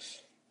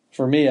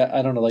 for me,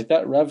 I don't know, like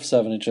that Rev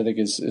 7-inch I think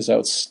is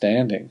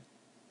outstanding.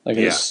 Like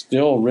it's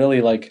still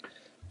really, like,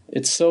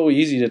 it's so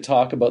easy to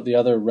talk about the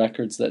other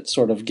records that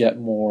sort of get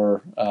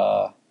more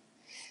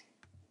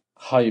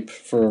hype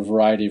for a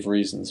variety of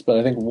reasons. But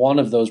I think one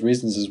of those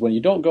reasons is when you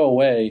don't go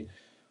away,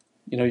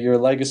 your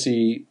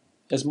legacy,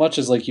 as much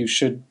as like you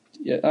should,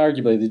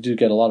 arguably they do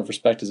get a lot of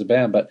respect as a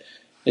band, but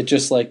it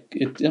just I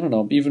don't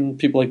know, even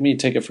people like me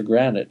take it for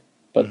granted.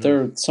 But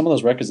some of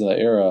those records of that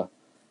era,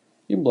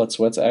 even Blood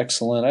Sweat's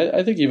excellent.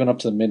 I think even up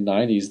to the mid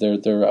 '90s,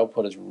 their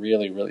output is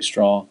really, really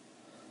strong.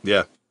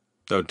 Yeah,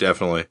 no,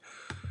 definitely.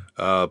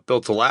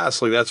 Built to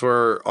Last, like that's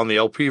where on the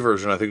LP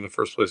version, I think the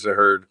first place I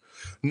heard.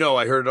 No,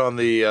 I heard it on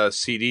the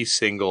CD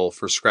single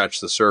for Scratch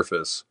the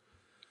Surface.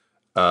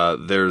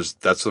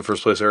 That's the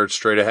first place I heard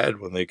Straight Ahead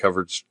when they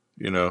covered,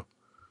 when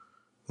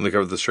they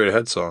covered the Straight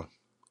Ahead song.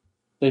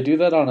 They do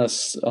that on a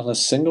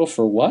single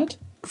for what?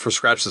 For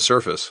Scratch the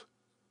Surface.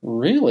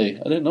 Really?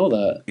 I didn't know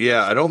that.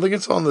 Yeah, I don't think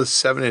it's on the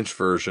 7-inch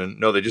version.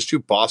 No, they just do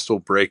Boston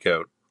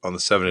Breakout on the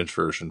 7-inch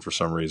version for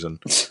some reason.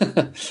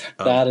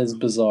 That is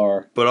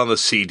bizarre. But on the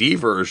CD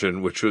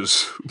version, which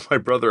was my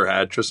brother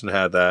had, Tristan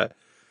had that.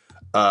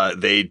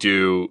 They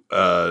do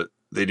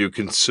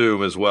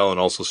Consume as well, and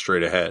also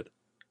Straight Ahead.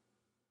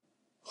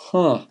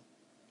 Huh.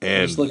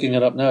 And I'm just looking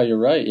it up now. You're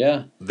right.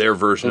 Yeah. Their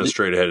version of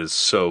Straight Ahead is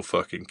so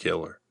fucking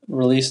killer.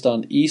 Released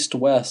on East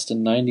West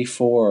in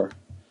 '94.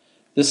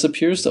 This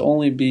appears to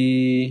only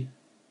be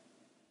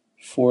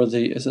for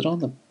the. Is it on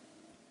the?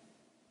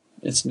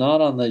 It's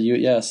not on the.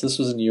 Yes, this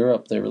was in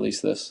Europe. They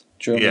released this,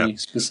 Germany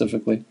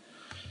specifically.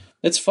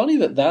 It's funny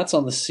that that's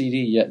on the CD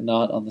yet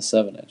not on the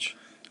 7-inch.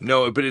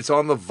 No, but it's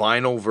on the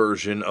vinyl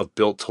version of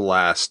Built to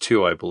Last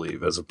too, I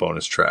believe, as a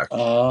bonus track.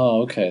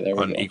 Oh, okay. There we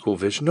go. On Equal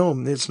Vision. No,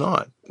 it's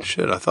not.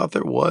 Shit, I thought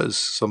there was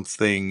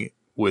something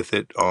with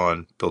it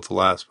on Built to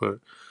Last, but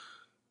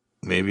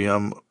maybe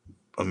I'm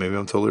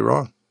totally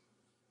wrong.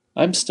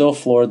 I'm still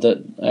floored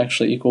that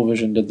actually Equal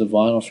Vision did the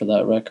vinyl for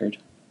that record.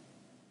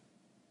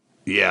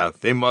 Yeah,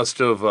 they must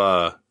have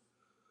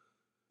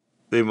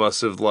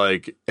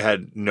like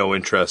had no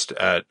interest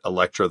at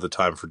Elektra at the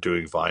time for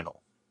doing vinyl.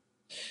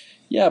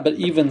 Yeah, but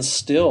even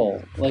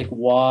still, like,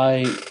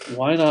 why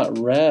not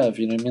Rev?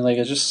 You know what I mean? Like,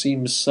 it just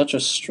seems such a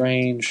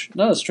strange,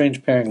 not a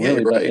strange pairing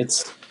really, but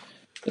it's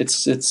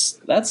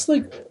that's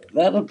like,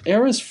 that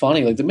era is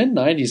funny. Like, the mid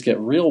 '90s get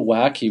real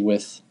wacky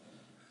with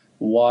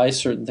why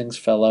certain things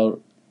fell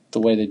out the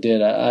way they did.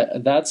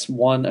 That's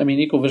one. I mean,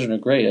 Equal Vision are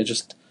great. I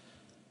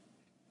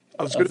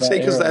was going to say,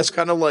 because that's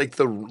kind of like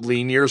the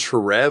lean years for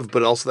Rev,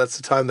 but also that's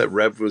the time that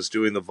Rev was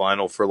doing the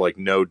vinyl for like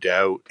No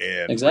Doubt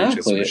and Rage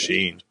Against the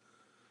Machine.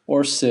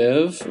 Or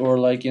Civ, or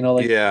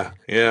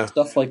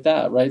stuff like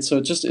that, right?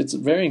 So it's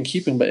very in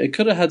keeping, but it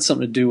could have had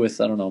something to do with,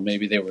 I don't know,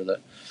 maybe they were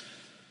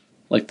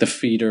the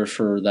feeder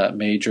for that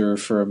major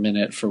for a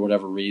minute for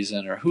whatever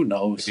reason, or who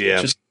knows.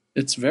 Yeah.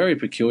 It's very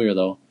peculiar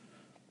though.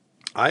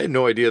 I had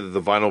no idea that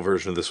the vinyl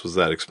version of this was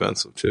that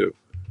expensive too.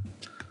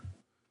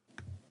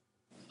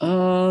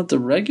 The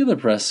regular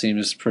press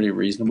seems pretty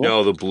reasonable.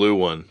 No, the blue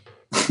one.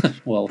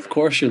 Well, of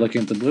course you're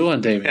looking at the blue one,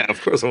 David. Yeah, of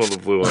course I want the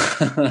blue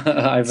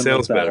one.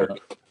 Sounds better.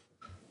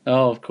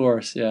 Oh, of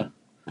course, yeah.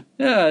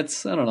 Yeah, I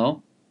don't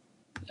know.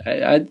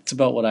 It's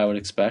about what I would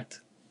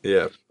expect.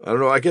 Yeah. I don't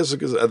know. I guess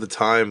because at the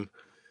time,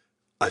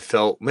 I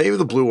felt maybe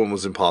the blue one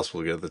was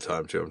impossible to get at the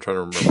time, too. I'm trying to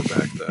remember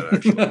back to that,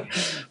 actually.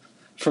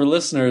 For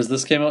listeners,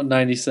 this came out in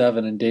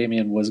 97, and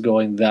Damien was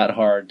going that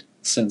hard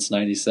since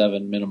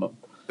 97 minimum.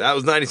 That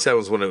was 97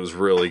 was when it was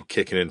really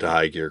kicking into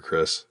high gear,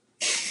 Chris.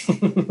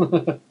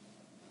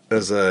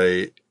 As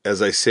I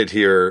sit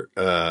here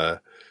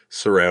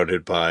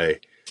surrounded by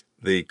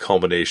the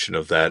culmination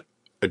of that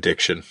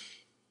addiction.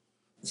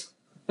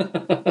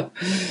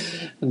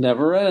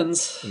 Never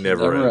ends.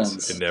 Never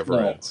ends. It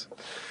never ends.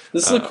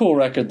 This is a cool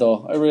record,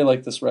 though. I really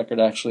like this record,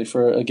 actually,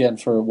 for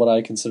what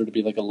I consider to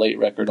be like a late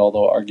record,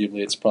 although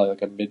arguably it's probably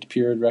like a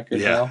mid-period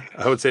record now.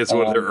 I would say it's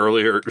one of their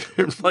earlier,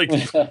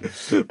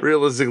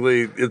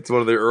 realistically, it's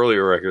one of their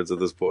earlier records at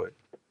this point.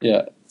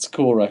 Yeah, it's a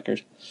cool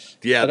record.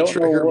 Yeah, I don't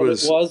know what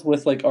it was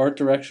with like art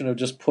direction of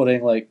just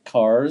putting like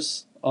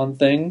cars on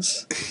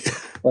things.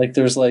 Like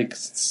there's like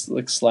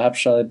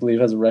Slapshot, I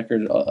believe, has a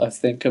record I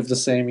think of the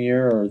same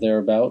year or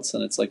thereabouts,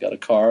 and it's like got a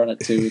car on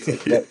it too.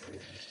 It's like,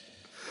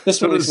 this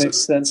one makes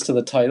sense to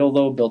the title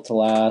though, Built to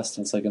Last.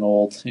 And it's like an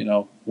old,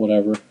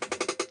 whatever.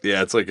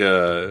 Yeah, it's like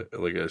a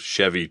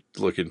Chevy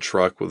looking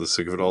truck with a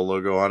Sick of It All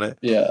logo on it.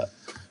 Yeah.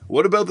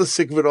 What about the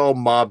Sick of It All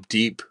Mobb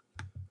Deep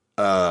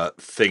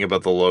thing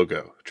about the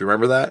logo? Do you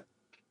remember that?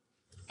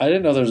 I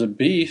didn't know there was a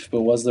beef,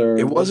 but was there?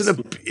 It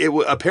wasn't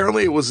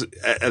apparently it was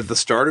at the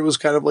start. It was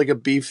kind of like a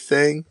beef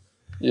thing.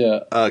 Yeah.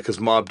 Because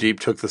Mobb Deep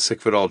took the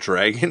Sick of It All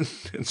Dragon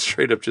and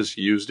straight up just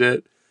used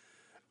it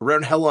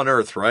around Hell on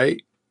Earth,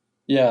 right?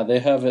 Yeah, they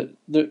have it.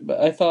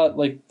 I thought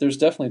like there's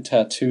definitely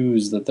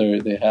tattoos that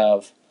they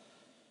have.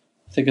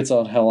 I think it's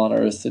on Hell on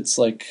Earth. It's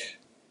like,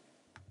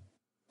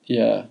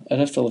 yeah, I'd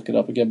have to look it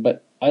up again,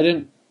 but I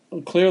didn't.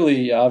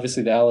 Clearly,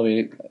 obviously, the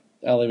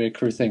Alleyway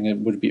Crew thing, it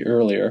would be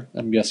earlier.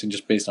 I'm guessing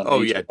just based on.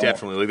 Oh yeah,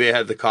 definitely. Like, they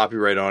had the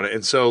copyright on it,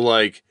 and so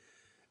like,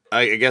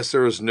 I guess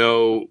there was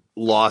no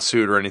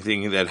lawsuit or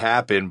anything that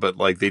happened, but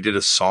like they did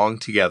a song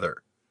together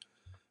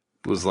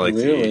was like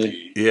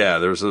Really?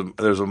 there's a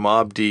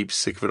Mobb Deep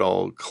Sick of It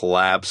All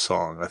collab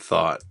song, I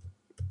thought,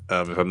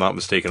 if I'm not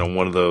mistaken, on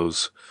one of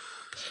those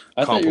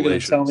I thought you were going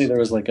to tell me compilations. there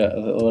was like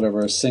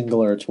a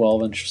single or a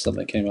 12-inch or something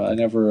that came out. I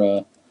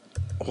never.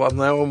 Well,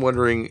 now I'm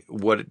wondering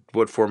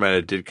what format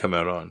it did come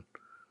out on.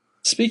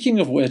 Speaking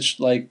of which,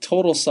 like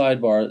total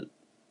sidebar,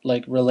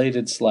 like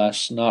related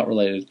slash not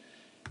related,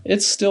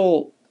 it's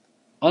still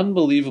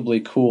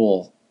unbelievably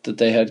cool that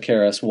they had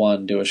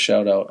KRS-One do a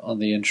shout out on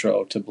the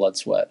intro to Blood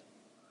Sweat.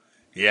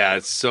 Yeah,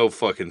 it's so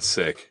fucking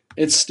sick.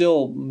 It's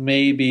still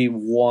maybe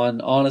one,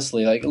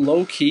 honestly, like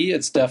low key,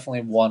 it's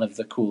definitely one of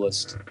the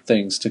coolest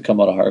things to come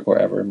out of hardcore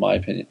ever, in my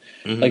opinion.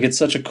 Mm-hmm. Like, it's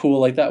such a cool,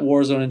 like that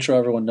Warzone intro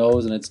everyone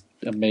knows, and it's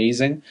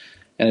amazing.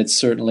 And it's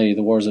certainly,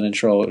 the Warzone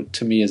intro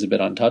to me is a bit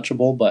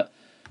untouchable, but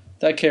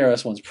that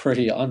KRS one's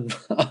pretty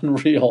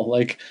unreal.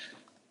 Like,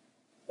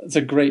 it's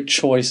a great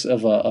choice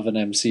of an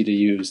MC to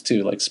use,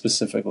 too, like,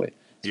 specifically,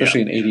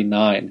 especially in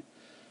 '89.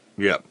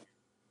 Yeah.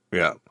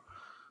 Yeah.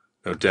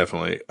 No,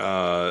 definitely.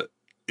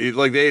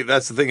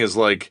 That's the thing is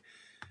like,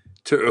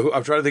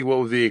 I'm trying to think what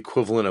would be the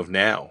equivalent of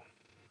now.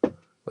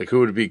 Like, who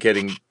would be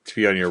getting to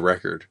be on your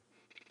record?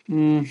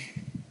 Because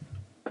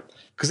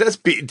is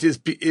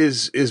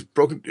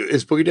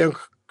Boogie Down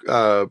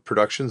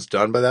Productions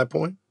done by that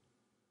point?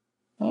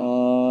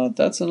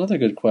 That's another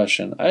good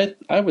question.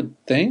 I would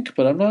think,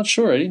 but I'm not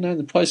sure. '89,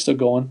 they're probably still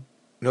going.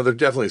 No, they're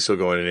definitely still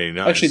going in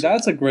 '89. Actually,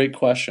 that's a great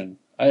question.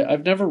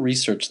 I've never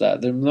researched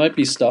that. There might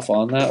be stuff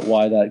on that,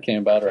 why that came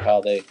about, or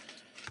how they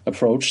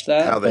approached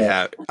that. How they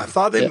have. I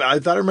thought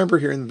I remember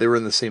hearing that they were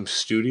in the same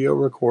studio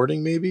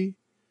recording, maybe.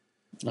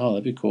 Oh,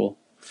 that'd be cool.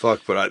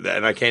 Fuck, but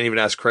I can't even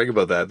ask Craig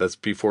about that. That's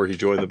before he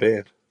joined the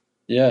band.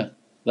 Yeah,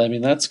 I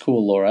mean that's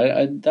cool,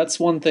 Laura. That's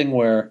one thing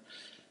where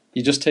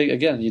you just take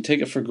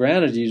it for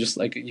granted. You just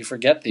like you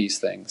forget these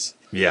things.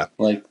 Yeah.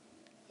 Like,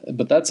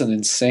 but that's an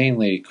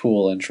insanely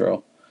cool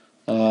intro.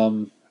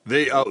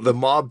 The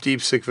Mobb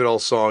Deep Sick of It All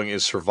song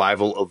is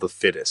 "Survival of the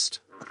Fittest,"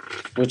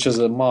 which is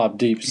a Mobb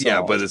Deep song.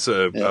 Yeah, but it's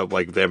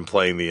like them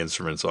playing the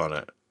instruments on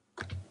it.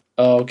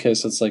 Oh, okay,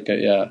 so it's like I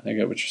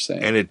get what you're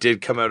saying. And it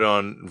did come out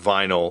on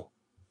vinyl,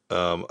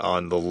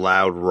 on the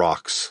Loud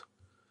Rocks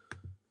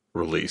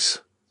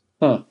release.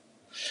 Huh.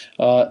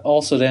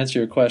 Also, to answer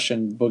your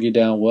question, Boogie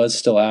Down was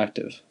still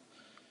active.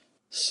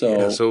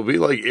 So it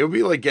would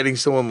be like getting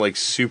someone like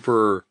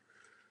super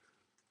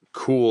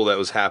cool that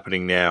was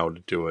happening now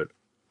to do it.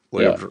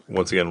 Like,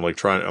 once again, I'm like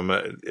trying.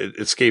 It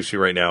escapes me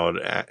right now,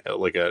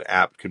 like an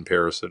apt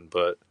comparison,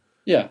 but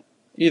yeah.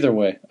 Either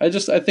way, I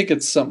think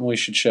it's something we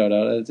should shout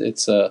out.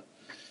 It's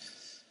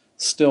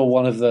still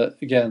one of the,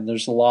 again,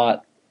 there's a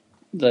lot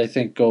that I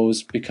think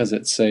goes because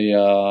it's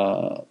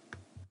a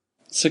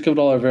Sick of It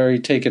All are very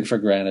taken for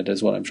granted,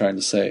 is what I'm trying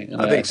to say.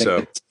 And I think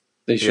so.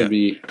 They should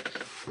be.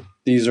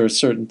 These are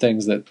certain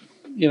things that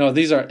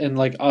these are, and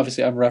like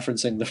obviously I'm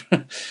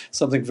referencing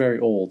something very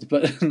old,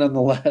 but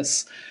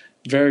nonetheless,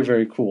 very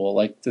very cool.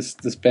 Like this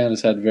band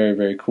has had very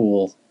very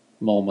cool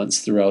moments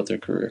throughout their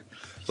career.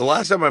 The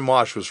last time I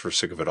moshed was for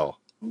Sick of It All.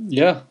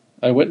 Yeah,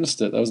 I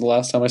witnessed it. That was the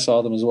last time I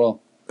saw them as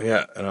well.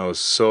 Yeah, and I was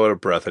so out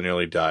of breath, I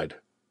nearly died.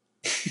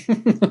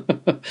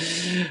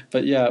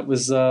 But yeah, it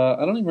was. I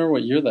don't even remember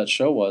what year that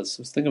show was.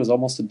 I think it was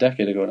almost a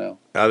decade ago now.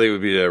 I think it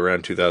would be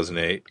around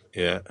 2008.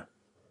 Yeah,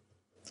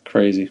 it's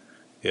crazy.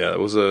 Yeah, that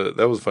was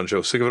a fun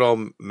show. Sick of It All,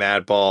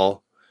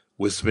 Madball,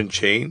 Wisdom in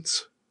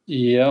Chains.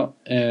 Yeah,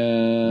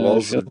 and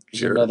Walls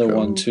there's another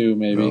one too,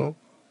 maybe. No?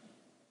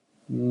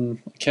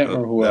 I can't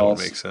remember who else.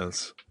 That makes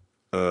sense.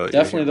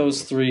 Definitely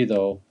those three,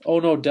 though. Oh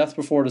no, Death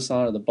Before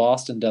Dishonor, the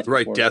Boston Death.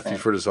 Right, Before Death Dishonor.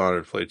 Before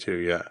Dishonor played too.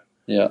 Yeah.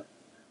 Yeah.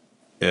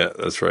 Yeah,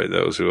 that's right.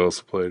 That was who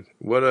else played.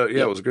 What?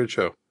 It was a good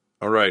show.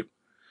 All right.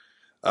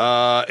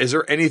 Is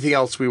there anything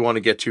else we want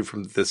to get to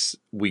from this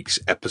week's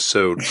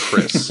episode,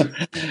 Chris?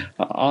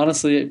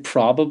 Honestly,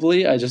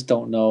 probably. I just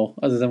don't know,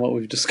 other than what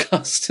we've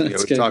discussed. Yeah,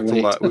 we've talked a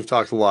lot. We've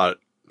talked a lot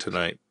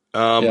tonight.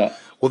 Well,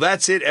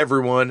 that's it,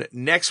 everyone.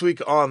 Next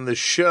week on the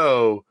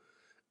show,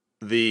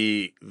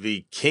 the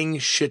king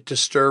shit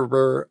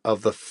disturber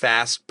of the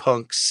fast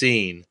punk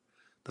scene,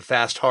 the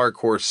fast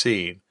hardcore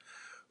scene,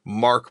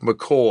 Mark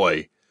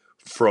McCoy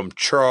from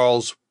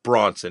Charles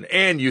Bronson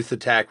and Youth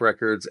Attack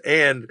Records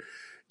and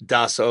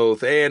Das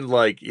Oath and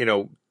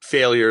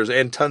Failures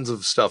and tons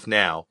of stuff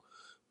now.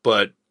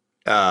 But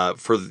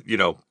because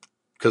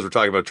we're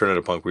talking about Turn It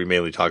Up Punk, we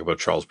mainly talk about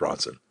Charles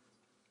Bronson.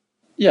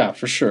 Yeah,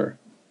 for sure.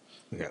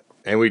 Yeah,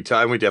 and we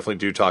definitely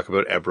do talk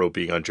about Ebro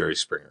being on Jerry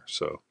Springer.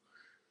 So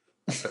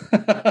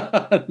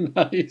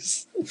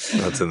nice.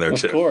 That's in there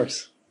too. Of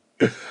course.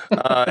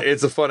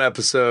 It's a fun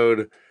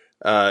episode.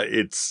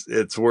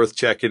 It's worth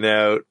checking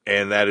out,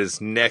 and that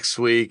is next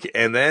week.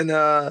 And then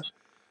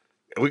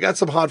we got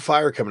some hot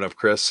fire coming up,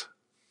 Chris.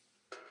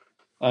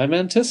 I'm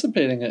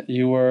anticipating it.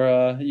 You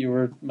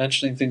were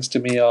mentioning things to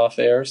me off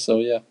air, so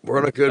yeah. We're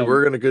on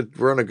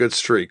a good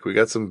streak. We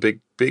got some big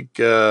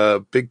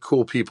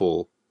cool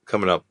people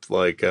coming up,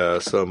 like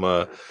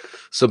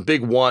some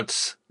big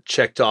wants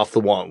checked off the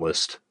want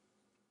list.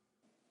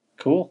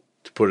 Cool.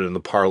 To put it in the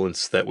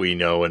parlance that we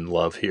know and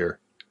love here.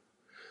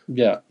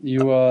 Yeah,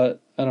 you. I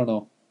don't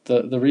know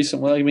the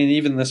recent one. I mean,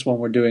 even this one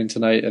we're doing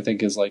tonight, I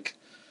think is like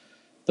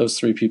those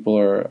three people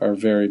are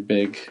very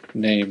big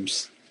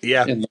names.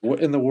 Yeah. In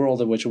the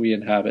world in which we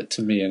inhabit.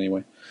 To me,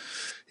 anyway.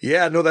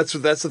 Yeah. No, that's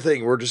the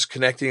thing. We're just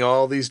connecting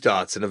all these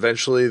dots, and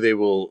eventually they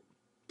will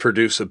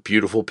produce a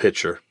beautiful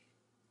picture.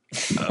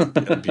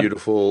 A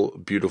beautiful,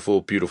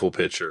 beautiful, beautiful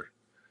picture.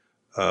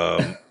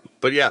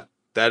 But yeah,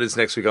 that is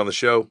next week on the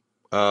show.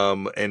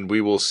 And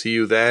we will see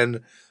you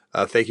then.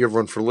 Thank you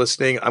everyone for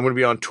listening. I'm going to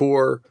be on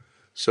tour,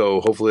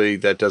 so hopefully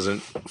that doesn't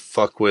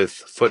fuck with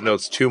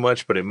Footnotes too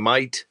much, but it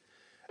might.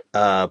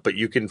 But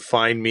you can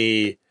find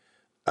me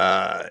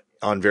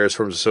on various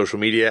forms of social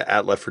media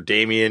at Left for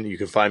Damien. You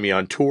can find me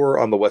on tour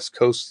on the West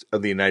Coast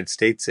of the United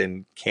States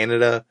and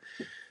Canada.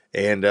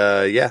 And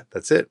yeah,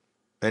 that's it.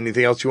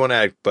 Anything else you want to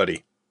add,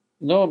 buddy?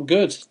 No, I'm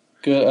good.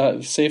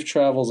 Good. Safe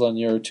travels on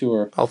your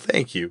tour. Oh,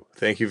 thank you.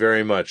 Thank you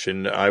very much.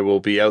 And I will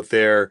be out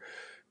there.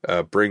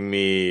 Bring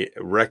me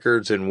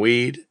records and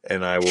weed,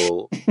 and I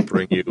will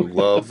bring you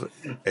love.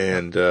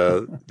 And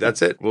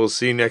that's it. We'll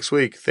see you next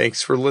week.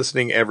 Thanks for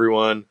listening,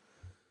 everyone.